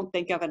on Don't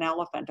Think of an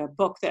Elephant, a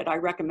book that I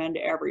recommend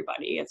to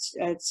everybody.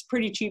 It's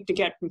pretty cheap to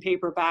get from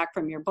paperback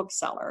from your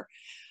bookseller.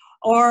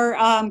 Or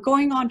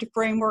going on to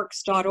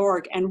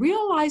frameworks.org and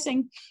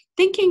realizing,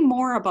 thinking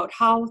more about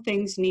how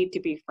things need to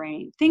be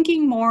framed,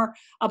 thinking more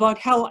about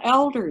how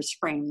elders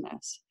frame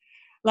this.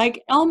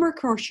 Like Elmer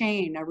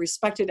Crochane, a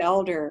respected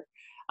elder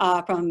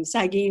from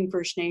Sagin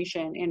First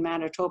Nation in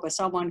Manitoba,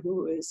 someone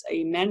who is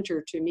a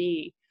mentor to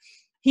me,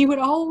 he would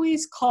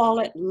always call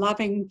it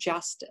loving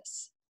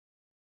justice.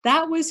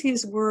 That was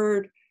his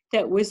word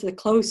that was the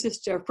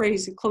closest, or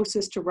phrase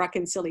closest to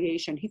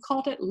reconciliation. He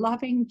called it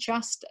loving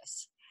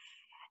justice.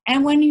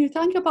 And when you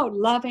think about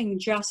loving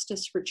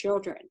justice for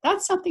children,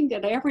 that's something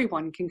that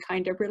everyone can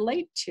kind of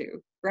relate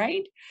to,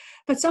 right?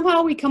 But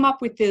somehow we come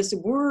up with these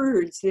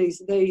words,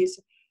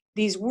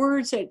 these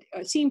words that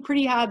seem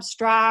pretty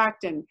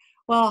abstract, and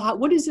well,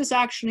 what does this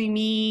actually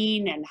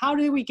mean? And how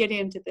do we get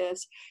into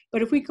this?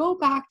 But if we go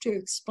back to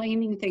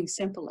explaining things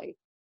simply,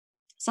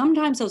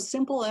 sometimes those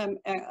simple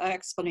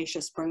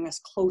explanations bring us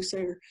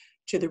closer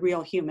to the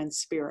real human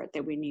spirit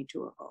that we need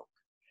to evoke.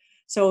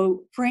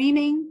 So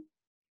framing,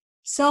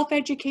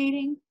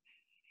 self-educating,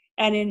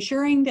 and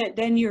ensuring that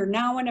then you're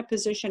now in a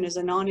position as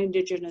a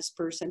non-Indigenous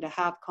person to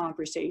have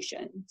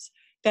conversations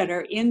that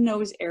are in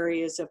those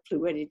areas of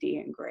fluidity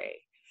and gray.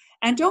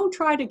 And don't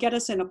try to get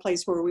us in a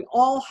place where we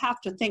all have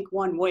to think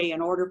one way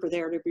in order for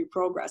there to be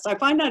progress. I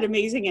find that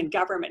amazing in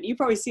government. You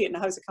probably see it in the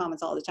House of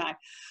Commons all the time.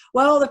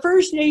 Well, the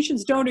First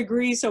Nations don't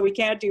agree, so we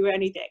can't do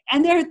anything.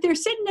 And they're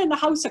sitting in the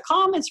House of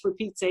Commons, for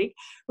Pete's sake,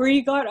 where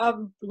you got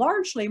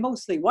largely,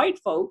 mostly white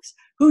folks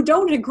who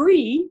don't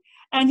agree,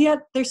 and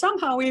yet they're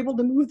somehow able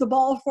to move the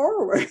ball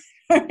forward,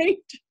 right?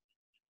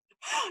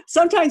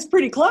 Sometimes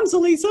pretty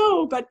clumsily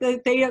so, but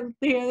they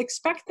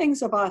expect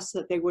things of us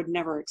that they would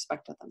never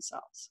expect of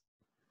themselves.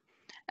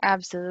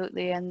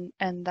 Absolutely, and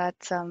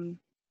that's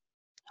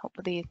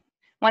hopefully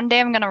one day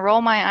I'm gonna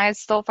roll my eyes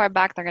so far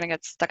back they're gonna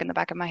get stuck in the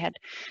back of my head.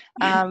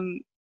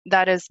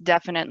 That is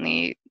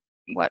definitely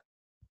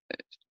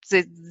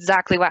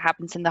exactly what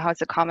happens in the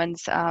House of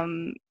Commons,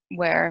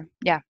 where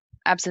yeah,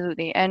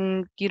 absolutely,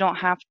 and you don't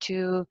have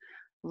to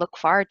look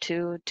far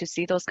to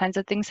see those kinds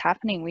of things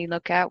happening. We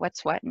look at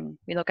what's what, and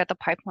we look at the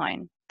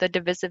pipeline, the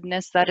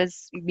divisiveness that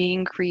is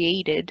being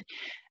created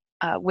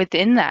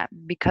within that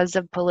because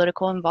of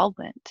political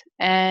involvement.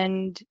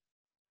 And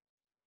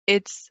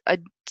it's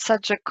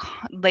such a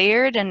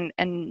layered and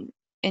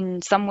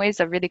in some ways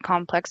a really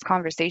complex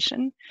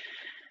conversation.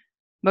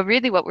 But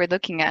really what we're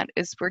looking at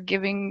is we're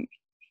giving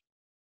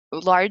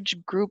large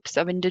groups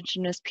of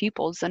Indigenous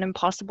peoples an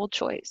impossible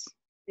choice.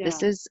 Yeah.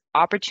 This is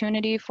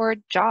opportunity for a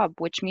job,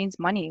 which means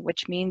money,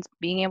 which means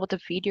being able to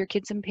feed your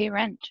kids and pay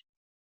rent.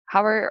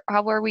 How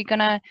are we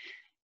gonna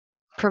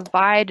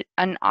provide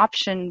an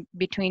option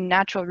between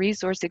natural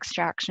resource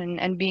extraction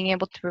and being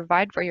able to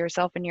provide for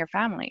yourself and your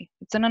family?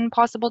 It's an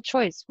impossible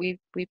choice. We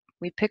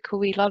pick who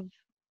we love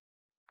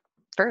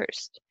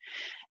first.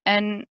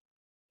 And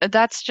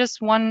that's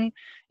just one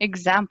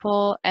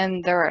example,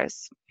 and there are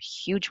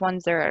huge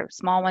ones, there are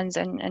small ones,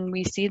 and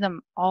we see them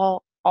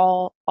all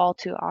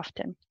too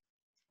often.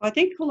 What I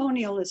think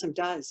colonialism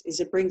does is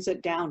it brings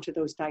it down to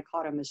those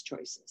dichotomous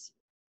choices.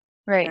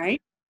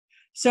 Right?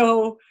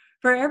 So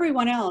for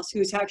everyone else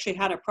who's actually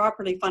had a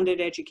properly funded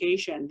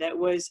education that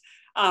was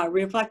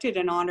reflected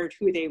and honored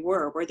who they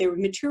were, where their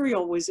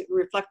material was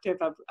reflective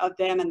of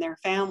them and their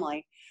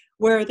family,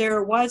 where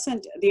there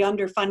wasn't the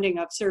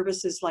underfunding of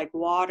services like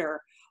water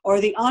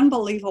or the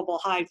unbelievable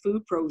high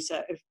food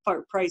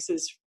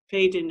prices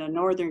paid in the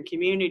northern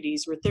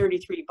communities were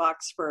 $33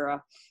 for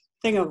a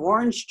thing of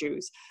orange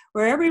juice,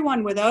 where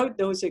everyone without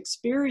those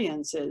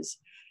experiences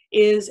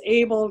is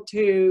able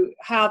to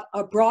have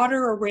a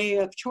broader array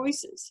of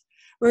choices.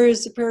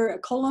 Whereas for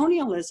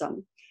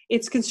colonialism,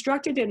 it's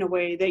constructed in a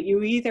way that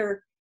you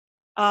either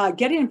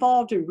get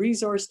involved in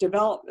resource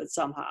development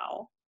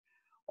somehow,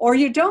 or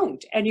you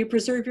don't, and you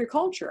preserve your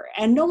culture,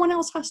 and no one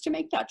else has to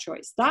make that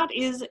choice. That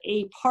is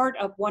a part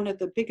of one of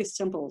the biggest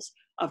symbols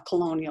of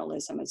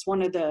colonialism. It's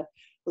one of the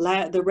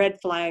red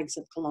flags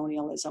of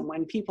colonialism,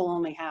 when people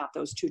only have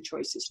those two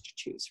choices to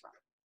choose from.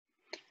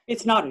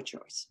 It's not a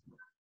choice.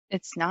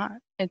 It's not.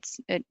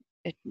 It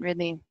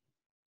really,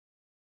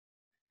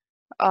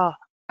 oh,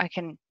 I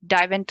can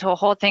dive into a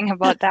whole thing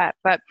about that.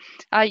 But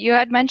you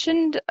had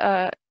mentioned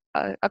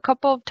a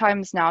couple of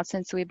times now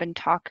since we've been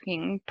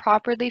talking,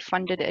 properly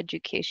funded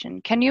education.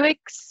 Can you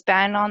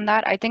expand on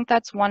that? I think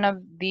that's one of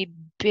the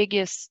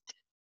biggest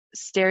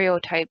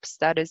stereotypes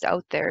that is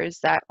out there, is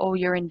that, oh,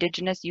 you're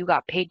Indigenous, you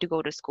got paid to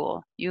go to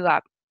school. You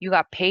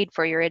got paid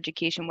for your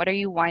education. What are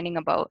you whining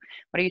about?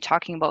 What are you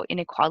talking about?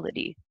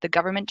 Inequality. The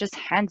government just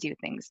hands you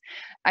things.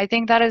 I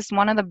think that is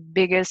one of the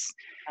biggest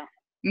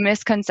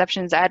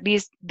misconceptions, at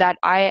least that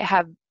I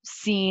have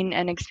seen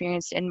and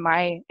experienced in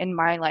my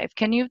life.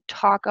 Can you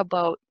talk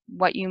about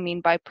what you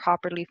mean by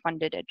properly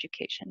funded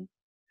education?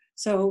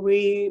 So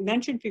we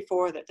mentioned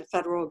before that the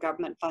federal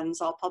government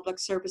funds all public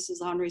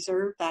services on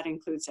reserve. That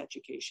includes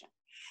education.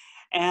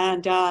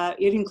 And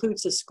it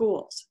includes the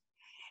schools.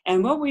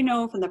 And what we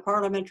know from the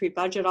Parliamentary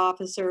Budget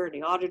Officer,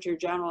 the Auditor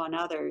General, and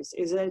others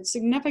is that it's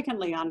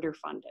significantly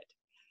underfunded,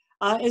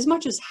 as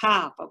much as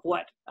half of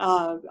what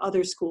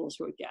other schools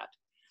would get.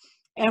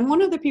 And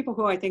one of the people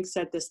who I think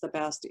said this the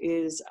best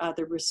is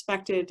the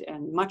respected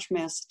and much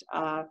missed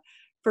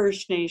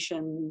First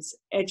Nations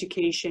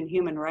education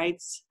human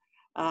rights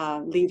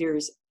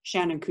leaders,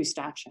 Shannon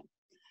Kustachin,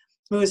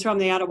 who is from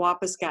the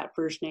Attawapiskat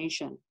First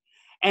Nation.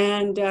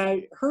 And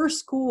her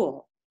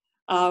school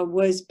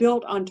was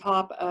built on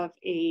top of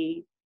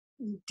a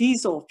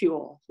diesel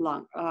fuel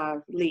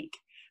leak.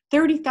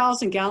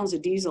 30,000 gallons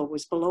of diesel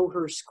was below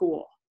her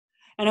school,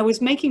 and it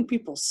was making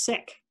people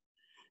sick.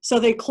 So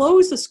they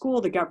closed the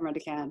school, the government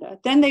of Canada.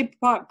 Then they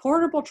brought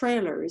portable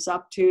trailers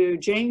up to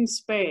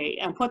James Bay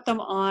and put them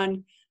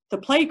on the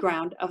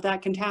playground of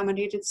that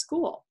contaminated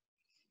school.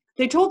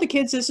 They told the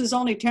kids this is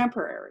only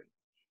temporary.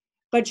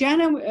 But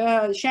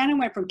Shannon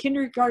went from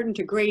kindergarten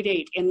to grade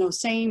 8 in those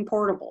same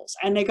portables,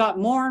 and they got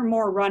more and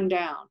more run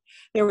down.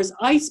 There was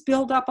ice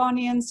buildup on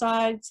the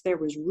insides. There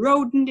was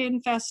rodent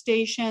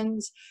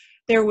infestations.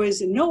 There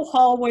was no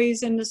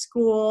hallways in the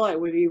school. It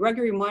would be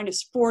regularly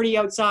minus 40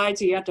 outside,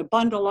 so you had to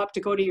bundle up to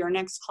go to your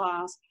next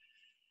class.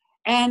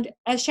 And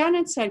as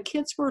Shannon said,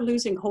 kids were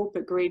losing hope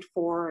at grade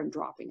 4 and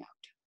dropping out.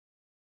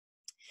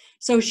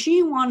 So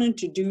she wanted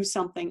to do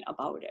something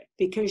about it,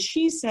 because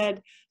she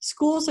said,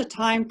 school's a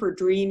time for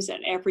dreams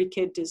and every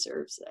kid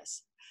deserves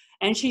this.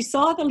 And she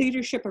saw the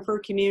leadership of her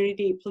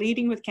community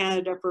pleading with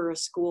Canada for a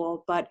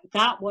school, but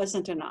that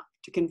wasn't enough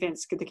to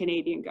convince the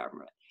Canadian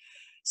government.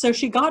 So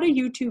she got a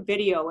YouTube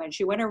video and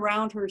she went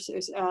around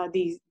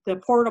the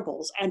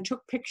portables and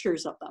took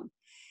pictures of them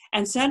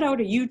and sent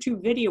out a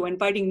YouTube video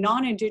inviting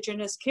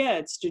non-Indigenous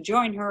kids to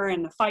join her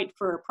in the fight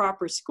for a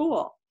proper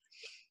school.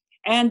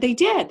 And they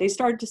did. They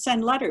started to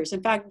send letters.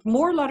 In fact,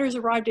 more letters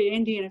arrived at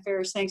Indian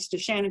Affairs thanks to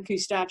Shannon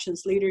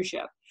Kustachin's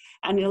leadership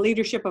and the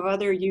leadership of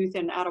other youth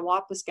in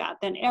Attawapiskat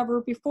than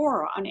ever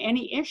before on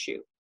any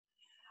issue.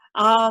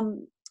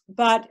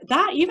 But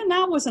even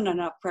that wasn't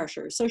enough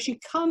pressure. So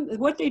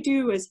what they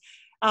do is,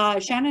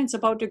 Shannon's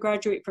about to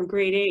graduate from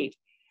grade 8,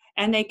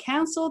 and they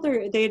had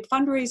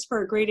fundraised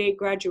for a grade 8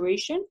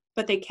 graduation,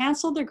 but they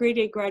canceled their grade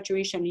 8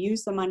 graduation and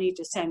used the money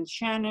to send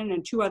Shannon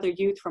and 2 other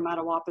youth from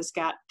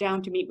Attawapiskat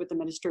down to meet with the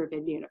Minister of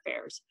Indian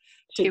Affairs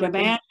to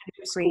demand a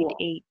new school.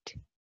 Grade 8.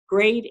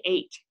 Grade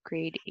 8.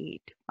 Grade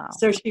 8. Wow.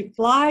 So she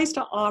flies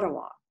to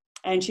Ottawa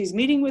and she's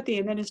meeting with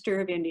the Minister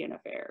of Indian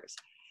Affairs.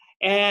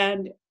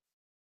 And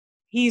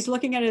he's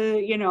looking at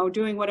it,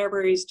 doing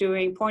whatever he's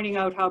doing, pointing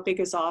out how big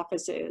his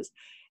office is.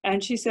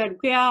 And she said,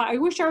 yeah, I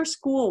wish our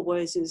school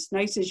was as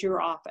nice as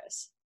your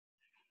office.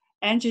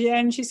 And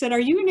she said, are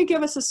you going to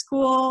give us a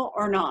school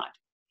or not?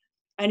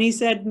 And he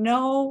said,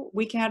 no,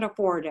 we can't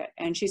afford it.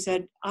 And she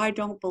said, I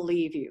don't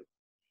believe you.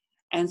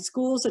 And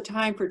school's a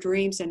time for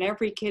dreams and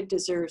every kid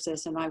deserves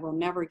this, and I will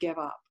never give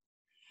up.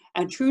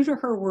 And true to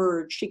her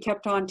word, she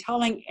kept on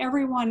telling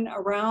everyone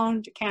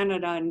around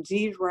Canada and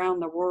indeed around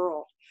the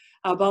world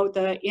about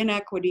the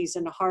inequities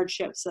and the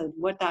hardships and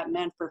what that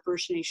meant for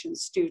First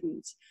Nations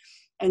students.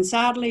 And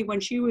sadly, when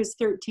she was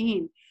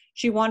 13,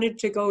 she wanted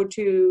to go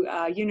to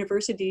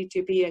university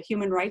to be a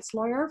human rights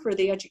lawyer for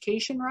the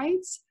education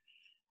rights.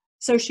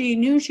 So she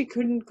knew she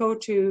couldn't go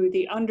to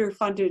the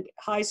underfunded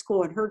high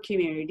school in her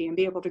community and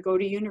be able to go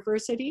to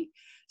university.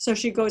 So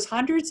she goes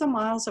hundreds of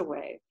miles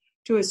away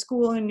to a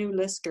school in New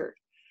Liskeard.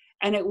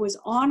 And it was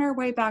on her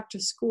way back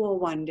to school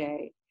one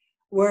day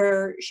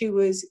where she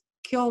was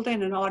killed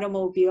in an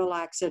automobile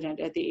accident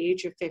at the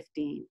age of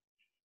 15.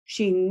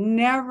 She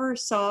never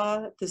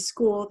saw the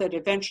school that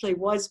eventually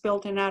was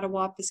built in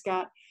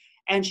Attawapiskat,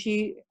 and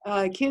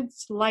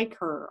kids like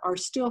her are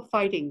still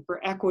fighting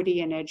for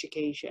equity in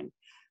education.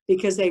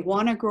 because they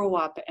want to grow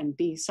up and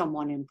be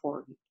someone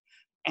important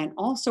and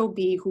also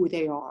be who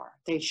they are.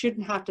 They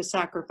shouldn't have to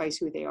sacrifice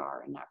who they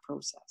are in that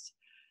process.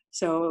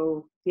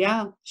 So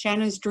yeah,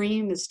 Shannon's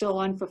dream is still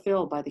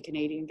unfulfilled by the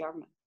Canadian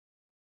government.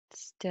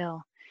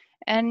 Still.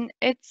 And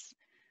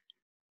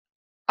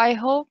I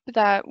hope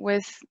that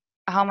with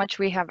how much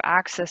we have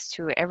access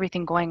to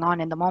everything going on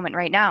in the moment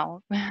right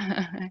now,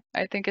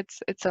 I think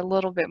it's a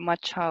little bit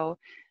much how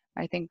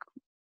I think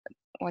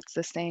what's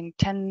the saying,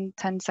 10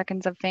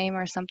 seconds of fame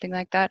or something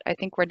like that. I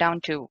think we're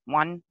down to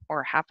 1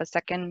 or half a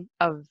second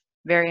of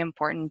very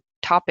important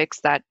topics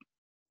that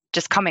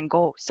just come and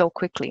go so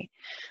quickly.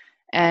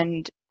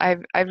 And I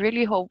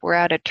really hope we're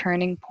at a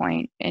turning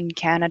point in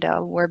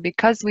Canada where,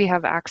 because we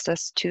have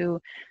access to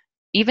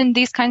even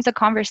these kinds of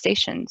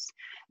conversations,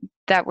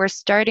 that we're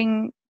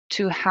starting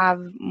to have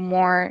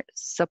more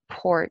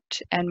support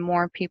and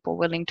more people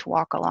willing to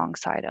walk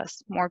alongside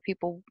us, more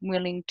people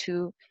willing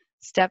to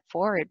step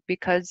forward.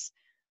 Because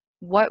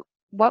what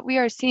we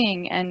are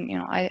seeing, and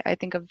I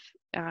think of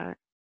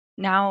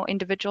now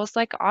individuals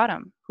like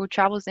Autumn, who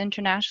travels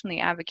internationally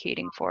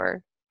advocating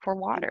for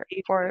water,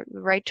 for the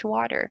right to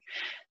water,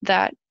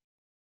 that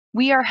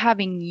we are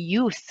having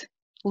youth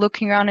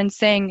looking around and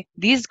saying,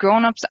 these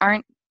grown-ups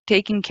aren't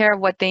taking care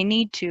of what they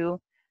need to.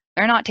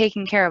 They're not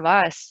taking care of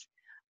us.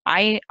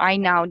 I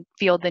now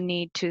feel the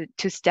need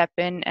to step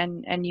in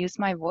and use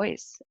my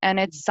voice. And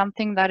it's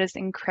something that is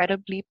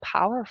incredibly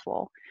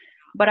powerful.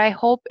 But I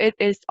hope it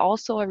is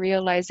also a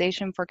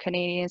realization for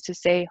Canadians to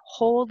say,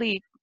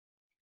 holy,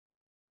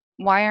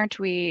 why aren't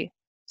we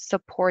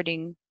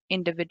supporting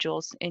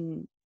individuals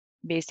in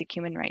basic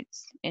human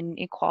rights, in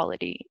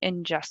equality,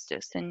 in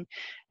justice? And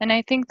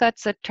I think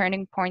that's a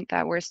turning point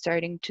that we're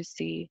starting to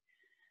see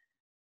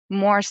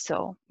more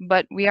so.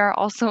 But we are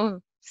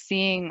also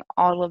seeing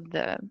all of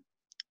the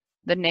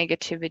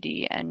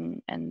negativity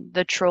and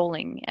the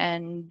trolling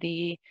and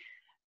the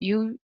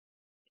you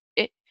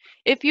it,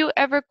 if you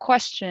ever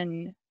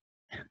question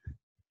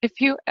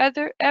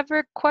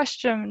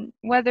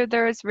whether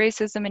there is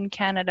racism in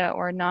Canada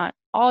or not,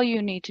 all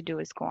you need to do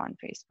is go on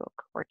Facebook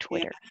or Yeah.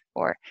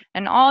 Twitter,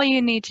 and all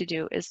you need to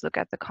do is look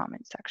at the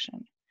comment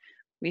section.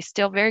 We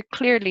still very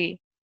clearly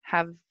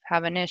have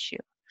an issue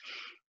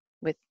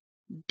with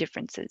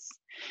differences.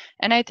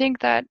 And I think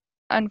that,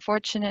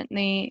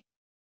 unfortunately,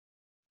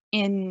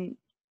 and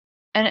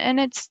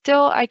it's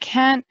still, I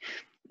can't,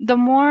 the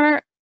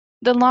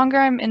longer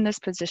I'm in this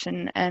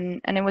position,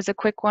 and it was a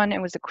quick one,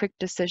 it was a quick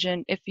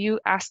decision. If you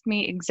asked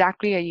me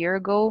exactly a year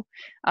ago,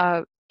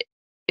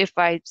 if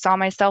I saw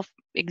myself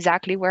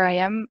exactly where I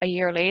am a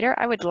year later,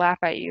 I would laugh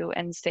at you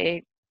and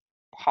say,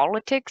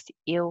 politics,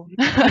 ew.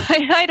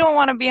 I don't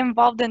want to be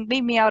involved, and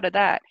leave me out of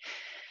that.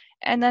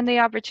 And then the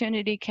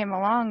opportunity came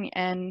along,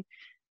 and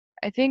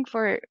I think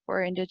for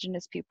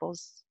Indigenous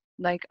peoples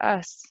like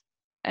us,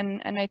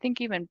 and I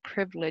think even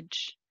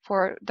privilege,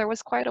 there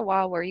was quite a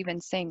while where even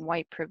saying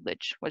white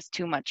privilege was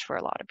too much for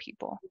a lot of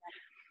people.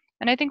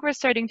 And I think we're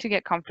starting to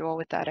get comfortable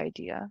with that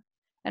idea.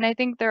 And I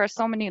think there are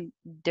so many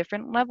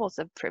different levels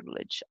of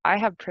privilege. I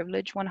have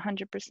privilege 100%.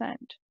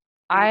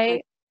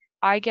 Okay.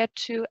 I get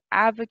to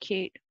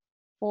advocate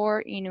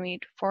for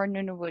Inuit, for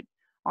Nunavut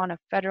on a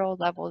federal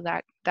level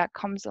that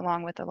comes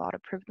along with a lot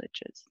of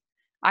privileges.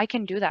 I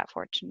can do that,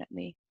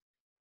 fortunately.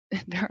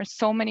 There are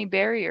so many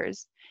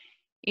barriers,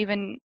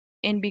 even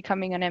in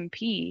becoming an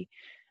MP,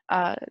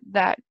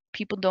 that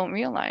people don't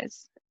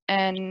realize.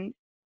 And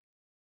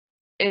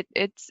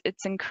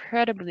it's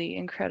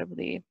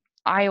incredibly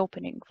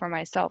eye-opening for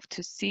myself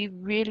to see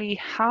really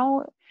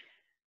how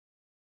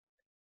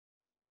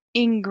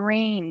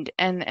ingrained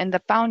and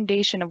the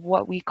foundation of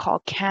what we call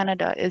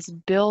Canada is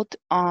built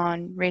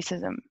on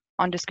racism,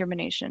 on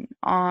discrimination,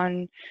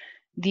 on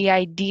the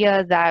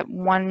idea that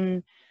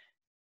one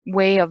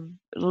way of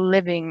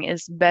living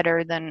is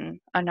better than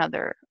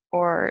another,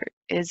 or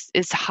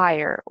is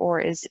higher, or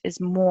is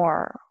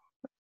more,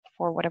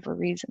 for whatever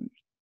reason.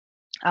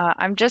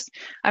 I'm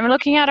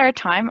looking at our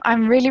time.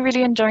 I'm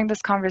really enjoying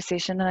this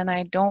conversation, and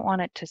I don't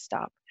want it to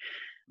stop.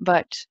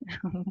 But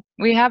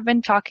we have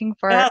been talking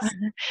for Yes.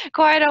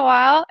 quite a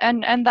while,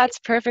 and that's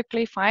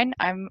perfectly fine.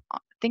 I'm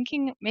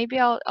thinking maybe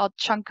I'll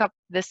chunk up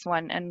this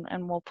one,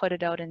 and we'll put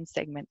it out in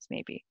segments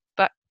maybe.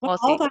 But Well,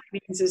 we'll all see. that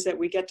means is that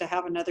we get to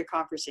have another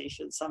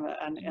conversation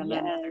and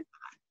another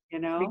Yeah,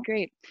 time, be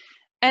great.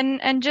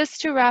 And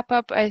just to wrap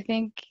up, I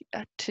think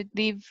to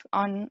leave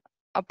on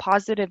a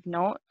positive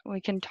note, we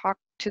can talk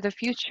to the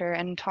future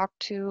and talk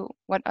to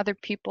what other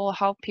people,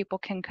 how people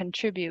can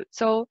contribute.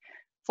 So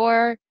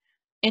for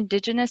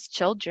Indigenous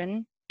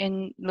children,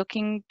 in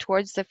looking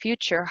towards the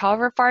future,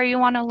 however far you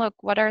want to look,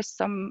 what are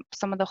some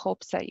of the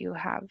hopes that you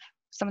have,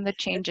 some of the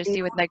changes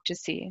you would like to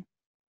see?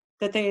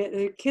 that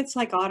the kids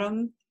like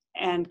Autumn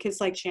and kids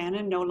like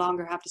Shannon no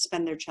longer have to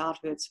spend their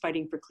childhoods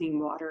fighting for clean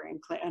water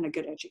and a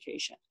good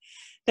education.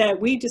 That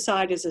we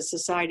decide as a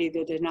society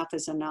that enough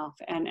is enough,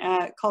 and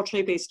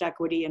culturally based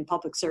equity and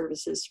public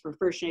services for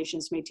First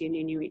Nations, Métis, and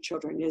Inuit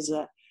children is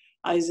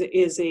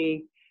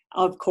a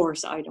of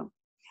course item.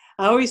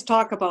 I always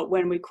talk about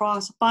when we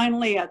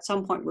finally at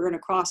some point we're going to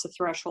cross a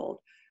threshold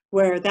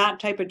where that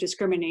type of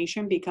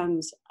discrimination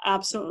becomes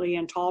absolutely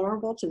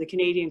intolerable to the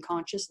Canadian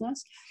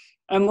consciousness.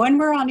 And when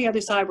we're on the other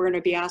side, we're going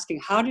to be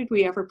asking, how did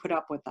we ever put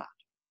up with that?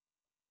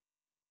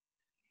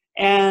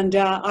 And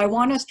I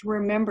want us to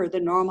remember the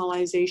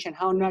normalization,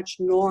 how much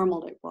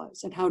normal it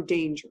was and how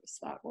dangerous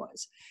that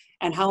was,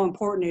 and how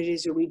important it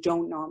is that we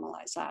don't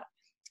normalize that.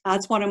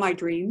 That's one of my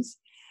dreams.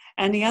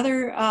 And the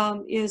other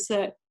is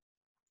that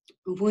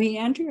we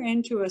enter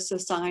into a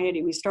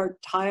society, we start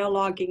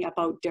dialoguing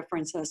about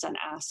difference as an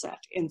asset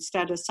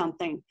instead of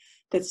something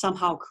that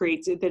somehow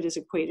creates it, that is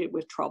equated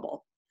with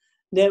trouble.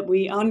 That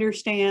we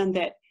understand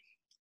that,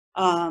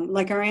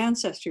 like our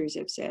ancestors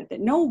have said, that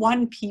no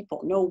one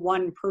people, no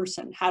one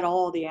person had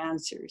all the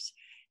answers.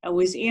 It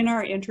was in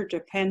our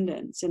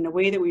interdependence, in the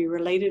way that we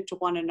related to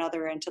one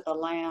another and to the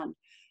land,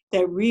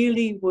 that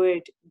really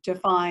would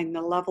define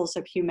the levels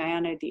of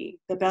humanity,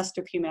 the best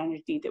of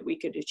humanity that we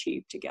could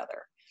achieve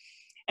together.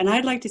 And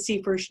I'd like to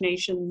see First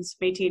Nations,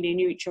 Métis and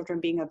Inuit children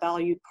being a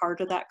valued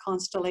part of that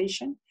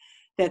constellation,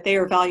 that they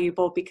are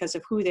valuable because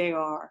of who they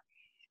are.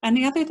 And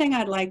the other thing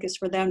I'd like is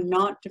for them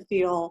not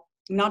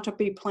to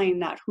be playing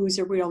that who's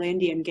a real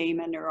Indian game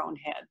in their own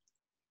head.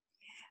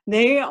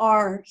 They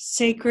are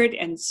sacred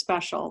and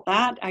special.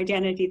 That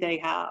identity they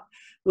have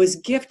was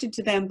gifted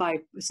to them by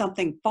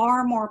something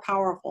far more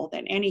powerful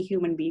than any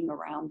human being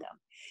around them.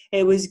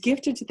 It was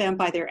gifted to them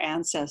by their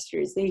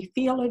ancestors. They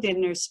feel it in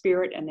their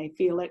spirit and they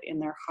feel it in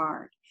their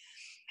heart.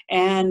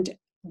 And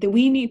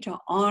we need to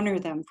honor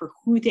them for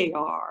who they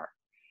are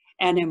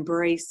and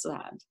embrace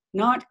that.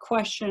 Not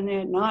question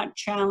it, not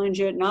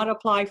challenge it, not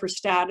apply for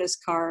status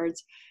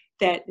cards.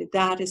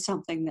 That is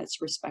something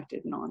that's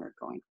respected and honored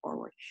going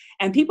forward.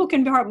 And people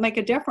can make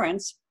a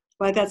difference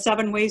by that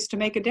 7 ways to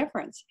make a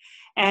difference.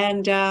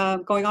 And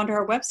going onto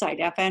our website,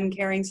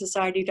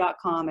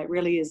 fncaringsociety.com, it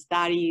really is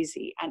that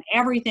easy. And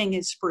everything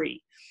is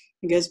free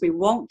because we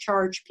won't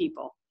charge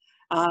people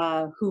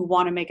who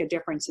want to make a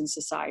difference in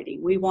society.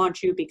 We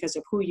want you because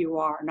of who you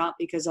are, not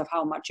because of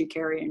how much you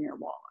carry in your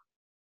wallet.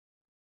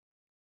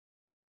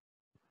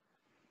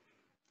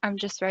 I'm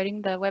just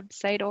writing the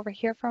website over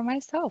here for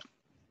myself.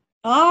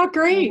 Oh,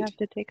 great. I have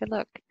to take a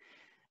look.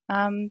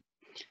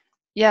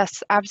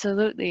 Yes,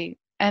 absolutely.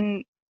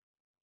 And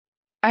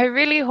I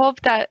really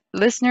hope that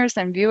listeners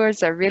and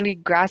viewers are really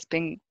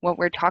grasping what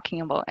we're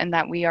talking about, and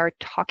that we are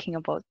talking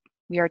about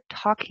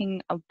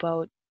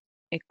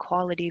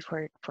equality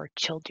for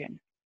children,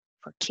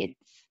 for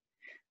kids,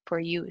 for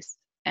youth.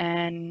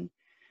 And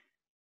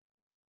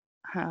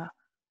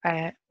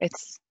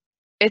it's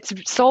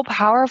so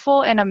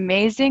powerful and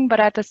amazing, but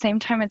at the same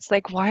time, it's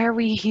like, why are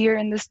we here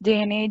in this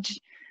day and age?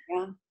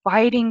 Yeah.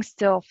 Fighting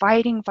still,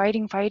 fighting.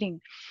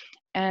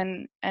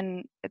 And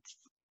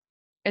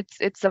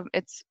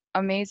it's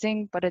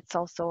amazing, but it's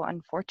also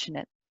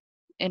unfortunate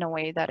in a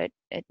way that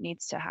it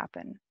needs to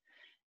happen.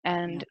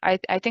 And Yeah.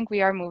 I think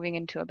we are moving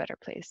into a better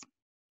place.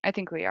 I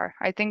think we are.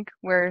 I think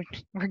we're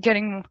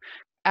getting,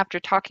 after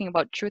talking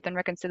about truth and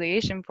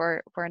reconciliation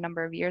for a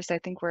number of years, I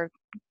think we're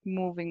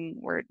moving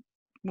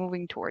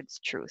towards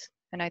truth.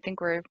 And I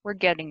think we're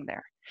getting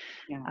there.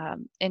 Yeah.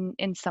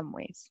 In some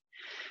ways.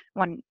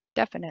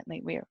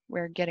 Definitely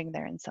we're getting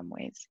there in some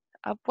ways.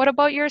 What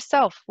about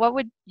yourself? What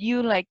would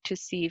you like to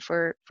see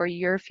for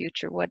your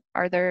future? What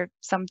are there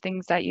some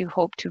things that you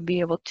hope to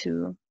be able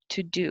to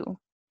do?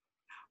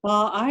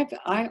 Well,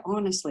 I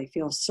honestly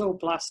feel so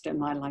blessed in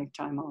my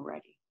lifetime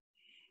already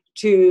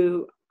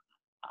to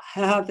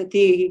have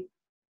the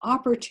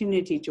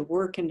opportunity to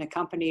work in the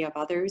company of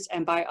others,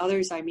 and by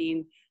others I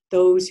mean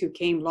those who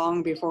came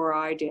long before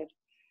I did,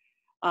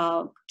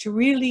 to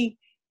really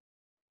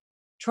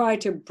try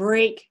to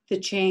break the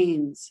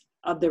chains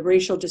of the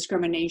racial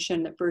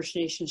discrimination that First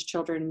Nations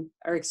children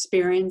are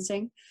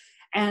experiencing,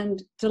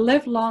 and to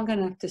live long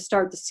enough to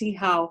start to see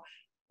how,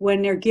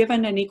 when they're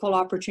given an equal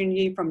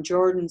opportunity from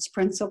Jordan's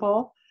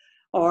principle,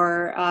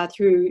 or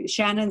through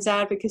Shannon's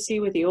advocacy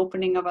with the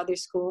opening of other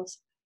schools,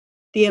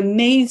 the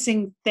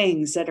amazing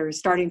things that are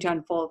starting to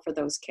unfold for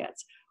those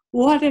kids.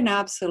 What an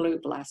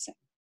absolute blessing.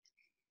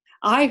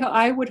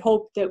 I would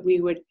hope that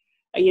we would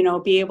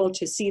be able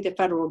to see the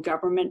federal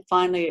government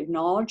finally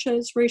acknowledge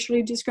as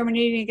racially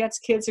discriminating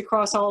against kids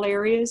across all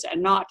areas,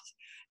 and not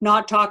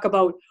talk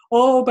about,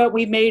 oh, but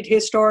we made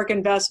historic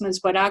investments,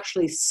 but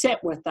actually sit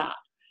with that.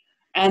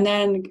 And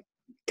then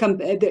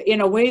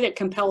in a way that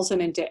compels them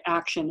into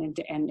action,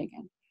 into ending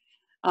it.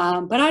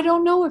 But I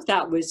don't know if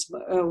that was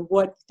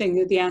what thing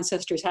that the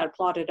ancestors had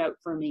plotted out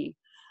for me.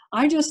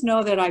 I just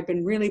know that I've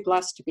been really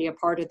blessed to be a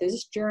part of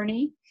this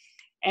journey.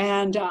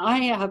 And I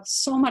have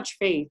so much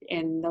faith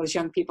in those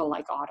young people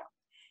like Autumn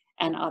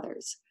and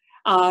others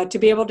to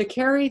be able to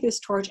carry this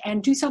torch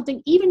and do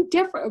something even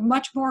different,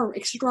 much more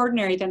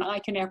extraordinary than I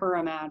can ever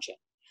imagine.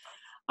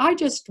 I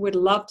just would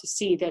love to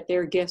see that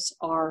their gifts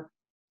are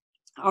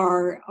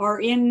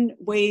in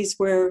ways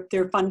where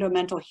their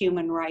fundamental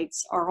human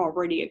rights are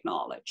already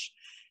acknowledged,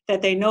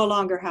 that they no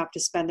longer have to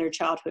spend their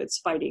childhoods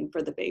fighting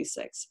for the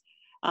basics.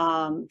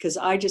 Because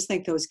I just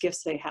think those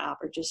gifts they have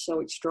are just so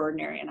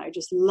extraordinary, and I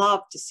just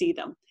love to see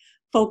them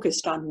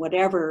focused on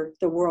whatever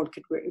the world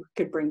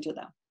could bring to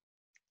them.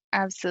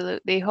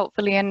 Absolutely.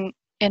 Hopefully in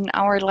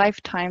our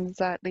lifetimes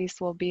at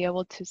least we'll be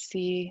able to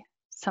see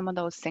some of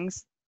those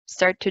things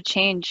start to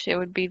change. It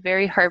would be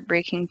very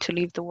heartbreaking to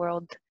leave the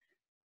world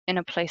in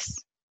a place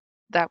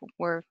that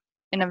we're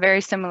in a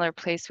very similar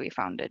place we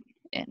found it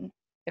in,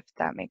 if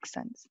that makes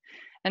sense.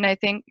 And I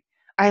think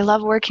I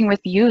love working with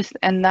youth,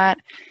 and that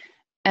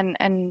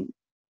and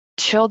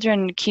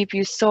children keep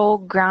you so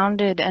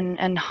grounded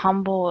and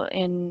humble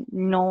in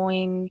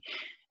knowing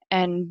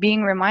and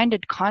being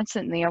reminded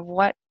constantly of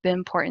what the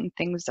important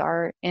things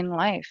are in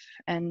life,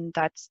 and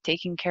that's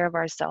taking care of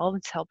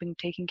ourselves, helping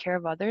taking care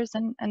of others,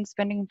 and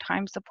spending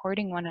time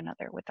supporting one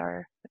another with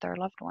our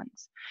loved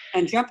ones.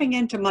 And jumping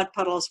into mud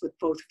puddles with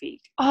both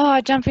feet. Oh,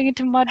 jumping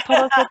into mud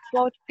puddles with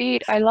both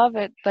feet, I love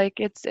it. Like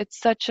it's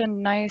such a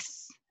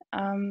nice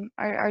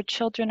our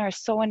children are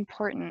so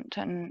important,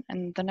 and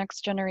the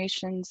next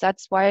generations.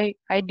 That's why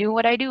I do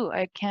what I do.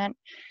 I can't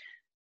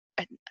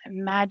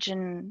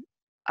imagine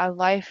a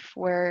life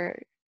where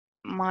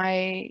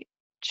my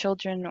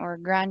children or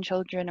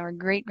grandchildren or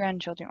great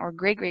grandchildren or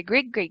great great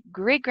great great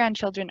great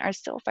grandchildren are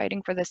still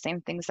fighting for the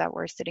same things that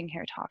we're sitting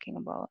here talking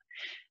about.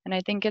 And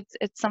I think it's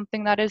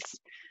something that is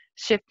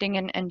shifting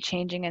and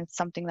changing, and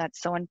something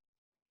that's so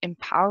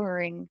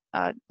empowering.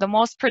 The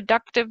most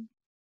productive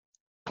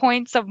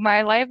points of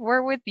my life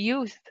were with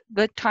youth.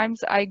 The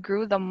times I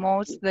grew the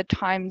most, the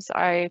times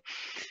I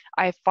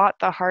fought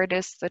the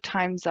hardest, the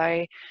times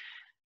I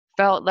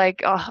felt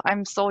like, oh,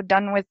 I'm so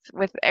done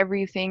with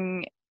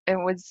everything.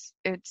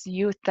 It's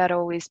youth that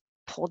always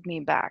pulled me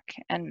back,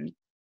 and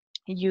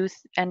youth,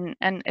 and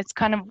it's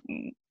kind of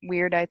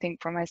weird, I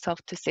think, for myself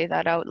to say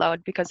that out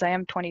loud because I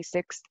am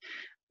 26,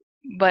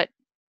 but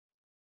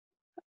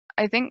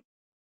I think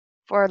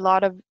for a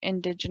lot of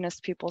indigenous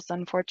peoples,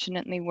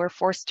 unfortunately, we're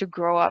forced to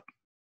grow up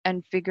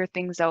and figure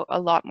things out a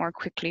lot more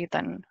quickly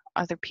than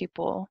other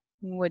people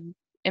would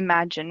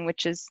imagine,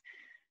 which is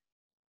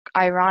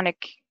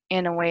ironic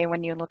in a way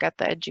when you look at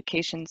the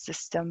education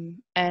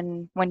system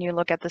and when you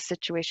look at the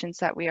situations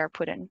that we are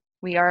put in.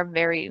 We are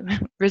very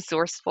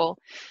resourceful,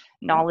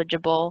 Yeah,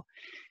 knowledgeable,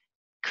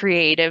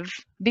 creative,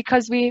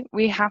 because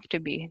we have to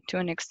be to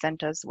an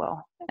extent as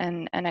well.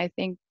 And I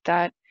think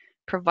that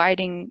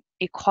providing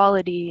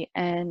equality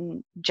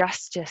and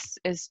justice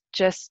is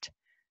just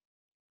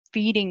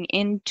feeding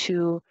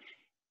into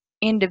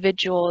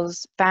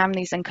individuals,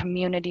 families, and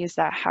communities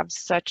that have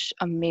such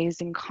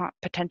amazing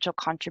potential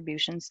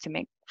contributions to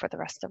make for the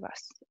rest of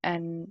us.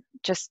 And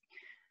just,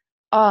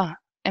 oh,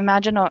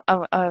 imagine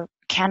a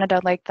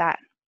Canada like that.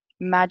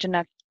 Imagine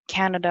a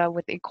Canada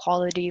with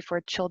equality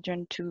for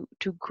children to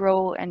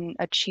grow and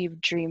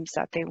achieve dreams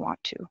that they want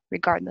to,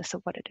 regardless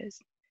of what it is.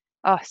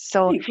 Oh,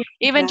 so we need to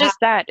even have, just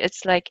that,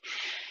 it's like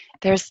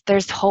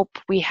there's hope.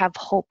 We have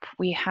hope.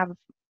 We have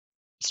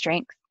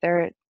strength.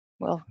 There,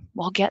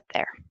 we'll get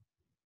there.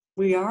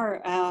 we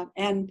are,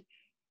 and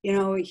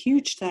a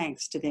huge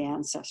thanks to the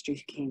ancestors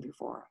who came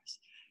before us,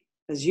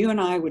 because you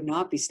and I would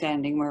not be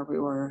standing where we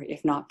were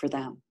if not for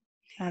them.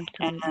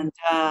 Absolutely. And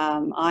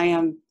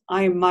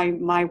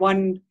my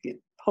one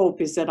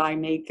hope is that I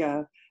make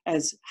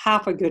as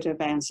half a good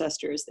of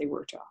ancestor as they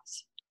were to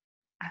us.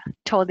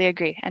 Totally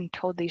agree and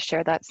totally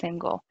share that same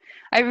goal.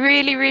 I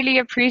really, really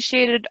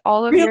appreciated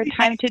all of Really your nice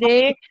time talking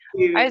today.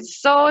 to you.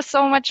 It's so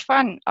much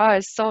fun.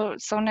 It's so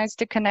nice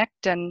to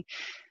connect. And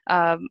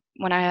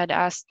when I had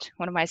asked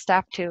one of my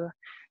staff to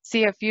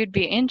see if you'd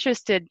be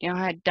interested,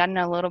 I had done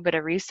a little bit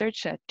of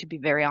research. To be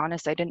very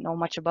honest, I didn't know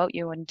much about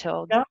you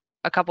until Yeah,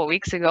 a couple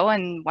weeks ago.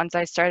 And once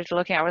I started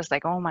looking, I was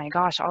like, oh my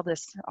gosh, all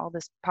this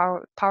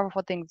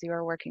powerful things you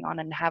are working on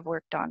and have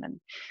worked on, and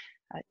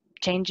uh,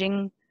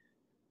 changing.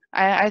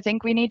 I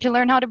think we need to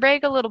learn how to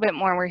brag a little bit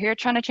more. We're here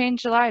trying to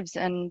change lives,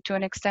 and to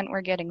an extent,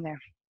 we're getting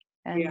there.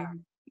 we are.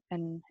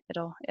 And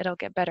it'll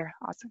get better.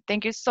 Awesome.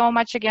 Thank you so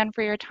much again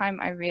for your time.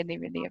 I really,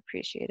 really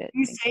appreciate it.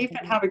 Be Thank you safe and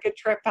again. have a good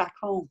trip back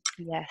home.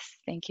 Yes,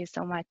 thank you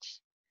so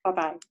much. Bye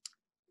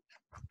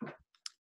bye.